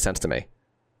make any sense to me.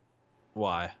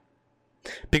 Why?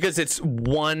 Because it's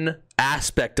one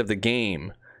aspect of the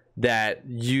game that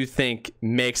you think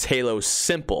makes Halo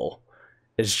simple.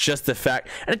 It's just the fact,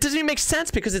 and it doesn't even make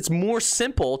sense because it's more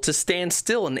simple to stand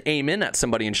still and aim in at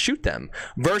somebody and shoot them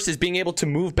versus being able to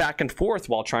move back and forth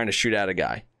while trying to shoot at a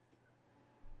guy.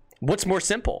 What's more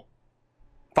simple?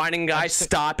 Finding a guy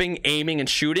stopping, aiming, and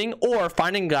shooting, or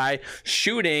finding a guy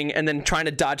shooting and then trying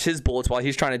to dodge his bullets while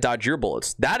he's trying to dodge your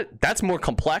bullets. That's more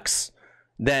complex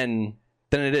than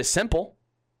it is simple.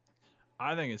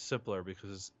 I think it's simpler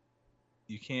because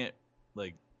you can't,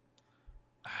 like...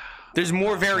 There's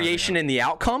more variation in the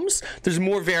outcomes. There's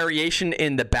more variation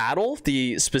in the battle,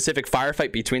 the specific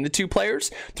firefight between the two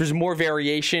players. There's more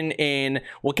variation in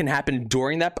what can happen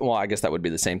during that. Well, I guess that would be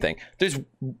the same thing. It's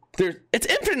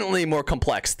infinitely more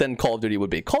complex than Call of Duty would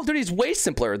be. Call of Duty is way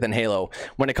simpler than Halo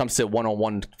when it comes to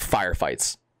one-on-one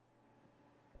firefights.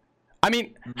 I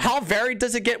mean, how varied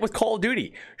does it get with Call of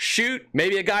Duty? Shoot,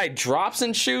 maybe a guy drops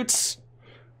and shoots.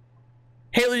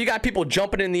 Halo, you got people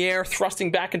jumping in the air,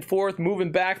 thrusting back and forth,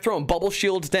 moving back, throwing bubble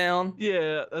shields down.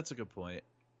 Yeah, that's a good point.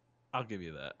 I'll give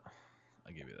you that.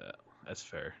 That's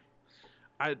fair.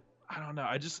 I don't know.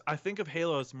 I think of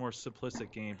Halo as a more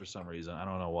simplistic game for some reason. I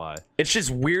don't know why. It's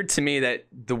just weird to me that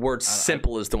the word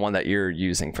simple is the one that you're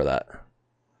using for that.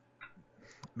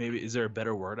 Maybe, is there a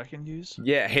better word I can use?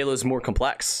 Yeah, Halo's more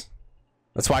complex.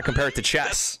 That's why I compare it to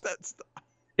chess.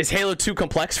 Is Halo too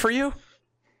complex for you?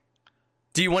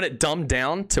 Do you want it dumbed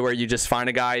down to where you just find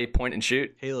a guy, point and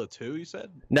shoot? Halo 2, you said?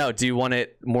 No, do you want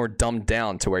it more dumbed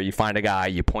down to where you find a guy,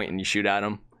 you point and you shoot at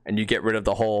him, and you get rid of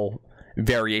the whole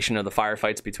variation of the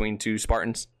firefights between two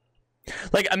Spartans?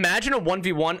 Like, imagine a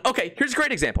 1v1. Okay, here's a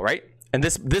great example, right? And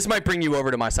this might bring you over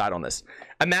to my side on this.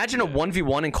 Imagine a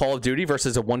 1v1 in Call of Duty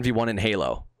versus a 1v1 in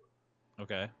Halo.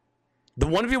 Okay. The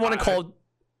 1v1 in Call of...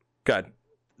 Good.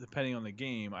 Depending on the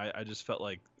game, I just felt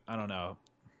like, I don't know.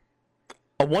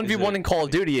 A 1v1 in Call of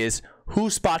Duty is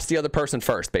who spots the other person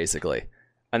first, basically,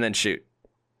 and then shoot.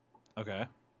 Okay.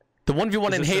 The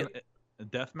 1v1 in Halo... A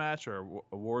deathmatch or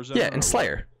a war zone? Yeah, in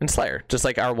Slayer. In Slayer, just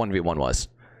like our 1v1 was.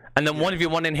 And then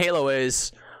 1v1 in Halo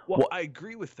is... Well, I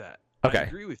agree with that. Okay. I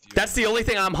agree with you. That's the only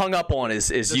thing I'm hung up on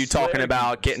is you talking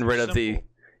about getting rid of the...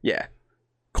 Yeah.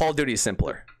 Call of Duty is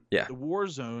simpler. Yeah. The war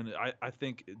zone, I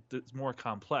think it's more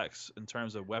complex in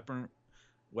terms of weapon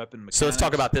mechanics. So let's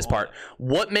talk about this part.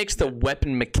 What makes the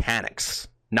weapon mechanics,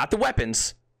 not the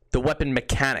weapons, the weapon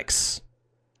mechanics?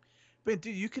 But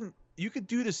dude, you could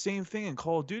do the same thing in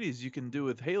Call of Duty as you can do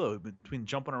with Halo, between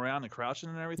jumping around and crouching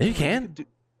and everything. You can.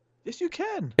 Yes, you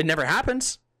can. It never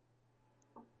happens.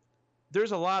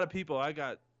 There's a lot of people I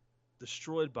got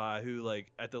destroyed by who,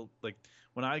 like,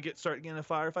 when I start getting a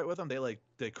firefight with them,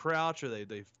 they crouch or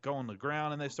they go on the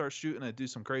ground and they start shooting and do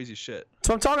some crazy shit. That's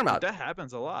what I'm talking about. That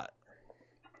happens a lot.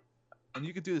 And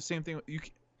you could do the same thing.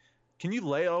 Can you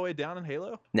lay all the way down in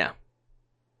Halo? No.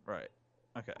 Right.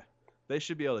 Okay. They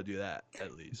should be able to do that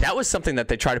at least. That was something that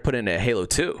they tried to put into Halo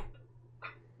 2.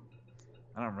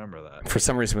 I don't remember that. For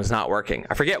some reason, it was not working.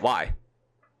 I forget why.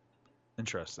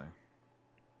 Interesting.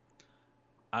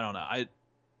 I don't know.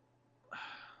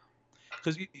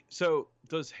 So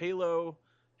does Halo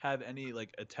have any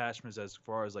like attachments as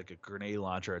far as like a grenade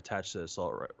launcher attached to the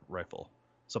assault rifle,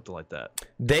 something like that?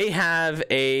 They have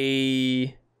a.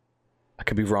 I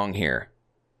could be wrong here.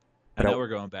 I know we're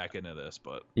going back into this,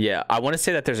 but yeah, I want to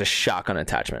say that there's a shotgun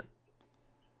attachment.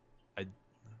 I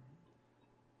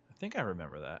think I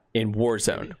remember that In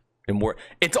Warzone.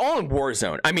 It's all in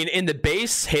Warzone. I mean, in the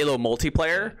base Halo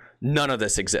multiplayer, none of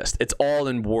this exists. It's all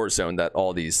in Warzone that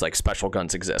all these like special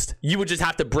guns exist. You would just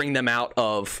have to bring them out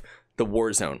of the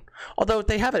Warzone. Although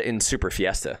they have it in Super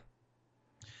Fiesta.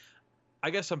 I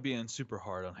guess I'm being super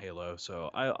hard on Halo, so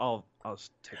I'll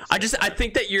take a I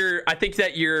think that you're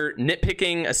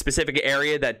nitpicking a specific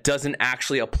area that doesn't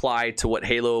actually apply to what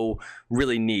Halo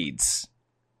really needs.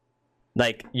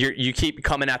 Like you keep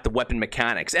coming at the weapon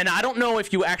mechanics, and I don't know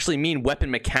if you actually mean weapon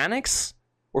mechanics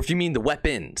or if you mean the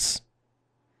weapons.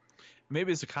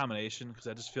 Maybe it's a combination, because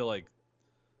I just feel like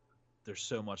there's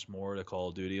so much more to Call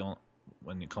of Duty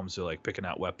when it comes to like picking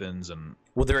out weapons and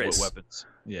there is weapons.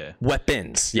 Yeah,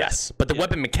 weapons, yes, but the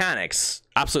weapon mechanics,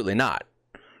 absolutely not.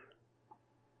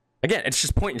 Again, it's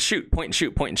just point and shoot, point and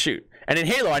shoot, point and shoot. And in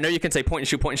Halo, I know you can say point and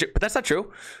shoot, but that's not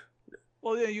true.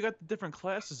 Well, yeah, you got the different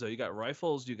classes though. You got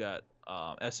rifles, you got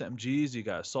SMGs, you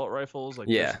got assault rifles. Like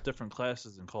there's different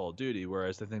classes in Call of Duty.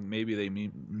 Whereas I think maybe they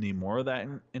need more of that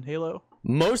in Halo.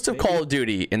 Most of Call of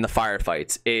Duty in the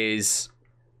firefights is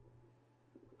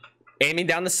aiming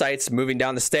down the sights, moving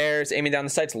down the stairs, aiming down the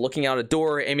sights, looking out a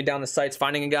door, aiming down the sights,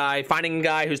 finding a guy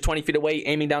who's 20 feet away,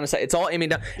 aiming down the sight. It's all aiming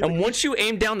down. And once you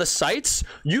aim down the sights,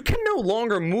 you can no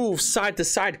longer move side to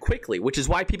side quickly, which is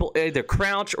why people either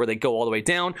crouch or they go all the way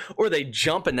down or they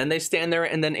jump and then they stand there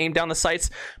and then aim down the sights.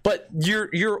 But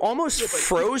you're almost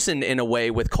frozen in a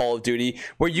way with Call of Duty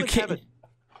where you can't.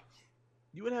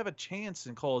 You would have a chance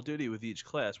in Call of Duty with each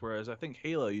class, whereas I think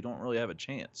Halo, you don't really have a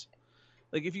chance.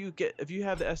 Like if you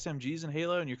have the SMGs in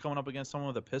Halo and you're coming up against someone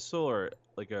with a pistol or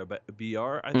like a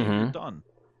BR, I think you're done.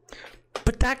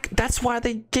 But that's why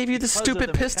they gave you the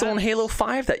stupid pistol in Halo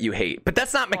 5 that you hate. But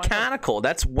that's not mechanical.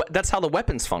 That's how the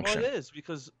weapons function. Well, it is,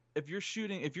 because if you're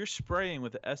spraying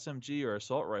with the SMG or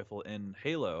assault rifle in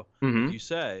Halo, like you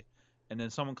say, and then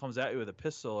someone comes at you with a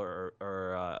pistol or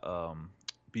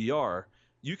BR,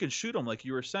 you can shoot them like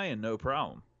you were saying, no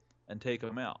problem, and take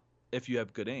them out if you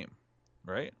have good aim.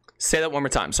 Right? Say that one more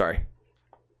time. Sorry.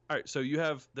 All right. So you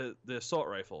have the assault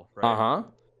rifle, right?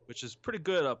 Which is pretty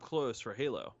good up close for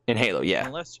Halo. In Halo, yeah.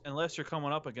 Unless you're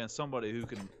coming up against somebody who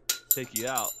can take you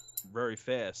out very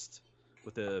fast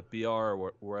with the BR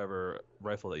or wherever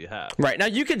rifle that you have. Right. Now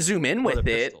you can zoom in with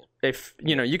it if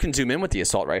you can zoom in with the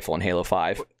assault rifle in Halo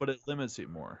 5. But it limits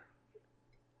it more.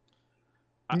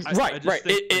 Right.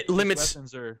 It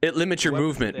limits your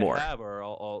movement more.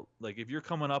 Like if you're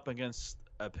coming up against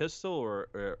a pistol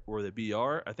or the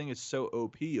BR, I think it's so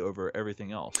OP over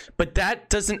everything else. But that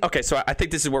doesn't. Okay, so I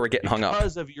think this is where we're getting hung up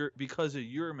because of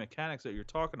your mechanics that you're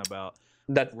talking about.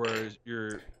 Whereas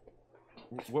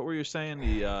what were you saying?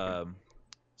 The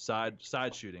side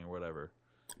shooting or whatever.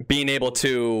 Being able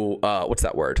to what's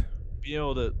that word?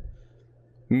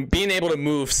 Being able to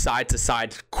move side to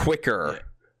side quicker. Yeah.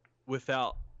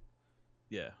 Without,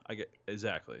 I get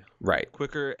exactly right.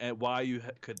 Quicker, and why you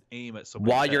could aim at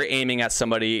somebody. While you're aiming at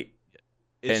somebody,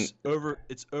 it's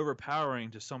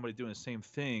overpowering to somebody doing the same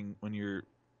thing when you're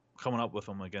coming up with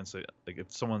them against like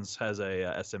if someone has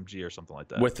a SMG or something like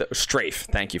that. With strafe,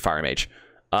 thank you, Fire Mage.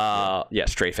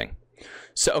 Strafing.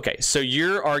 So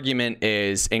your argument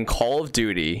is in Call of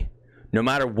Duty, no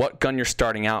matter what gun you're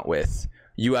starting out with,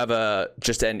 you have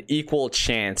just an equal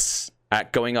chance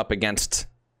at going up against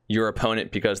your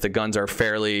opponent because the guns are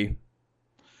fairly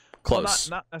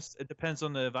close. Well, it depends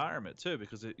on the environment too,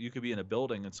 because you could be in a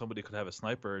building and somebody could have a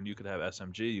sniper and you could have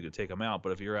SMG, you could take them out.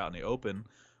 But if you're out in the open,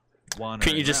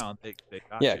 wandering around, they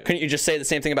got you. Couldn't you just say the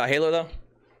same thing about Halo though?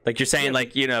 Like you're saying,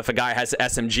 if a guy has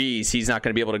SMGs, he's not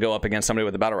going to be able to go up against somebody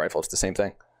with a battle rifle. It's the same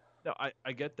thing. No,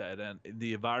 I get that, and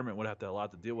the environment would have to have a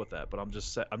lot to deal with that. But I'm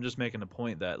just making the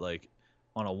point that like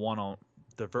on the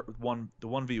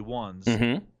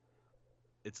 1v1s.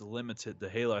 It's limited. The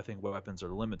Halo, I think, weapons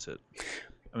are limited.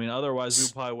 I mean, otherwise,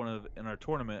 we probably in our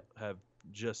tournament have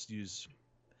just used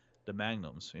the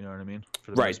Magnums. You know what I mean?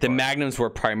 Right. The Magnums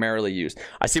were primarily used.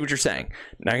 I see what you're saying.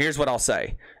 Now, here's what I'll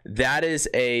say. That is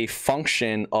a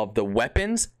function of the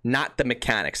weapons, not the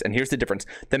mechanics. And here's the difference.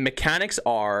 The mechanics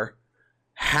are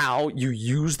how you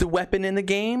use the weapon in the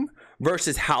game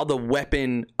versus how the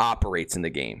weapon operates in the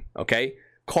game. Okay,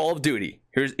 Call of Duty.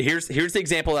 Here's the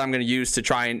example that I'm going to use to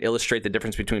try and illustrate the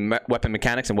difference between weapon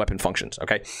mechanics and weapon functions.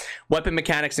 Okay, weapon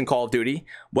mechanics in Call of Duty,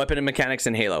 weapon and mechanics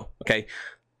in Halo. Okay,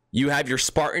 you have your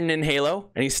Spartan in Halo,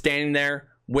 and he's standing there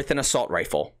with an assault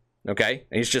rifle. Okay,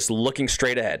 and he's just looking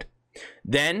straight ahead.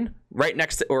 Then right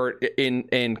next to, or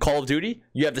in Call of Duty,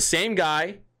 you have the same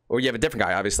guy, or you have a different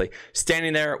guy, obviously,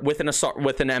 standing there with an assault,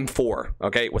 with an M4.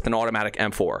 Okay, with an automatic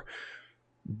M4.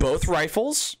 Both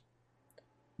rifles,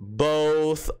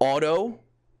 both auto.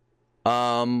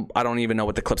 I don't even know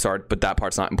what the clips are, but that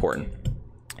part's not important.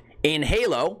 In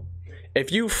Halo,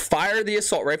 if you fire the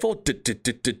assault rifle,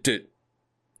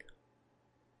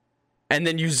 and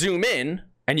then you zoom in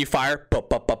and you fire,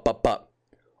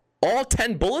 all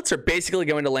 10 bullets are basically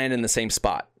going to land in the same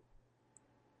spot.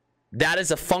 That is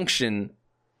a function,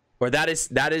 or that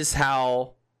is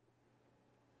how.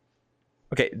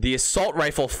 Okay, the assault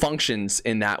rifle functions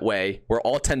in that way, where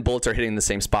all 10 bullets are hitting the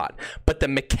same spot. But the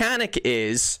mechanic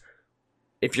is,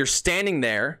 if you're standing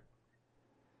there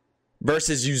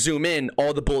versus you zoom in,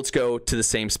 all the bullets go to the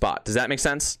same spot. Does that make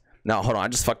sense? No, hold on, I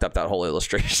just fucked up that whole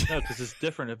illustration. No, because it's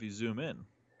different if you zoom in.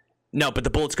 No, but the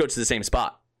bullets go to the same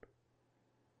spot.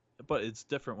 But it's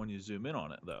different when you zoom in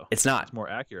on it, though. It's not. It's more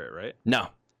accurate, right? No.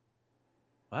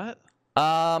 What?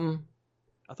 I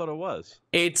thought it was.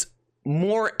 It's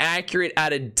more accurate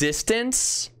at a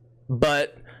distance,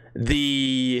 but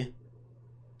the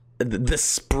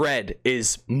spread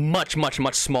is much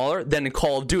smaller than in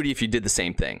Call of Duty if you did the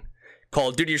same thing. Call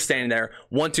of Duty, you're standing there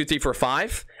 1 2 3 4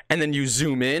 5, and then you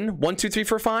zoom in 1 2 3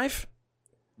 4 5.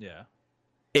 Yeah.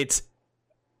 It's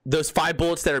those 5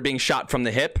 bullets that are being shot from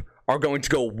the hip are going to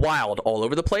go wild all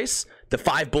over the place. The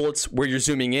 5 bullets where you're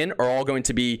zooming in are all going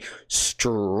to be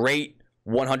straight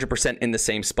 100% in the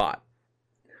same spot.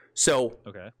 So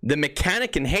the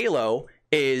mechanic in Halo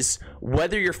is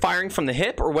whether you're firing from the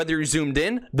hip or whether you're zoomed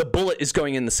in, the bullet is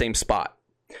going in the same spot.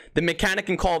 The mechanic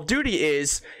in Call of Duty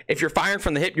is if you're firing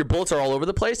from the hip, your bullets are all over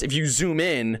the place. If you zoom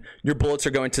in, your bullets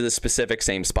are going to the specific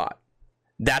same spot.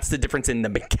 That's the difference in the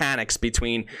mechanics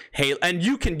between Halo. And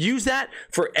you can use that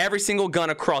for every single gun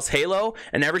across Halo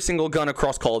and every single gun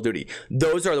across Call of Duty.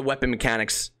 Those are the weapon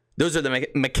mechanics. Those are the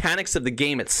mechanics of the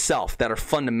game itself that are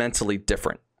fundamentally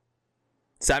different.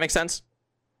 Does that make sense?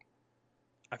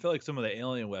 I feel like some of the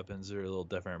alien weapons are a little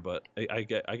different, but I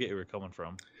get where you're coming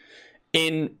from.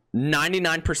 In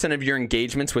 99% of your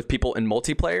engagements with people in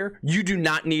multiplayer, you do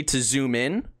not need to zoom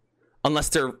in unless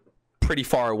they're pretty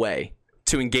far away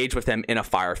to engage with them in a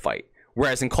firefight.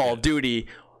 Whereas in Call of Duty,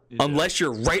 unless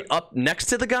you're right up next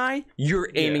to the guy, you're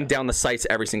aiming down the sights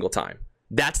every single time.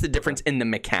 That's the difference in the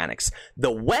mechanics.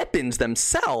 The weapons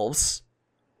themselves,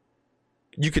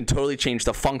 you can totally change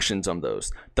the functions of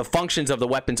those. The functions of the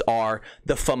weapons are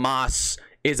the FAMAS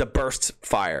is a burst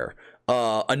fire.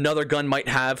 Another gun might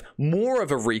have more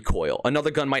of a recoil.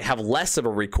 Another gun might have less of a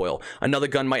recoil. Another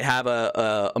gun might have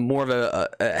a more of a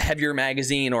heavier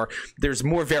magazine, or there's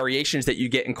more variations that you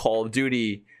get in Call of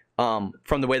Duty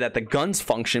from the way that the guns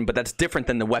function, but that's different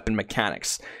than the weapon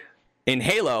mechanics. In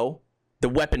Halo, the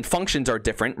weapon functions are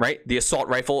different, right? The assault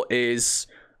rifle is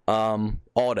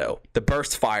auto. The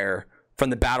burst fire from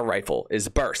the battle rifle is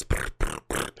burst.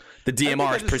 The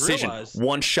DMR is precision,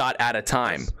 one shot at a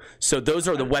time. So those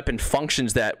are the weapon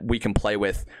functions that we can play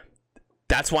with.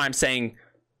 That's why I'm saying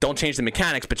don't change the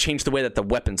mechanics, but change the way that the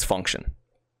weapons function.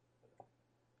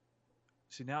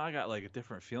 See, now I got like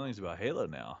different feelings about Halo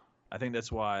now. I think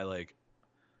that's why like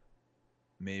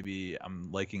maybe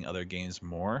I'm liking other games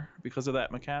more because of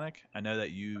that mechanic. I know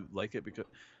that you like it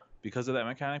because of that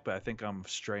mechanic, but I think I'm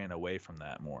straying away from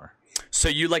that more. So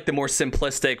you like the more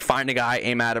simplistic, find a guy,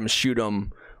 aim at him, shoot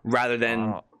him, rather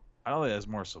than... I don't think that's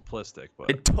more simplistic,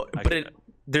 but...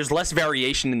 There's less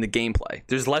variation in the gameplay.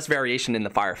 There's less variation in the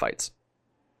firefights.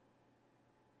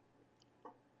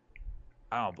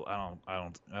 I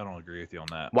don't agree with you on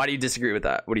that. Why do you disagree with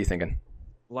that? What are you thinking?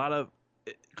 A lot of...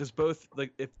 Because both...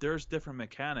 Like, if there's different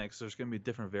mechanics, there's going to be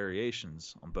different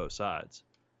variations on both sides.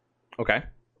 Okay.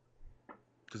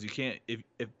 Because you can't,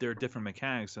 if there are different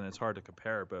mechanics, then it's hard to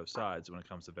compare both sides when it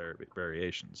comes to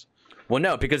variations. Well,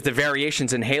 no, because the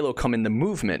variations in Halo come in the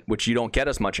movement, which you don't get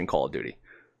as much in Call of Duty.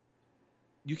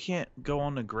 You can't go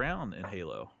on the ground in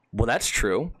Halo. Well, that's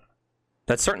true.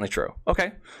 That's certainly true.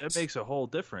 Okay. It makes a whole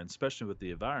difference, especially with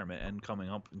the environment and coming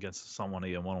up against someone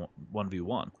in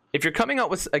 1v1. If you're coming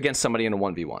up against somebody in a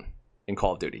 1v1 in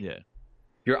Call of Duty,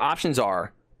 your options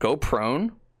are go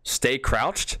prone, stay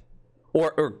crouched,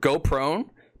 or go prone,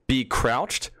 be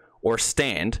crouched, or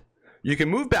stand. You can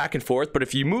move back and forth, but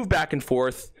if you move back and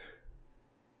forth,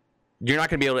 you're not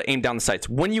going to be able to aim down the sights.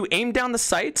 When you aim down the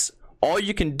sights, all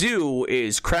you can do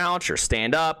is crouch or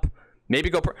stand up, maybe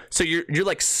go. So you're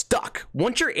like stuck.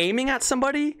 Once you're aiming at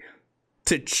somebody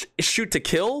to shoot to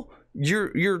kill,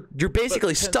 you're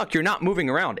basically stuck. You're not moving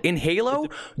around. In Halo,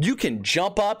 you can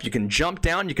jump up, you can jump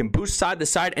down, you can boost side to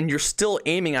side, and you're still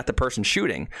aiming at the person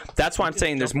shooting. That's why I'm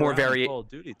saying there's more variation. Call of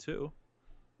Duty too.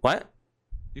 What?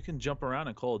 You can jump around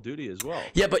in Call of Duty as well.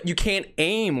 Yeah, but you can't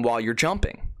aim while you're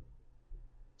jumping.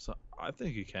 So I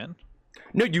think you can.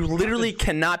 No, you literally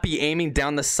cannot be aiming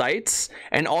down the sights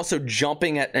and also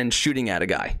jumping at and shooting at a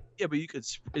guy. Yeah, but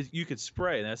you could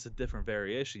spray, and that's a different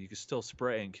variation. You could still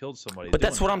spray and kill somebody. But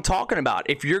that's what I'm talking about.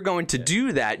 If you're going to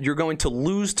do that, you're going to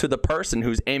lose to the person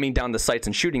who's aiming down the sights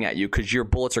and shooting at you because your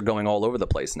bullets are going all over the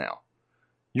place now.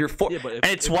 Yeah, but and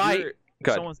it's why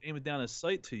if someone's aiming down a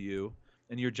sight to you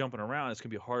and you're jumping around, it's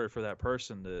gonna be harder for that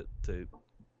person to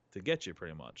get you,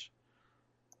 pretty much.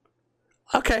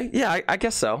 Okay, yeah, I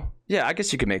guess so. Yeah, I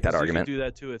guess you could make that argument. You can do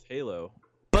that too with Halo.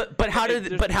 But how do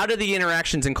the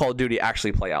interactions in Call of Duty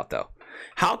actually play out though?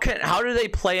 How do they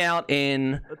play out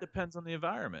in? It depends on the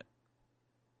environment.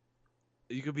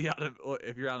 You could be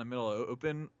if you're out in the middle of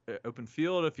open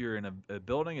field. If you're in a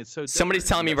building, it's so. Somebody's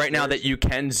telling me right now that you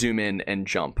can zoom in and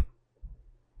jump.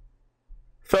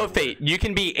 Faux Fate, you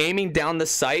can be aiming down the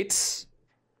sights.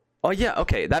 Oh yeah,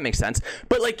 okay, that makes sense.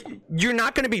 But like, you're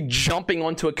not going to be jumping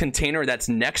onto a container that's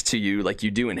next to you like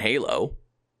you do in Halo.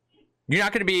 You're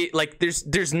not going to be like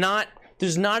there's not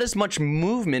as much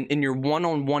movement in your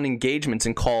one-on-one engagements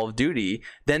in Call of Duty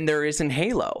than there is in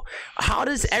Halo. How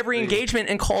does every engagement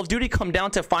in Call of Duty come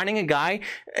down to finding a guy,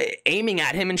 aiming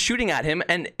at him and shooting at him?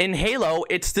 And in Halo,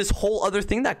 it's this whole other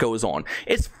thing that goes on.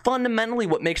 It's fundamentally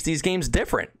what makes these games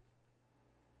different.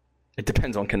 It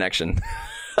depends on connection.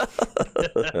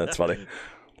 That's funny.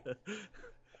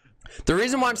 The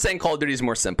reason why I'm saying Call of Duty is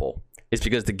more simple is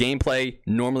because the gameplay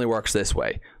normally works this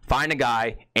way. Find a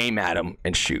guy, aim at him,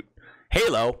 and shoot.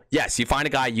 Halo, yes, you find a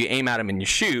guy, you aim at him, and you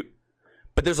shoot,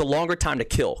 but there's a longer time to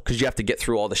kill because you have to get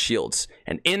through all the shields.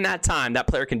 And in that time, that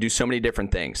player can do so many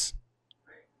different things.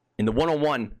 In the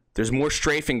one-on-one, there's more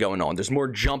strafing going on. There's more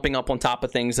jumping up on top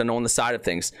of things than on the side of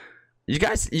things. You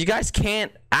guys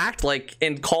can't act like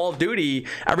in Call of Duty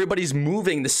everybody's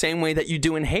moving the same way that you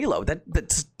do in Halo.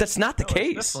 That's not the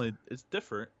case. It's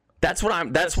different. That's why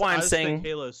I'm saying think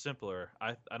Halo's simpler.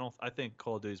 I think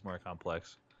Call of Duty's more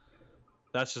complex.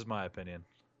 That's just my opinion.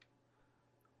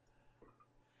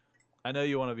 I know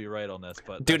you want to be right on this,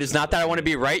 but dude, it's not that I want to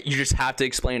be right. You just have to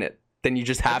explain it. Then you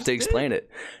just have to explain it.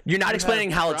 You're not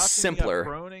explaining how it's simpler.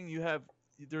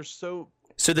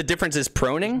 So the difference is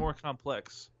proning? It's more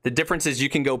complex. The difference is you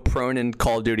can go prone in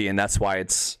Call of Duty, and that's why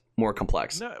it's more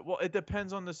complex. No, well, it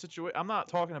depends on the situation. I'm not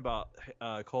talking about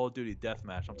Call of Duty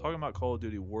Deathmatch. I'm talking about Call of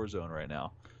Duty Warzone right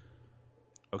now.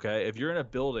 Okay, if you're in a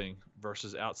building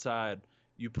versus outside,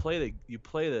 you play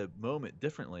the moment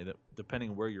differently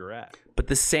depending where you're at. But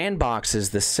the sandbox is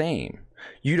the same.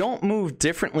 You don't move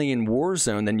differently in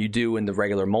Warzone than you do in the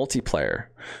regular multiplayer.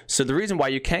 So the reason why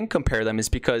you can compare them is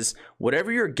because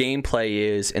whatever your gameplay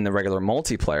is in the regular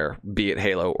multiplayer, be it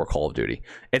Halo or Call of Duty,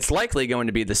 it's likely going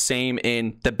to be the same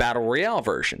in the Battle Royale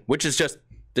version, which is just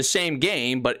the same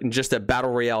game, but in just a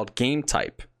Battle Royale game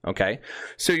type. Okay?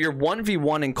 So your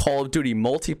 1v1 in Call of Duty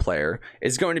multiplayer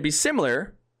is going to be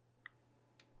similar,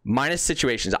 minus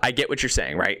situations. I get what you're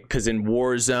saying, right? Because in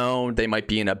Warzone, they might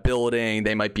be in a building,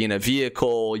 they might be in a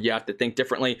vehicle. You have to think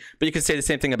differently. But you can say the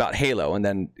same thing about Halo, and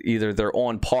then either they're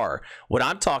on par. What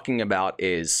I'm talking about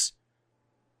is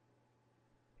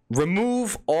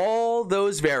remove all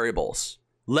those variables.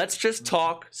 Let's just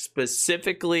talk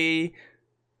specifically.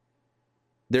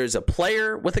 There's a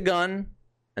player with a gun,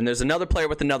 and there's another player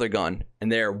with another gun,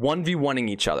 and they're 1v1ing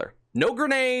each other. No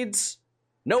grenades.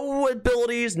 No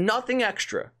abilities, nothing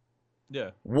extra. Yeah.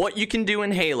 What you can do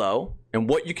in Halo and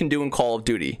what you can do in Call of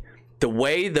Duty. The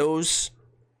way that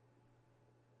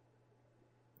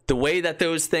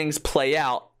those things play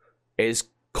out is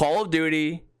Call of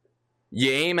Duty, you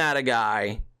aim at a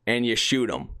guy and you shoot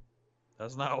him.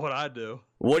 That's not what I do.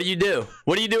 What do you do?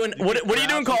 What are you doing? What do you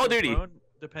do in Call of Duty?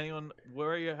 Depending on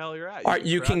where the hell you're at. All right,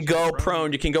 you can go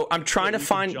prone. You can go. I'm trying to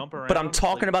find, but I'm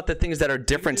talking about the things that are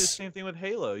different. You can do the same thing with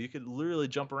Halo. You could literally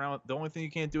jump around. The only thing you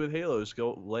can't do with Halo is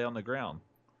go lay on the ground,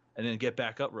 and then get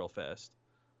back up real fast.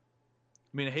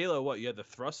 I mean, Halo, what you had the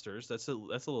thrusters. That's a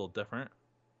little different.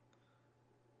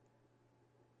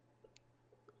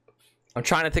 I'm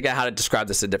trying to think of how to describe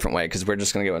this a different way because we're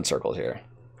just gonna go in circles here.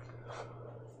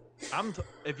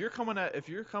 If you're coming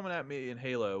at me in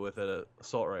Halo with an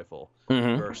assault rifle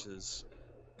versus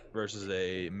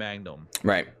a Magnum,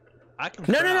 right? I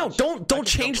can no. Don't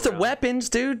change the weapons,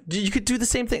 dude. You could do the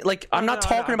same thing. Like I'm not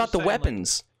talking about the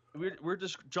weapons. we're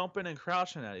just jumping and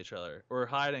crouching at each other, or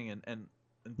hiding and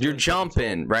You're doing something. So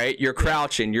jumping, right? You're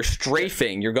crouching. You're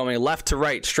strafing. You're going left to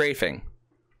right, strafing.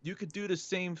 you could do the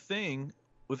same thing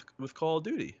with Call of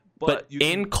Duty, But you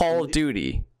in Call of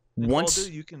Duty, in Call of once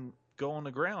Duty, you can go on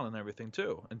the ground and everything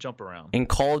too, and jump around. in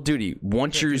Call of Duty,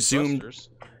 once Can't you're do zoomed thrusters.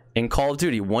 in Call of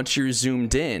Duty, once you're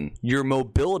zoomed in, your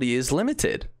mobility is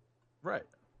limited. Right.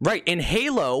 Right. In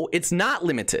Halo, it's not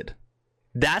limited.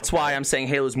 That's why I'm saying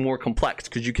Halo is more complex,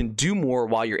 because you can do more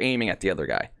while you're aiming at the other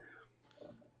guy.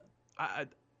 I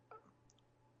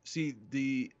see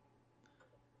the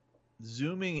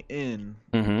zooming in.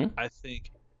 Mm-hmm. I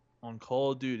think on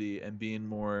Call of Duty and being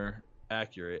more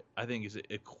accurate, I think is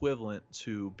equivalent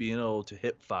to being able to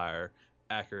hip fire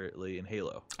accurately in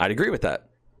Halo. I'd agree with that.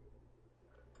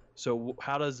 So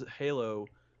how does Halo?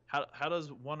 How does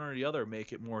one or the other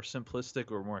make it more simplistic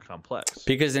or more complex?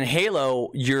 Because in Halo,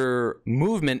 your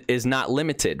movement is not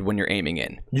limited when you're aiming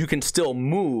in. You can still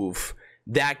move.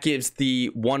 That gives the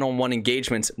one-on-one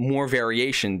engagements more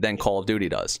variation than Call of Duty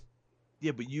does.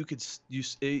 Yeah, but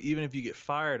even if you get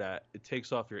fired at, it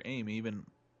takes off your aim. Even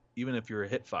if you're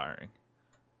hip firing,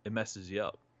 it messes you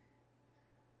up.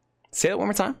 Say that one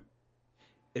more time.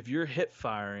 If you're hip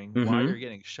firing Mhm. while you're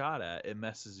getting shot at, it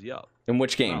messes you up. In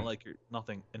which It's game? not like you're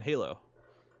nothing in Halo.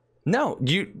 No,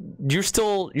 you're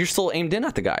still aimed in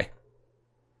at the guy.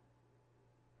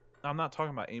 I'm not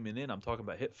talking about aiming in. I'm talking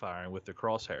about hip firing with the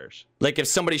crosshairs. Like if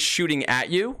somebody's shooting at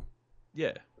you,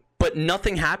 Yeah. but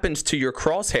nothing happens to your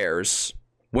crosshairs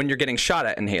when you're getting shot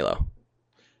at in Halo.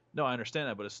 No, I understand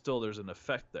that, but it's still there's an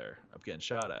effect there of getting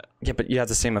shot at. Yeah, but you have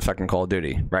the same effect in Call of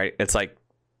Duty, right? It's like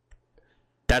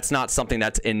that's not something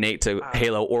that's innate to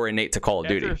Halo or innate to Call of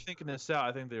Duty. After thinking this out,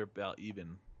 I think they're about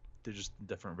even. They're just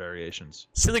different variations.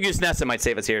 Silly Goose Nessa might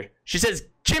save us here. She says,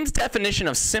 Jim's definition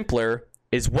of simpler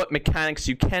is what mechanics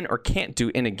you can or can't do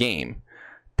in a game.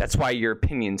 That's why your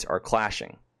opinions are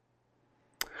clashing.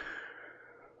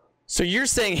 So you're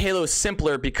saying Halo is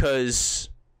simpler because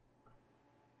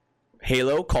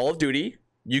Halo, Call of Duty,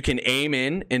 you can aim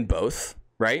in both,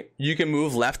 right? You can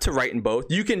move left to right in both.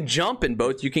 You can jump in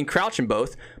both. You can crouch in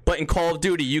both. But in Call of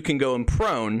Duty, you can go in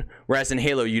prone, whereas in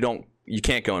Halo, you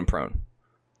can't go in prone.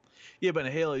 Yeah, but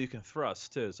in Halo you can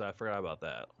thrust too, so I forgot about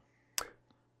that.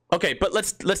 Okay, but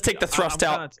let's take the thrust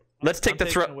out. Let's take the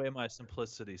thrust away my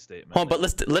simplicity statement. Hold on,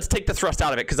 but let's take the thrust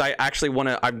out of it, because I actually want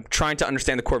to. I'm trying to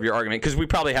understand the core of your argument, because we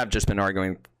probably have just been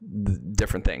arguing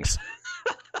different things.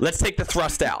 Let's take the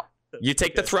thrust out. You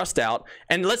take the thrust out,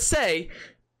 and let's say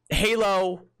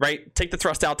Halo, right? Take the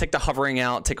thrust out, take the hovering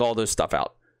out, take all those stuff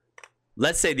out.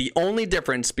 Let's say the only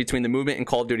difference between the movement in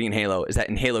Call of Duty and Halo is that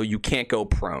in Halo you can't go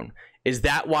prone. Is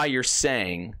that why you're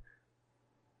saying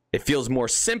it feels more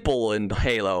simple in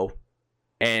Halo,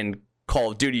 and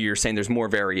Call of Duty you're saying there's more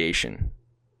variation?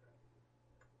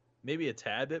 Maybe a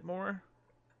tad bit more,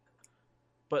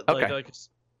 but Okay.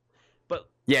 but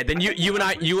Yeah, then you and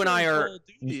I are. Call of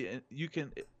Duty, you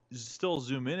can still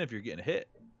zoom in if you're getting hit.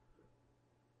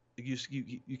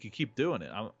 You can keep doing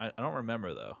it. I don't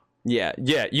remember though. Yeah.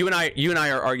 You and I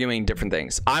are arguing different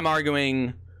things.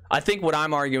 I think what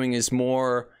I'm arguing is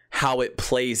more how it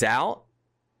plays out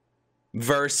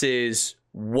versus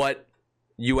what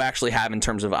you actually have in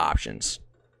terms of options.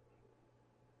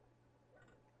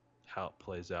 How it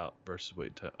plays out versus what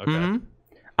you okay. Mm-hmm.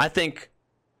 I think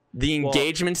the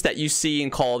engagements that you see in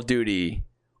Call of Duty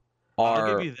are.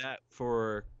 I'll give you that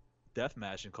for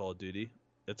deathmatch in Call of Duty.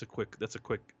 That's a quick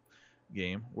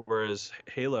game. Whereas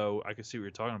Halo, I can see what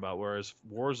you're talking about. Whereas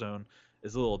Warzone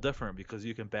is a little different because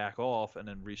you can back off and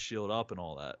then re-shield up and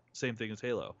all that. Same thing as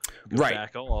Halo. You can Right.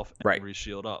 back off and Right.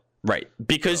 re-shield up. Right.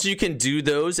 Because you can do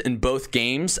those in both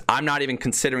games. I'm not even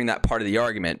considering that part of the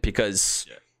argument, because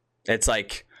it's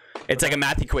like a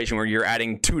math equation where you're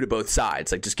adding 2 to both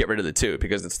sides. Like, just get rid of the 2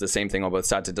 because it's the same thing on both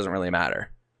sides. It doesn't really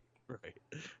matter. Right.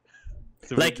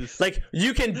 So Like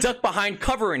you can duck behind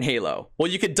cover in Halo. Well,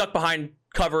 you could duck behind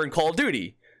cover in Call of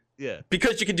Duty. yeah.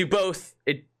 Because you can do both.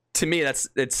 To me,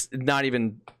 it's not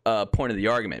even a point of the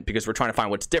argument, because we're trying to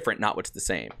find what's different, not what's the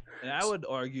same. And I would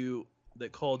argue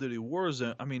that Call of Duty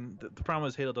Warzone, I mean, the problem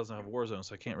is Halo doesn't have Warzone,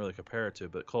 so I can't really compare it to,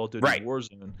 but Call of Duty Right.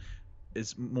 Warzone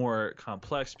is more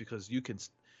complex because you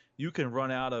can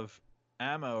run out of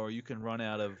ammo or you can run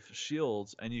out of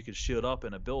shields and you can shield up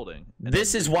in a building.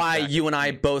 This is why you and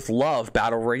I both love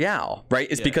Battle Royale, right?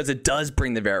 It's Yeah. because it does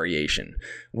bring the variation.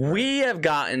 We have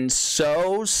gotten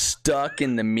so stuck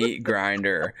in the meat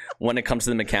grinder when it comes to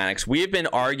the mechanics. We have been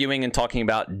arguing and talking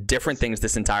about different things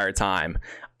this entire time.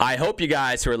 I hope you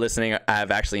guys who are listening have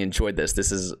actually enjoyed this.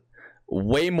 This is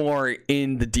way more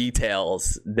in the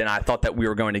details than I thought that we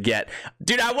were going to get.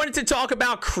 Dude, I wanted to talk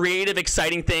about creative,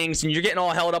 exciting things, and you're getting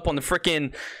all held up on the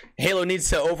freaking Halo needs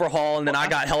to overhaul, and then I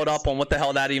got held up on what the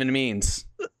hell that even means.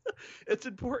 It's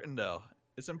important, though.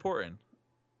 It's important.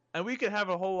 And we could have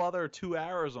a whole other 2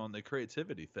 hours on the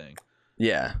creativity thing.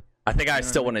 Yeah. I think I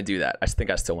still want to do that. I think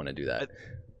I still want to do that.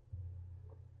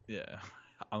 Yeah.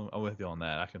 I'm with you on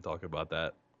that. I can talk about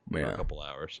that for a couple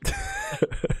hours.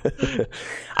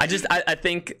 I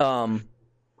think I'm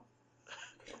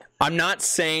not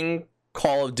saying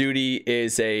Call of Duty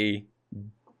is a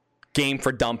game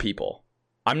for dumb people.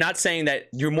 I'm not saying that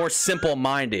you're more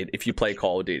simple-minded if you play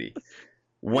Call of Duty.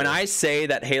 When I say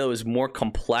that Halo is more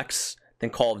complex than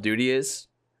Call of Duty is,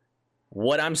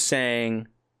 what I'm saying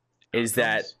is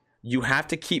that you have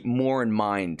to keep more in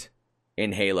mind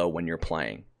in Halo when you're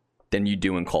playing than you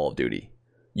do in Call of Duty.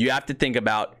 You have to think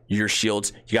about your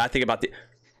shields. You got to think about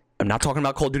I'm not talking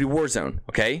about Call of Duty Warzone,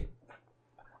 okay?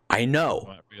 I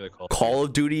know Call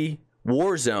of Duty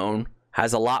Warzone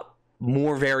has a lot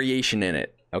more variation in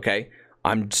it, okay?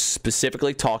 I'm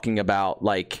specifically talking about,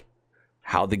 like,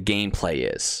 how the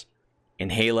gameplay is. In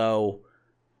Halo,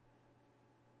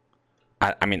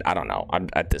 I mean, I don't know.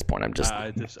 At this point, I'm just...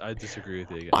 I disagree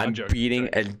with you again. I'm beating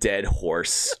a dead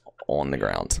horse on the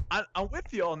ground. I'm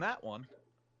with you on that one.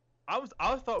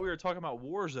 I thought we were talking about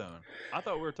Warzone. I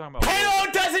thought we were talking about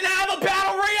Halo doesn't have a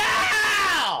battle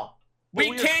royale!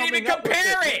 We can't even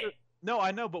compare it! No,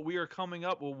 I know, but we are coming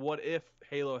up with what if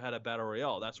Halo had a battle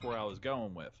royale. That's where I was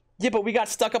going with. Yeah, but we got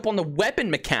stuck up on the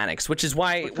weapon mechanics, which is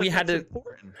why we had to...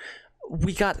 Important.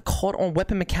 We got caught on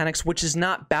weapon mechanics, which is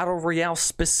not battle royale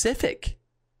specific.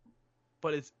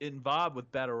 But it's involved with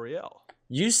battle royale.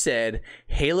 You said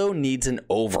Halo needs an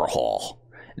overhaul.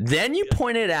 Then you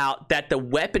pointed out that the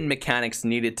weapon mechanics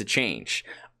needed to change.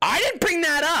 I didn't bring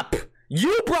that up.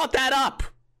 You brought that up.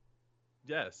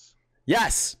 Yes.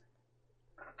 Yes.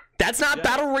 That's not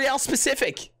battle royale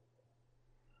specific.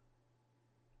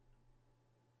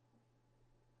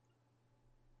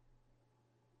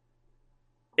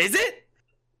 Is it?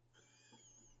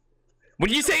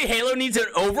 When you say Halo needs an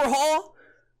overhaul,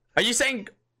 are you saying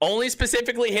only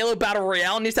specifically Halo Battle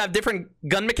Royale needs to have different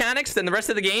gun mechanics than the rest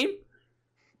of the game?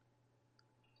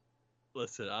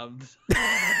 Listen, I don't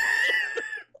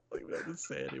even have to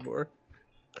say anymore.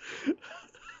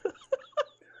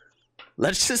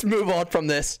 Let's just move on from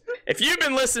this. If you've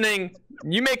been listening,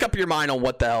 you make up your mind on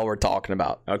what the hell we're talking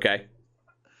about, okay?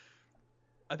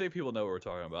 I think people know what we're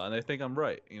talking about, and they think I'm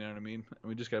right. You know what I mean?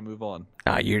 We just gotta move on.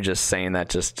 You're just saying that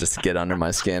just to get under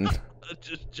my skin.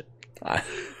 Just joking.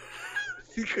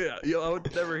 Yo, I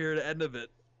would never hear the end of it.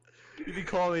 You'd be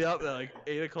calling me up at like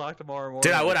 8 o'clock tomorrow morning.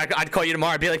 Dude, I would. I'd call you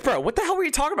tomorrow. I'd be like, bro, what the hell were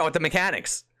you talking about with the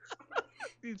mechanics?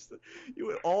 You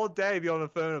would all day be on the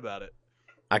phone about it.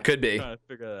 I could be. Trying to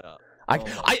figure that out.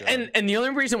 And the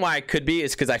only reason why I could be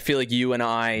is because I feel like you and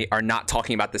I are not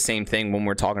talking about the same thing when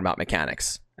we're talking about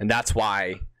mechanics. And that's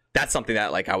why that's something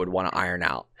that like I would want to iron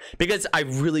out. Because I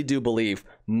really do believe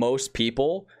most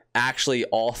people actually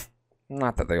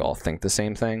not that they all think the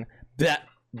same thing,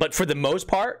 but for the most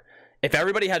part, if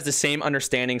everybody has the same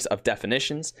understandings of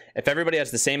definitions, if everybody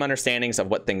has the same understandings of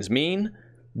what things mean,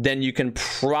 then you can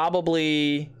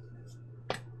probably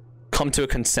come to a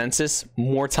consensus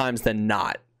more times than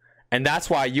not. And that's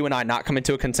why you and I not coming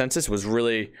to a consensus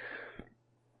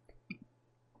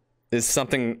is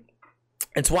something.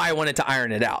 It's why I wanted to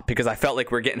iron it out, because I felt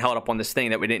like we're getting held up on this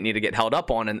thing that we didn't need to get held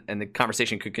up on, and the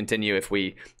conversation could continue if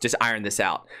we just ironed this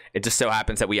out. It just so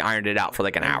happens that we ironed it out for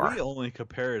like an hour. We only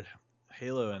compared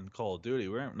Halo and Call of Duty.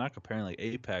 We're not comparing like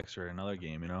Apex or another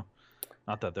game, you know?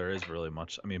 Not that there is really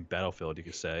much. I mean, Battlefield, you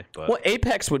could say. But well,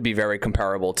 Apex would be very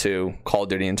comparable to Call of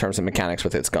Duty in terms of mechanics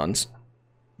with its guns.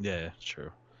 Yeah,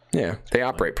 true. Yeah, they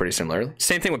operate pretty similarly.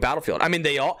 Same thing with Battlefield. I mean,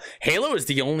 Halo is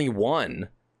the only one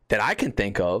that I can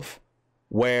think of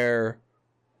where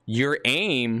your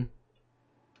aim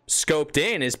scoped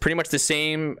in is pretty much the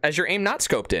same as your aim not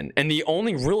scoped in. And the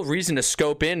only real reason to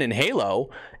scope in Halo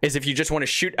is if you just want to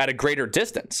shoot at a greater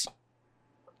distance.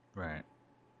 Right.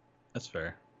 That's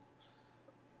fair.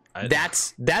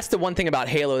 That's the one thing about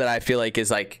Halo that I feel like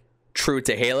is like true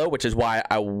to Halo, which is why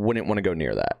I wouldn't want to go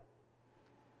near that.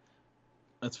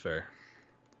 That's fair.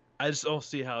 I just don't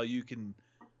see how you can.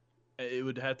 It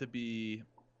would have to be.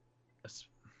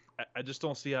 I just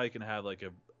don't see how you can have like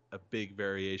a big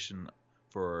variation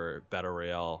for Battle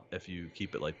Royale if you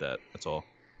keep it like that. That's all.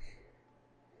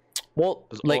 Well,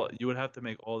 like you would have to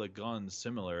make all the guns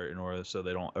similar in order so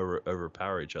they don't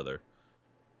overpower each other.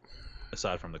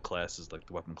 Aside from the classes, like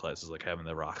the weapon classes, like having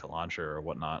the rocket launcher or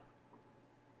whatnot.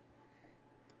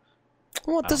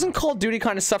 Well, doesn't Call of Duty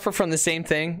kind of suffer from the same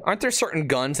thing? Aren't there certain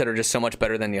guns that are just so much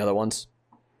better than the other ones?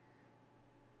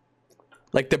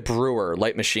 Like the Brewer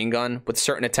light machine gun with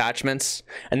certain attachments.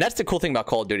 And that's the cool thing about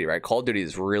Call of Duty, right? Call of Duty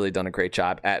has really done a great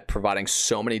job at providing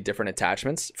so many different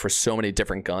attachments for so many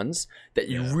different guns that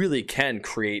you really can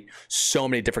create so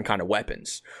many different kind of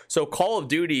weapons. So Call of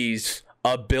Duty's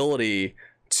ability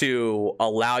to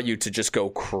allow you to just go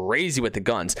crazy with the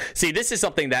guns. See, this is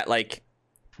something that, like,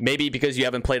 maybe because you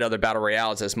haven't played other battle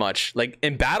royales as much, like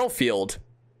in Battlefield,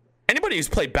 anybody who's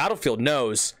played Battlefield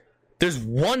knows there's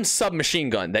one submachine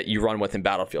gun that you run with in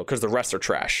Battlefield because the rest are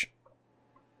trash.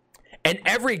 And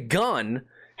every gun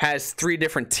has 3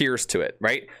 different tiers to it,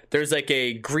 right? There's like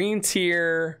a green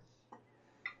tier.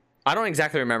 I don't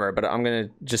exactly remember, but I'm going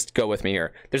to just go with me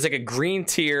here. There's like a green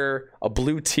tier, a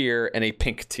blue tier, and a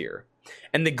pink tier.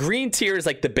 And the green tier is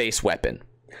like the base weapon.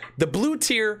 The blue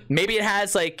tier, maybe it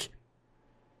has like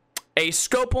a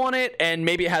scope on it, and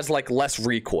maybe it has like less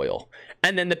recoil.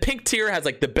 And then the pink tier has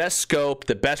like the best scope,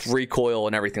 the best recoil,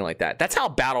 and everything like that. That's how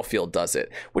Battlefield does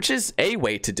it, which is a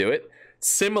way to do it,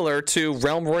 similar to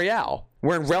Realm Royale,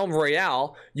 where in Realm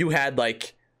Royale you had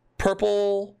like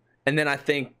purple and then I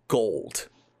think gold.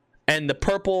 And the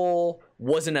purple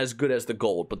wasn't as good as the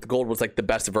gold, but the gold was like the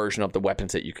best version of the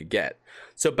weapons that you could get.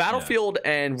 So Battlefield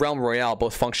and Realm Royale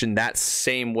both function that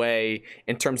same way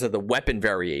in terms of the weapon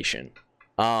variation.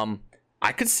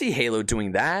 I could see Halo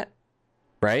doing that,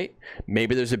 right?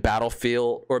 Maybe there's a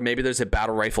Battlefield, or maybe there's a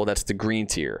battle rifle that's the green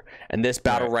tier, and this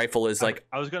battle rifle is like,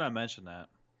 I was gonna mention that.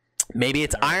 Maybe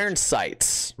it's iron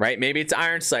sights, right? Maybe it's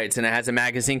iron sights and it has a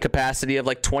magazine capacity of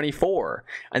like 24.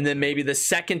 And then maybe the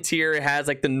second tier has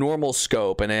like the normal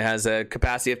scope and it has a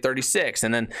capacity of 36.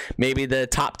 And then maybe the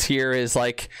top tier is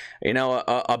like, you know,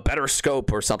 a better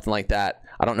scope or something like that.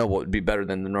 I don't know what would be better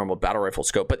than the normal battle rifle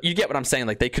scope, but you get what I'm saying.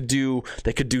 Like they could do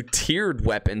tiered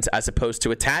weapons as opposed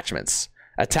to attachments.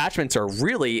 Attachments are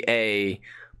really a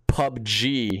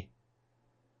PUBG.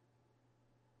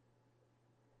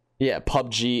 Yeah,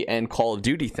 PUBG and Call of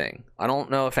Duty thing. I don't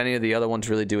know if any of the other ones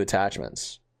really do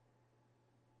attachments.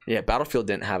 Yeah, Battlefield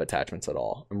didn't have attachments at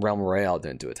all. And Realm Royale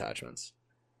didn't do attachments.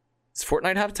 Does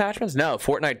Fortnite have attachments? No,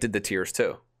 Fortnite did the tiers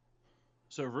too.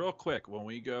 So real quick, when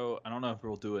we go, I don't know if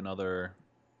we'll do another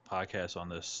podcast on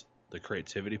this, the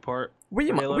creativity part. We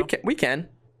can.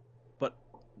 But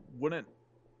wouldn't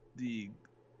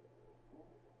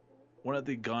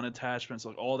the gun attachments,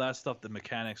 like all that stuff, the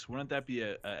mechanics, wouldn't that be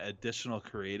a additional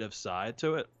creative side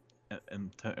to it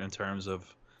in terms of,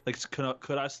 like,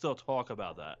 could I still talk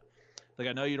about that? Like,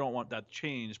 I know you don't want that to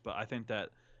change, but I think that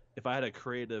if I had a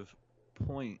creative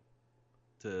point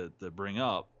to bring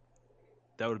up,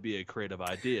 that would be a creative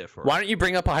idea for Why don't you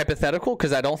bring up a hypothetical?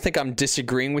 Because I don't think I'm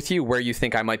disagreeing with you where you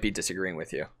think I might be disagreeing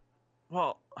with you.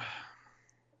 Well,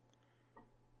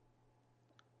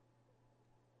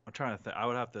 I'm trying to think. I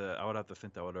would have to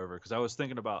think that one over, because I was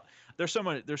thinking about there's so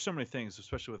many things,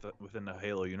 especially within the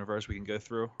Halo universe, we can go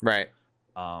through. Right.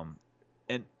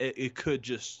 And it could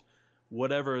just,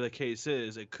 whatever the case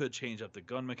is, it could change up the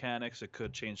gun mechanics. It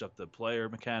could change up the player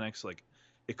mechanics. Like,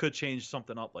 it could change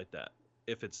something up like that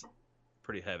if it's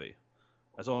pretty heavy.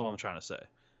 That's all I'm trying to say.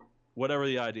 Whatever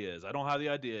the idea is. I don't have the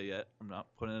idea yet. I'm not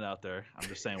putting it out there. I'm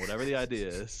just saying whatever the idea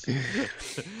is.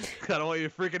 I don't want you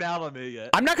freaking out on me yet.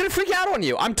 I'm not going to freak out on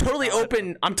you. I'm totally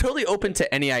open. I'm totally open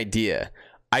to any idea.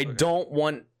 I don't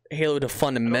want Halo to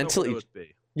fundamentally. I don't know what it would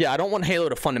be. Yeah, I don't want Halo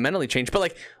to fundamentally change.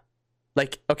 But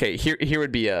like okay, here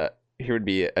would be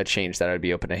a change that I'd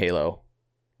be open to Halo,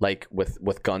 like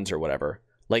with guns or whatever.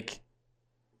 Like,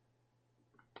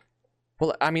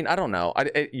 well, I mean, I don't know.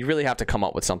 You really have to come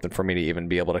up with something for me to even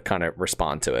be able to kind of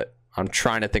respond to it. I'm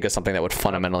trying to think of something that would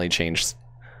fundamentally change.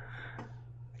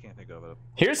 I can't think of it.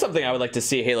 Here's something I would like to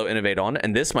see Halo innovate on,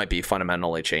 and this might be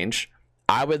fundamentally change.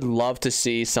 I would love to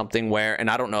see something where, and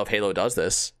I don't know if Halo does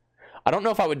this. I don't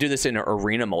know if I would do this in an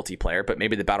arena multiplayer, but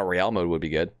maybe the Battle Royale mode would be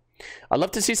good. I'd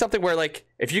love to see something where, like,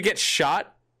 if you get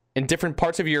shot in different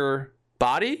parts of your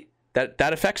body, that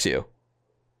affects you.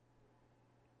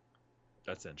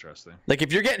 That's interesting. Like,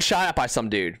 if you're getting shot at by some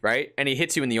dude, right, and he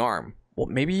hits you in the arm, well,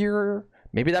 maybe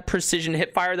that precision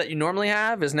hip fire that you normally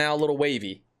have is now a little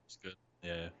wavy. It's good.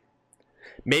 Yeah.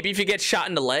 Maybe if you get shot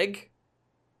in the leg,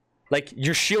 like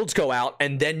your shields go out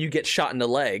and then you get shot in the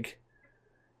leg,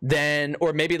 then,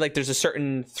 or maybe like there's a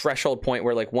certain threshold point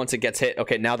where like once it gets hit,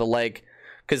 okay, now the leg,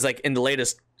 because like in the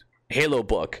latest Halo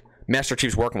book, Master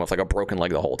Chief's working with like a broken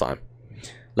leg the whole time.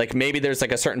 Like maybe there's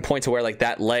like a certain point to where like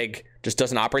that leg just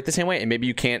doesn't operate the same way, and maybe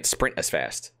you can't sprint as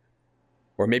fast,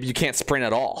 or maybe you can't sprint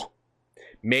at all.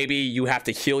 Maybe you have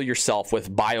to heal yourself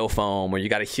with biofoam, or you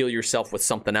got to heal yourself with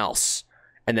something else,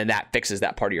 and then that fixes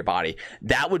that part of your body.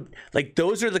 That would, like,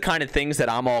 those are the kind of things that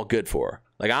I'm all good for.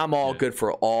 Like, I'm all good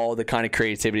for all the kind of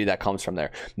creativity that comes from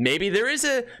there. Maybe there's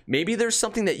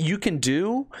something that you can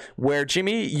do where,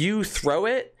 Jimmy, you throw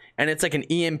it and it's like an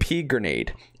EMP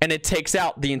grenade and it takes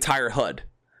out the entire HUD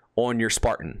on your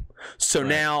Spartan. So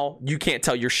now you can't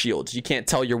tell your shields, you can't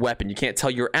tell your weapon, you can't tell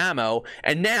your ammo,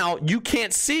 and now you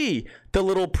can't see the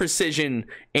little precision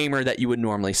aimer that you would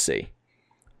normally see.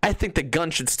 I think the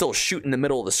gun should still shoot in the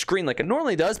middle of the screen like it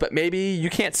normally does, but maybe you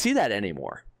can't see that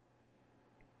anymore.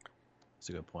 That's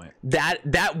a good point.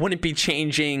 That wouldn't be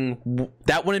changing.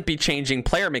 That wouldn't be changing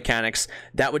player mechanics.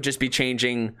 That would just be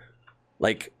changing,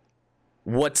 like,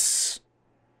 what's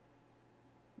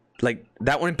like.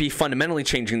 That wouldn't be fundamentally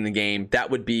changing the game. That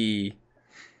would be.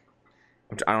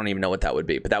 I don't even know what that would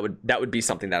be, but that would be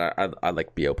something that I'd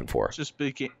like be open for. Just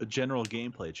a general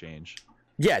gameplay change.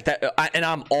 Yeah,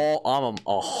 I'm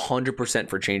 100%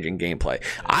 for changing gameplay.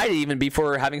 I'd even be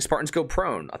for having Spartans go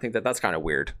prone. I think that's kind of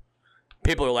weird.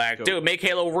 People are like, dude, make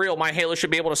Halo real. My Halo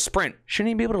should be able to sprint. Shouldn't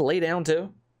he be able to lay down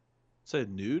too? Say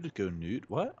nude? Go nude?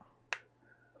 What?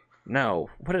 No.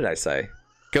 What did I say?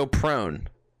 Go prone.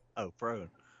 Oh, prone.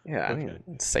 Yeah, I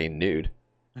didn't say nude.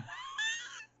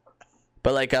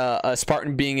 But like a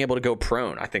Spartan being able to go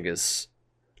prone, I think is...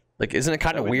 Like, isn't it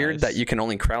kind of weird that you can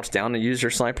only crouch down and use your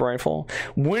sniper rifle?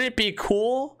 Wouldn't it be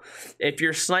cool if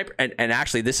your sniper... And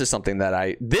actually, this is something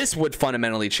that this would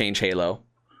fundamentally change Halo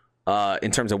in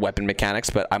terms of weapon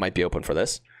mechanics, but I might be open for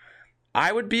this.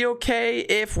 I would be okay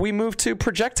if we moved to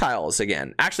projectiles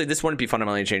again. Actually, this wouldn't be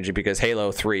fundamentally changing because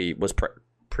Halo 3 was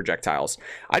projectiles.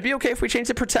 I'd be okay if we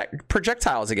changed to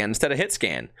projectiles again instead of hit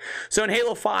scan. So in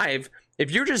Halo 5... If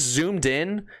you're just zoomed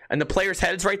in and the player's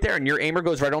head's right there and your aimer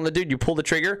goes right on the dude, you pull the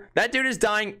trigger, that dude is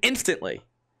dying instantly.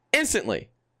 Instantly.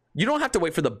 You don't have to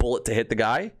wait for the bullet to hit the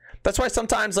guy. That's why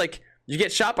sometimes, like, you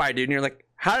get shot by a dude and you're like,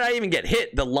 how did I even get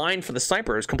hit? The line for the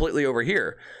sniper is completely over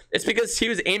here. It's because he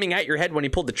was aiming at your head when he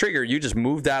pulled the trigger. You just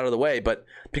moved out of the way, but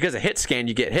because of hit scan,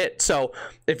 you get hit. So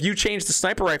if you change the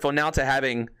sniper rifle now to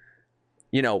having,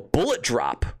 bullet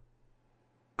drop,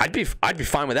 I'd be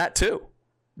fine with that too.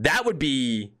 That would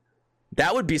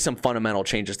be some fundamental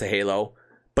changes to Halo,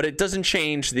 but it doesn't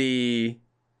change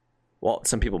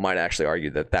some people might actually argue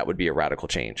that would be a radical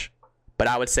change. But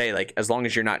I would say, like, as long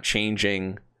as you're not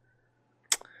changing,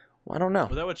 I don't know.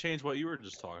 Well, that would change what you were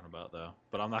just talking about, though,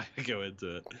 but I'm not going to go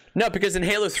into it. No, because in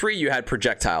Halo 3, you had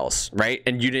projectiles, right?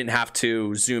 And you didn't have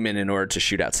to zoom in order to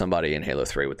shoot at somebody in Halo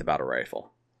 3 with the battle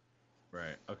rifle.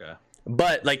 Right, okay.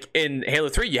 But, like, in Halo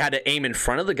 3, you had to aim in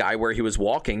front of the guy where he was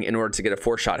walking in order to get a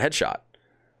 4-shot headshot.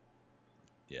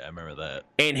 Yeah, I remember that.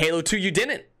 In Halo 2, you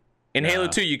didn't. In Halo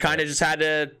 2, you kind of just had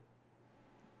to...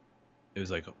 It was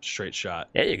like a straight shot.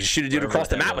 Yeah, you could shoot a dude across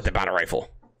the map with the battle rifle.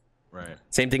 Right.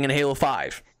 Same thing in Halo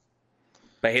 5.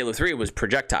 But Halo 3 was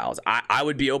projectiles. I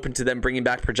would be open to them bringing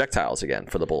back projectiles again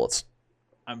for the bullets.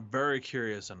 I'm very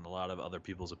curious on a lot of other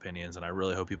people's opinions, and I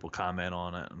really hope people comment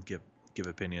on it and give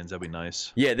opinions. That'd be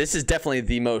nice. Yeah, this is definitely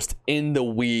the most in the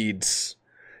weeds.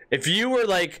 If you were,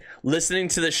 like, listening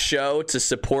to the show to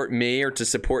support me or to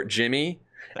support Jimmy,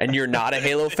 and you're not a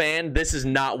Halo fan, this is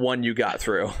not one you got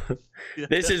through.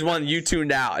 This is one you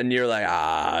tuned out, and you're like,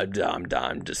 I'm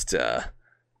done. Just,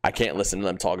 I can't listen to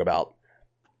them talk about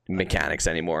mechanics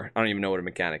anymore. I don't even know what a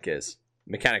mechanic is.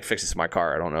 Mechanic fixes my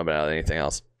car. I don't know about anything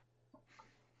else.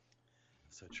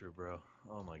 So true, bro.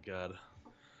 Oh, my God.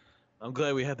 I'm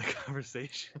glad we had the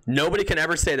conversation. Nobody can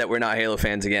ever say that we're not Halo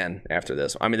fans again after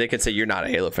this. I mean, they could say you're not a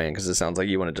Halo fan because it sounds like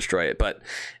you want to destroy it, but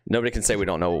nobody can say we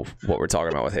don't know what we're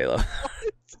talking about with Halo.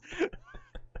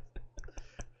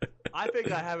 I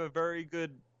think I have a very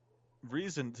good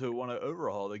reason to want to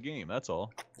overhaul the game. That's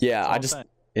all. Yeah, I'm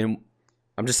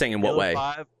just saying in what way?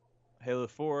 Halo 5, Halo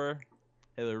 4,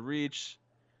 Halo Reach,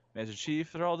 Master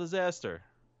Chief, they're all disaster.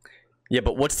 Yeah,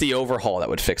 but what's the overhaul that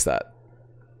would fix that?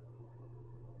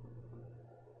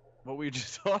 What we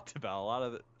just talked about, a lot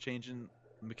of it changing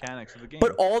the mechanics of the game.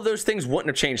 But all those things wouldn't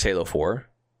have changed Halo 4.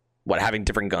 What, having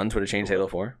different guns would have changed Halo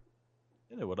 4?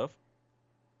 Yeah, they would have.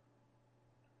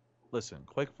 Listen,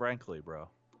 quite frankly, bro.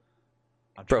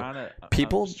 Go ahead.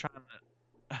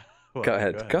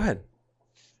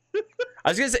 I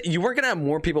was gonna say you weren't gonna have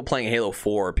more people playing Halo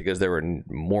 4 because there were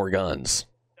more guns.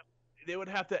 They would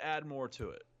have to add more to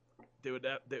it. They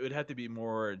would have to be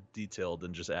more detailed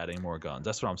than just adding more guns.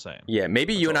 That's what I'm saying. Yeah,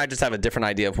 maybe you and I just have a different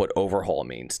idea of what overhaul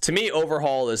means. To me,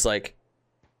 overhaul is like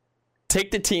take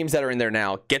the teams that are in there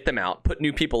now, get them out, put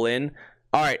new people in.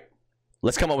 All right,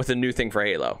 let's come up with a new thing for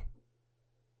Halo.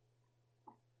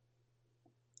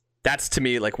 That's to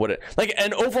me like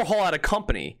an overhaul at a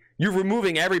company. You're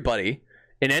removing everybody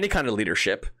in any kind of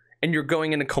leadership, and you're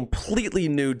going in a completely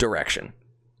new direction.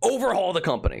 Overhaul the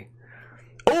company.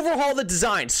 Overhaul the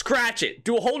design. Scratch it.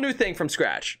 Do a whole new thing from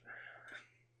scratch.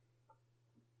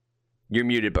 You're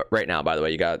muted right now, by the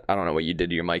way. I don't know what you did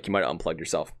to your mic. You might have unplugged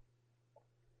yourself.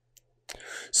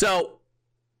 So,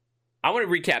 I want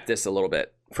to recap this a little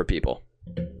bit for people.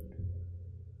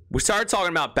 We started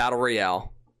talking about Battle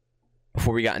Royale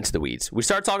before we got into the weeds. We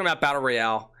started talking about Battle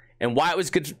Royale and why it was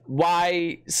good,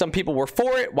 why some people were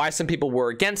for it, why some people were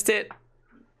against it.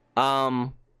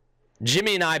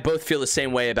 Jimmy and I both feel the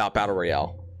same way about Battle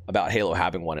Royale, about Halo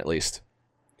having one at least.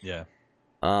 Yeah.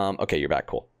 Okay, you're back.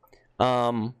 Cool.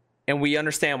 And we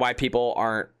understand why people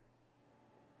aren't.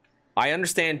 I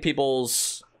understand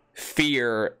people's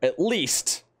fear, at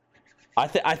least. I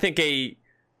think a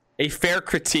fair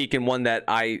critique and one that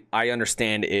I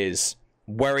understand is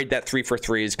worried that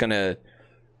 343 is going to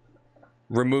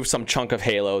remove some chunk of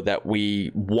Halo that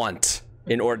we want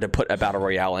in order to put a Battle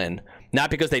Royale in. Not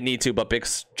because they need to, but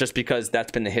just because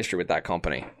that's been the history with that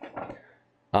company.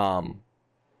 I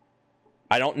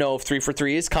don't know if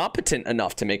 343 is competent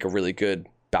enough to make a really good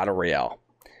Battle Royale.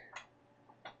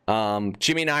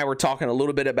 Jimmy and I were talking a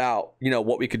little bit about,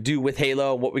 what we could do with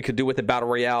Halo, what we could do with the Battle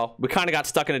Royale. We kind of got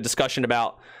stuck in a discussion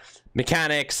about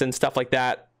mechanics and stuff like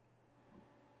that.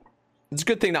 It's a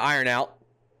good thing to iron out,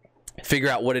 figure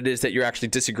out what it is that you're actually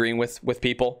disagreeing with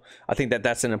people. I think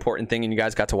that's an important thing, and you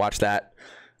guys got to watch that.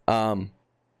 I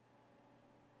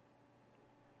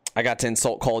got to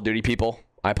insult Call of Duty people.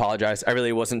 I apologize. I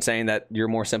really wasn't saying that you're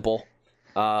more simple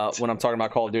when I'm talking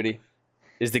about Call of Duty.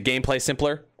 Is the gameplay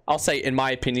simpler? I'll say, in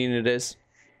my opinion, it is.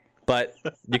 But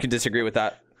you can disagree with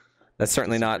that. That's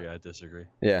certainly not. I disagree.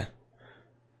 Yeah.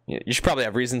 You should probably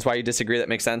have reasons why you disagree that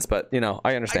make sense, but,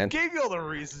 I understand. I gave you all the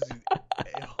reasons.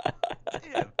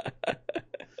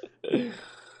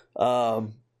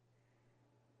 Damn.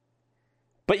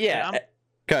 But yeah,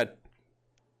 good.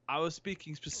 I was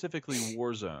speaking specifically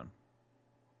Warzone,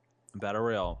 Battle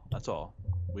Royale. That's all.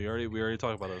 We already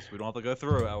talked about this. We don't have to go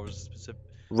through it. I was specific.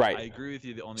 Right. I agree with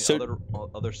you on the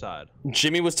other side.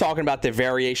 Jimmy was talking about the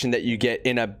variation that you get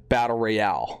in a Battle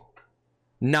Royale,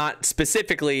 not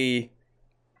specifically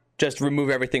just remove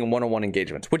everything in one-on-one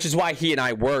engagements, which is why he and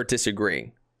I were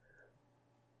disagreeing.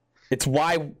 It's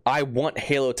why I want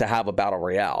Halo to have a Battle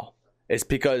Royale. It's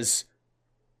because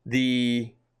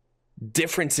the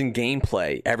difference in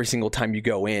gameplay every single time you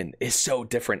go in is so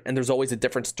different, and there's always a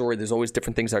different story. There's always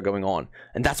different things that are going on,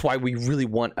 and that's why we really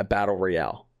want a Battle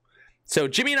Royale. So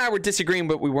Jimmy and I were disagreeing,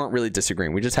 but we weren't really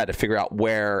disagreeing. We just had to figure out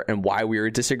where and why we were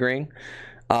disagreeing.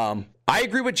 I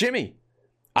agree with Jimmy.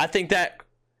 I think that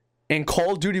in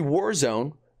Call of Duty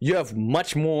Warzone, you have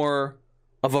much more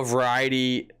of a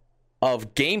variety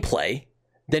of gameplay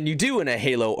than you do in a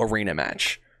Halo arena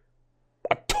match.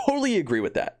 I totally agree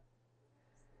with that.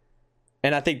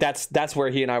 And I think that's where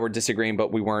he and I were disagreeing,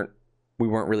 but we weren't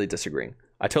really disagreeing.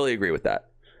 I totally agree with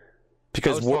that.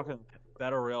 Because I was talking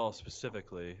Battle Royale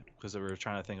specifically because we were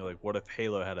trying to think of, like, what if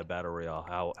Halo had a Battle Royale?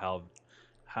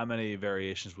 How many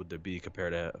variations would there be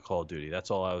compared to Call of Duty? That's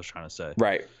all I was trying to say.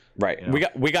 Right.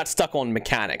 We got stuck on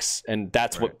mechanics, and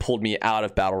that's what pulled me out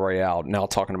of Battle Royale. Now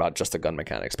talking about just the gun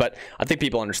mechanics, but I think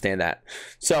people understand that.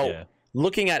 So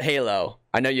looking at Halo,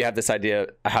 I know you have this idea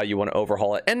how you want to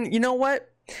overhaul it, and you know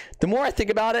what? The more I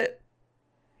think about it,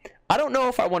 I don't know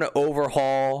if I want to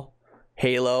overhaul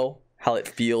Halo, how it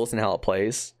feels and how it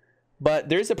plays. But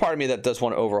there is a part of me that does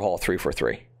want to overhaul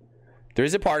 343. There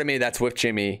is a part of me that's with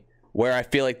Jimmy where I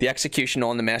feel like the execution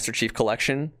on the Master Chief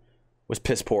Collection was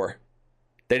piss poor.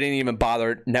 They didn't even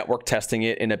bother network testing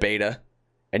it in a beta.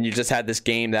 And you just had this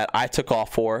game that I took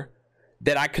off for,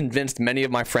 that I convinced many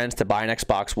of my friends to buy an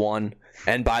Xbox One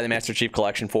and buy the Master Chief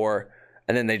Collection for.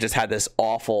 And then they just had this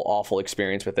awful, awful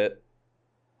experience with it.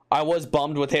 I was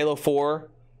bummed with Halo 4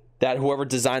 that whoever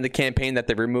designed the campaign, that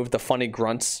they removed the funny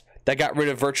grunts. That got rid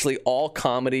of virtually all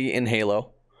comedy in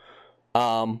Halo.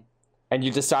 And you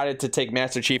decided to take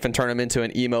Master Chief and turn him into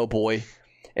an emo boy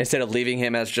instead of leaving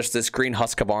him as just this green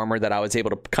husk of armor that I was able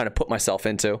to kind of put myself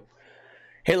into.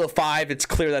 Halo 5, it's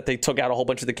clear that they took out a whole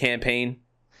bunch of the campaign.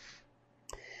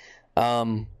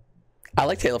 I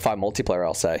liked Halo 5 multiplayer,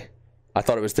 I'll say. I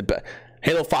thought it was the best.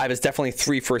 Halo 5 is definitely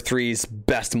 343's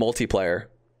best multiplayer.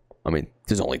 I mean,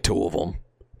 there's only 2 of them.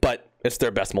 But it's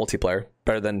their best multiplayer.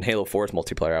 Better than Halo 4's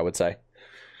multiplayer, I would say.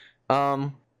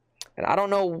 And I don't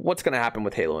know what's going to happen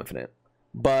with Halo Infinite.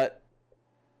 But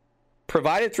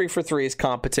provided 343 is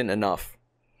competent enough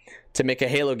to make a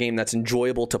Halo game that's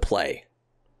enjoyable to play,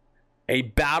 a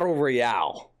Battle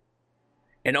Royale,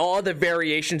 and all the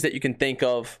variations that you can think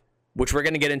of, which we're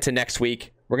going to get into next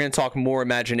week. We're going to talk more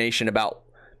imagination about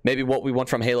maybe what we want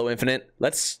from Halo Infinite.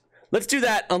 Let's let's do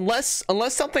that. Unless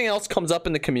something else comes up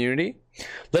in the community,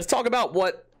 let's talk about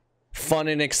what fun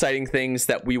and exciting things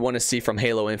that we want to see from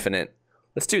Halo Infinite.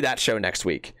 Let's do that show next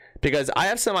week, because I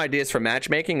have some ideas for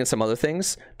matchmaking and some other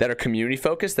things that are community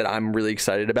focused that I'm really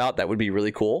excited about. That would be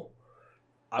really cool.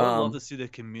 I would love to see the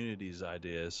community's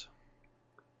ideas.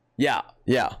 Yeah.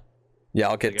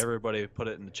 I'll get like everybody put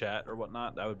it in the chat or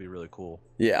whatnot. That would be really cool.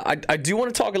 Yeah, I do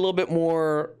want to talk a little bit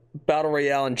more Battle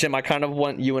Royale. And Jim, I kind of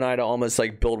want you and I to almost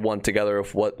like build one together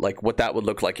of what that would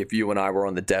look like if you and I were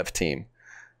on the dev team.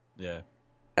 Yeah.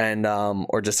 And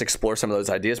or just explore some of those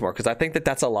ideas more, because I think that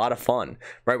that's a lot of fun,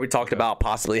 right? We talked about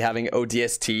possibly having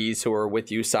ODSTs who are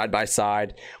with you side by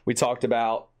side. We talked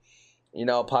about,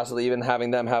 possibly even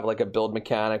having them have like a build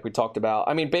mechanic. We talked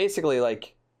about, basically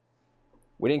like,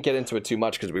 we didn't get into it too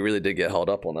much because we really did get held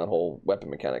up on that whole weapon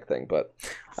mechanic thing. But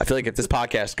I feel like if this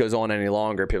podcast goes on any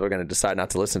longer, people are going to decide not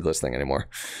to listen to this thing anymore.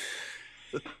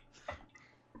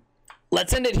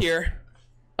 Let's end it here.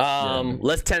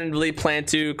 Let's tentatively plan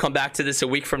to come back to this a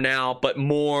week from now, but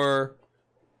more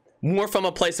from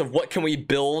a place of what can we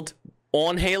build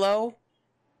on Halo,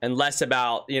 and less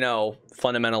about,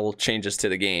 fundamental changes to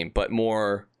the game, but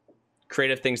more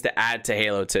creative things to add to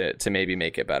Halo to maybe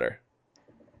make it better.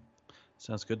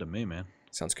 Sounds good to me, man.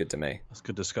 Sounds good to me. That's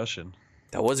good discussion.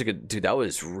 That was a good, dude. That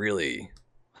was really.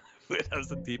 That was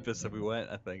the deepest that we went,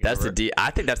 I think. That's I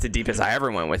think that's the deepest I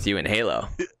ever went with you in Halo.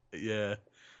 Yeah,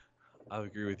 I would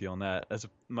agree with you on that.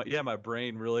 My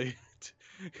brain really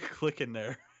clicking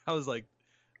there. I was like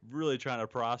really trying to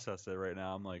process it right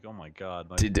now. I'm like, oh my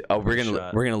god. Dude, we're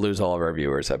gonna lose all of our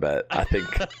viewers. I bet. I think.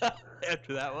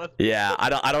 After that one. Yeah,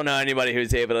 I don't know anybody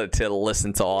who's able to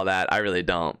listen to all that. I really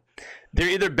don't. They're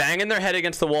either banging their head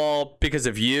against the wall because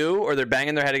of you, or they're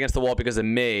banging their head against the wall because of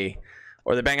me,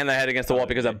 or they're banging their head against the wall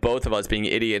because of both of us being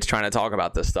idiots trying to talk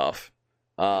about this stuff.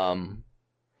 And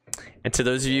to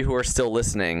those of you who are still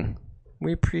listening,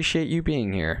 we appreciate you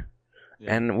being here.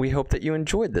 Yeah. And we hope that you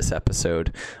enjoyed this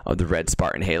episode of the Red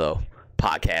Spartan Halo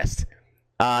podcast.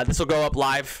 This will go up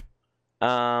live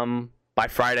by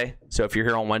Friday. So if you're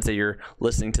here on Wednesday, you're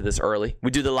listening to this early.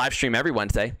 We do the live stream every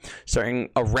Wednesday, starting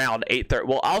around 8:30.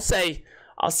 Well, I'll say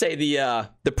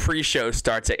the pre-show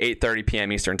starts at 8:30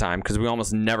 p.m. Eastern time, because we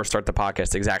almost never start the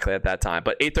podcast exactly at that time.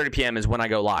 But 8:30 p.m. is when I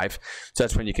go live, so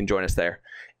that's when you can join us there.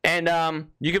 And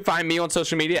you can find me on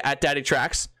social media at Daddy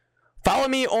Tracks. Follow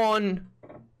me on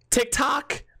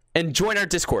TikTok and join our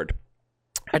Discord.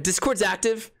 Our Discord's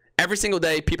active every single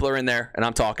day. People are in there, and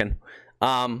I'm talking.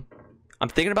 I'm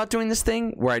thinking about doing this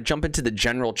thing where I jump into the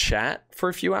general chat for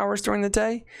a few hours during the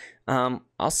day.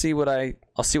 I'll see what I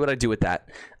do with that.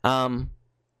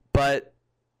 But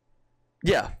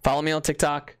yeah, follow me on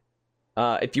TikTok.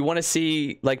 If you want to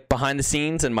see like behind the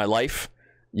scenes in my life,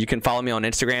 you can follow me on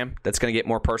Instagram. That's going to get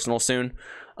more personal soon.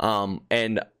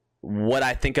 And what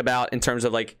I think about in terms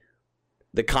of like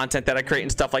the content that I create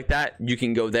and stuff like that, you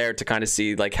can go there to kind of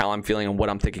see like how I'm feeling and what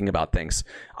I'm thinking about things.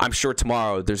 I'm sure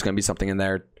tomorrow there's going to be something in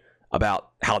there about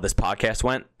how this podcast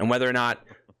went and whether or not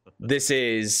this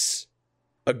is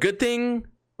a good thing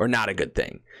or not a good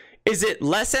thing. Is it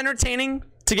less entertaining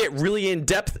to get really in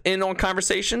depth on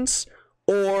conversations,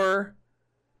 or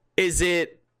is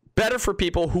it better for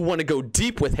people who want to go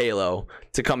deep with Halo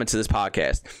to come into this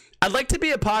podcast? I'd like to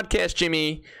be a podcast,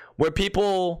 Jimmy, where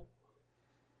people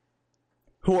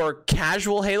who are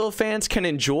casual Halo fans can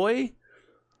enjoy.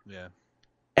 Yeah.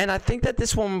 And I think that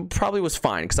this one probably was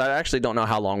fine, because I actually don't know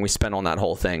how long we spent on that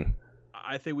whole thing.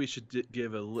 I think we should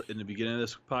give in the beginning of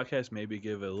this podcast, maybe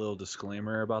give a little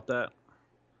disclaimer about that,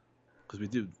 because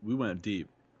we went deep.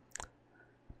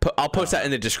 I'll post that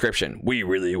in the description. We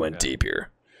really went deep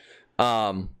here.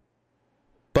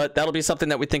 But that'll be something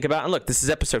that we think about. And look, this is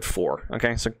episode 4.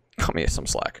 Okay, so cut me some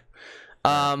slack.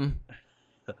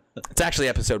 It's actually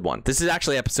episode 1. This is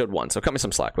actually episode 1, so cut me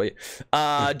some slack, will you?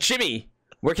 Jimmy,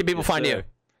 where can people find you?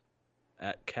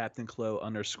 At Captain Clo _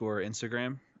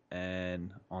 Instagram,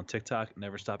 and on TikTok,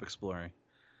 Never Stop Exploring.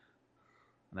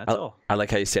 And that's all. I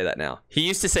like how you say that now. He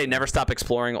used to say Never Stop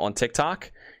Exploring on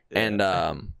TikTok, and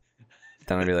then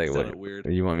I'd be like, "What? Weird.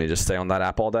 You want me to just stay on that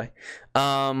app all day?"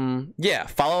 Yeah,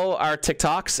 follow our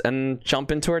TikToks and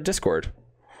jump into our Discord.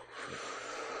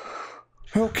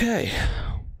 Okay.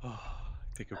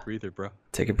 Take a breather, bro.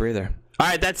 Take a breather. All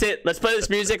right, that's it. Let's play this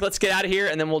music. Let's get out of here,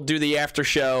 and then we'll do the after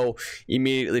show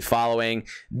immediately following.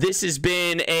 This has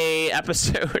been a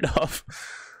episode of...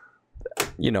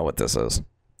 You know what this is.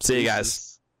 See you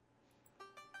guys.